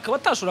akazi akaba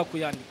atashobora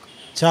kuyandika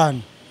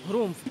cyane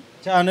urumva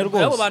cyane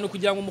rwose abo bantu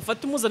kugira ngo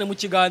mufate umuzane mu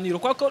kiganiro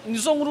kwako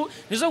nizo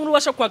nkuru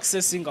basha ku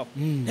accessinga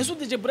ese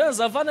udije Brianne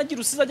zavana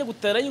agira usiza ajya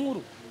gutera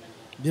inkuru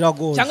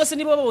biragoye cyangwa se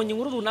niba babonye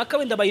inkuru runaka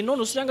wenda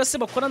bayinonosa cyangwa se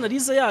bakora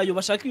analize yayo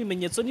bashaka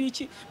ibimenyetso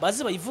n'ibiki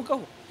bazi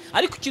bayivugaho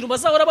ariko ikintu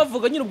bazahora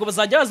bavuga nyine ubwo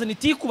bazajya bazana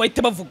itiku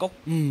bahite bavugaho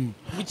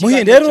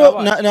muhinde rero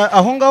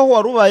aho ngaho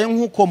warubaye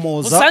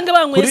nk'ukomoza usanga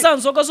banyweye za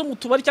nzoga zo mu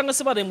tubari cyangwa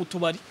se baraye mu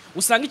tubari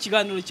usanga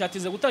ikiganiro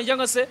cyatinze gutanga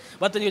cyangwa se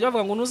batangiye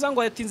bavuga ngo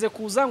nuzangwa yatinze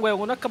kuza ngo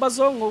yabona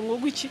akabazo ngo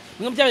gwiki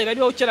bimwe byabaga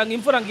bibaho kera ngo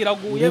imvura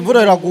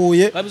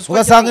iraguye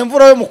ugasanga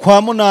imvura yo mu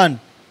kwa munani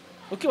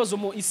ukibaza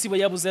mu Isibo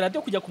yabuze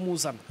radio kujya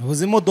kumuzana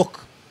yabuze imodoka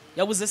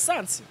yabuze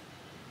sansi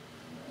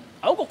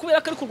ahubwo kubera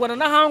ko ari kurwana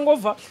na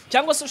hangover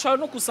cyangwa se ushobora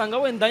no kusanga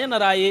wenda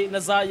yanaraye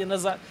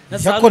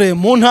yakoreye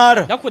mu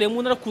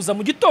ntara kuza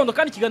mu gitondo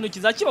kandi ikiganiro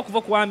kizakiba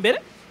kuva ku wa mbere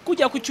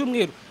kujya ku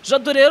cyumweru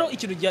Jado rero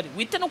ikintu gihari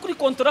wite no kuri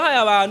kontora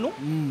haya abantu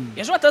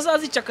ejo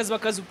batazazica akazi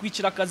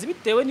bakazikwikira akazi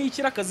bitewe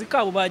n'ikira akazi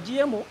kabo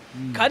bagiyemo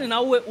kandi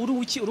nawe uri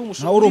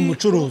umucuruzi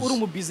uri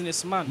umu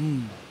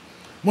businessman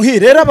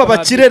muhirera aba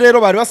bakire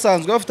rero bari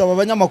basanzwe bafite aba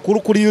banyamakuru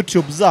kuri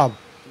YouTube zabo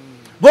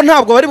bo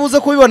ntabwo bari buze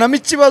kubibonamo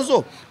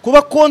ikibazo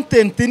kuba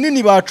content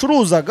nini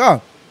bacuruzaga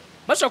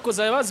bashaka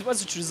kuza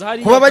bazicuriza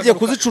hari kuba bagiye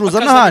kuzicuruza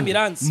n'ahandi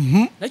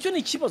nacyo ni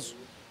ikibazo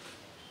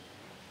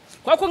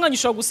kwako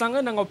nkanyishobora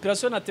gusanga nanga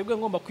operation nateguye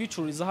ngomba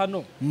kwicururiza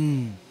hano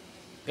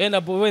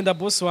wenda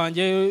boss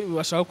wanjye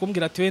bashaka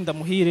kumbwira ati wenda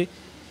muhire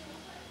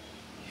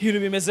hino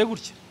bimeze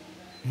gutya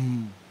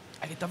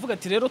ahita avuga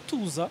ati rero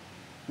tuza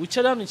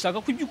wicara hano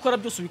nshaka ko ibyo ukora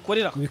byose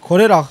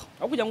ubikorera aho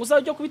kugira ngo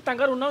uzajye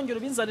kubitanga runangiro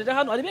binzanire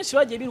hano ari benshi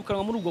bagiye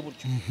birukanwa muri ubwo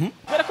buryo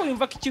kubera ko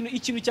yumva ko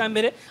ikintu cya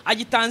mbere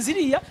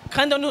agitanziriya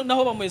kandi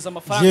naho bamuheza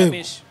amafaranga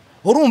menshi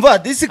urumva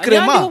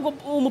disclaimer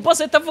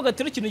umuboss ahita avuga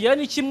ati ikintu gihe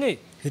ni kimwe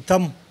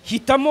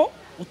hitamo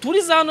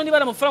uturiza hano niba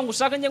ari amafaranga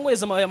ushaka njye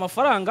ngweza aya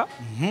mafaranga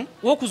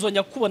wo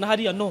kuzongera kubona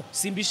hariya no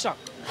simbishaka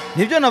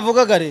nibyo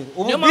navugaga rero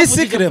ubu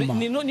disclaimer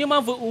niyo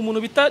mpamvu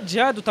umuntu bita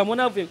Djihad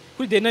utamona avuye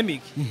kuri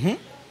dynamic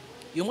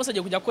uyu munsi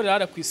agiye kujya akorera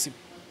hariya ku Isibo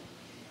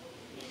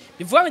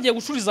bivuga ngo agiye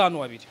gucuriza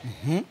ahantu habiri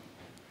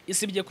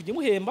Isibo igiye kujya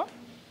imuhemba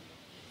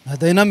na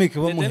dynamic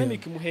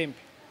muhembe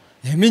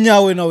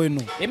eminyawe nawe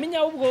no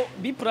eminyawe ubwo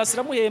B+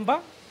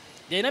 iramuhemba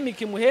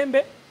dynamic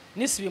muhembe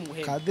n'Isibo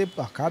muhembe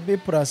ka B+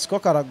 ko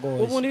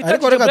karagoye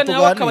ariko reka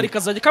tuganire akabari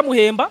kazajya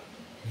kamuhemba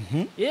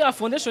ya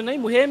foundation nayo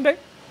muhembe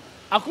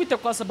akubite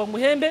kwa Saba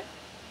muhembe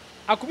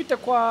akubite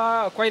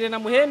kwa Irena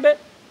muhembe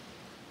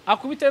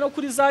akubite no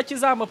kuri zaki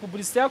zama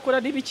publicité yakora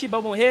n'ibiki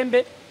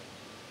bamuhembe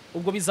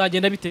ubwo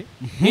bizagenda bite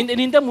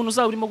ninde muntu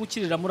uzaba urimo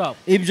gukirira muri abo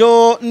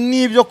ibyo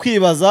nibyo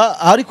kwibaza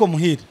ariko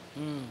muhire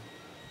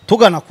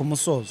tugana ku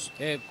musozo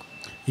yego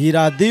iyi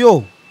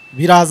radio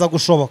biraza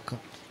gushoboka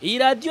iyi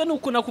radio ni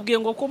uko nakubwiye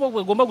ngo ko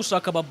bagomba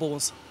gushaka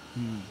ababonsa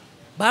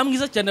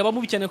bamwiza cyane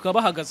bamubikene kuba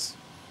bahagaze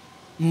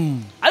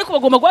ariko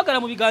bagomba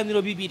guhagarara mu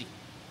biganiro bibiri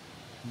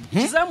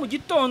kiza mu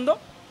gitondo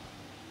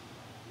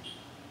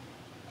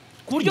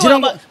buryo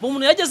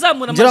umuntu yajya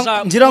azamura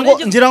amajambo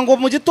ngira ngo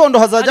mu gitondo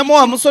hazajyamo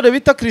wa musore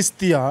bita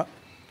Christian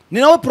ni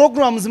nawe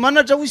programs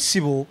manager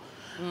w'Isibo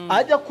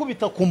ajya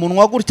kubita ku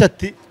munwa gutya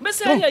ati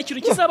mbese hariya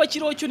ikintu kizaba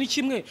kiriho cyo ni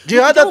kimwe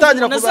Djihad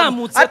atangira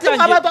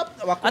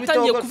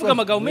atangiye kuvuga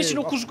amagambo menshi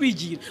no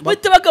kujwigira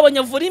bahita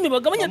bagabanya volume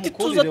bagabanya ati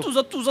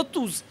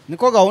tuza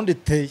niko gahunda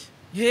iteye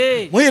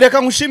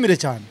muhireka nkushimire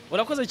cyane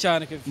urakoze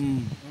cyane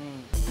Kevin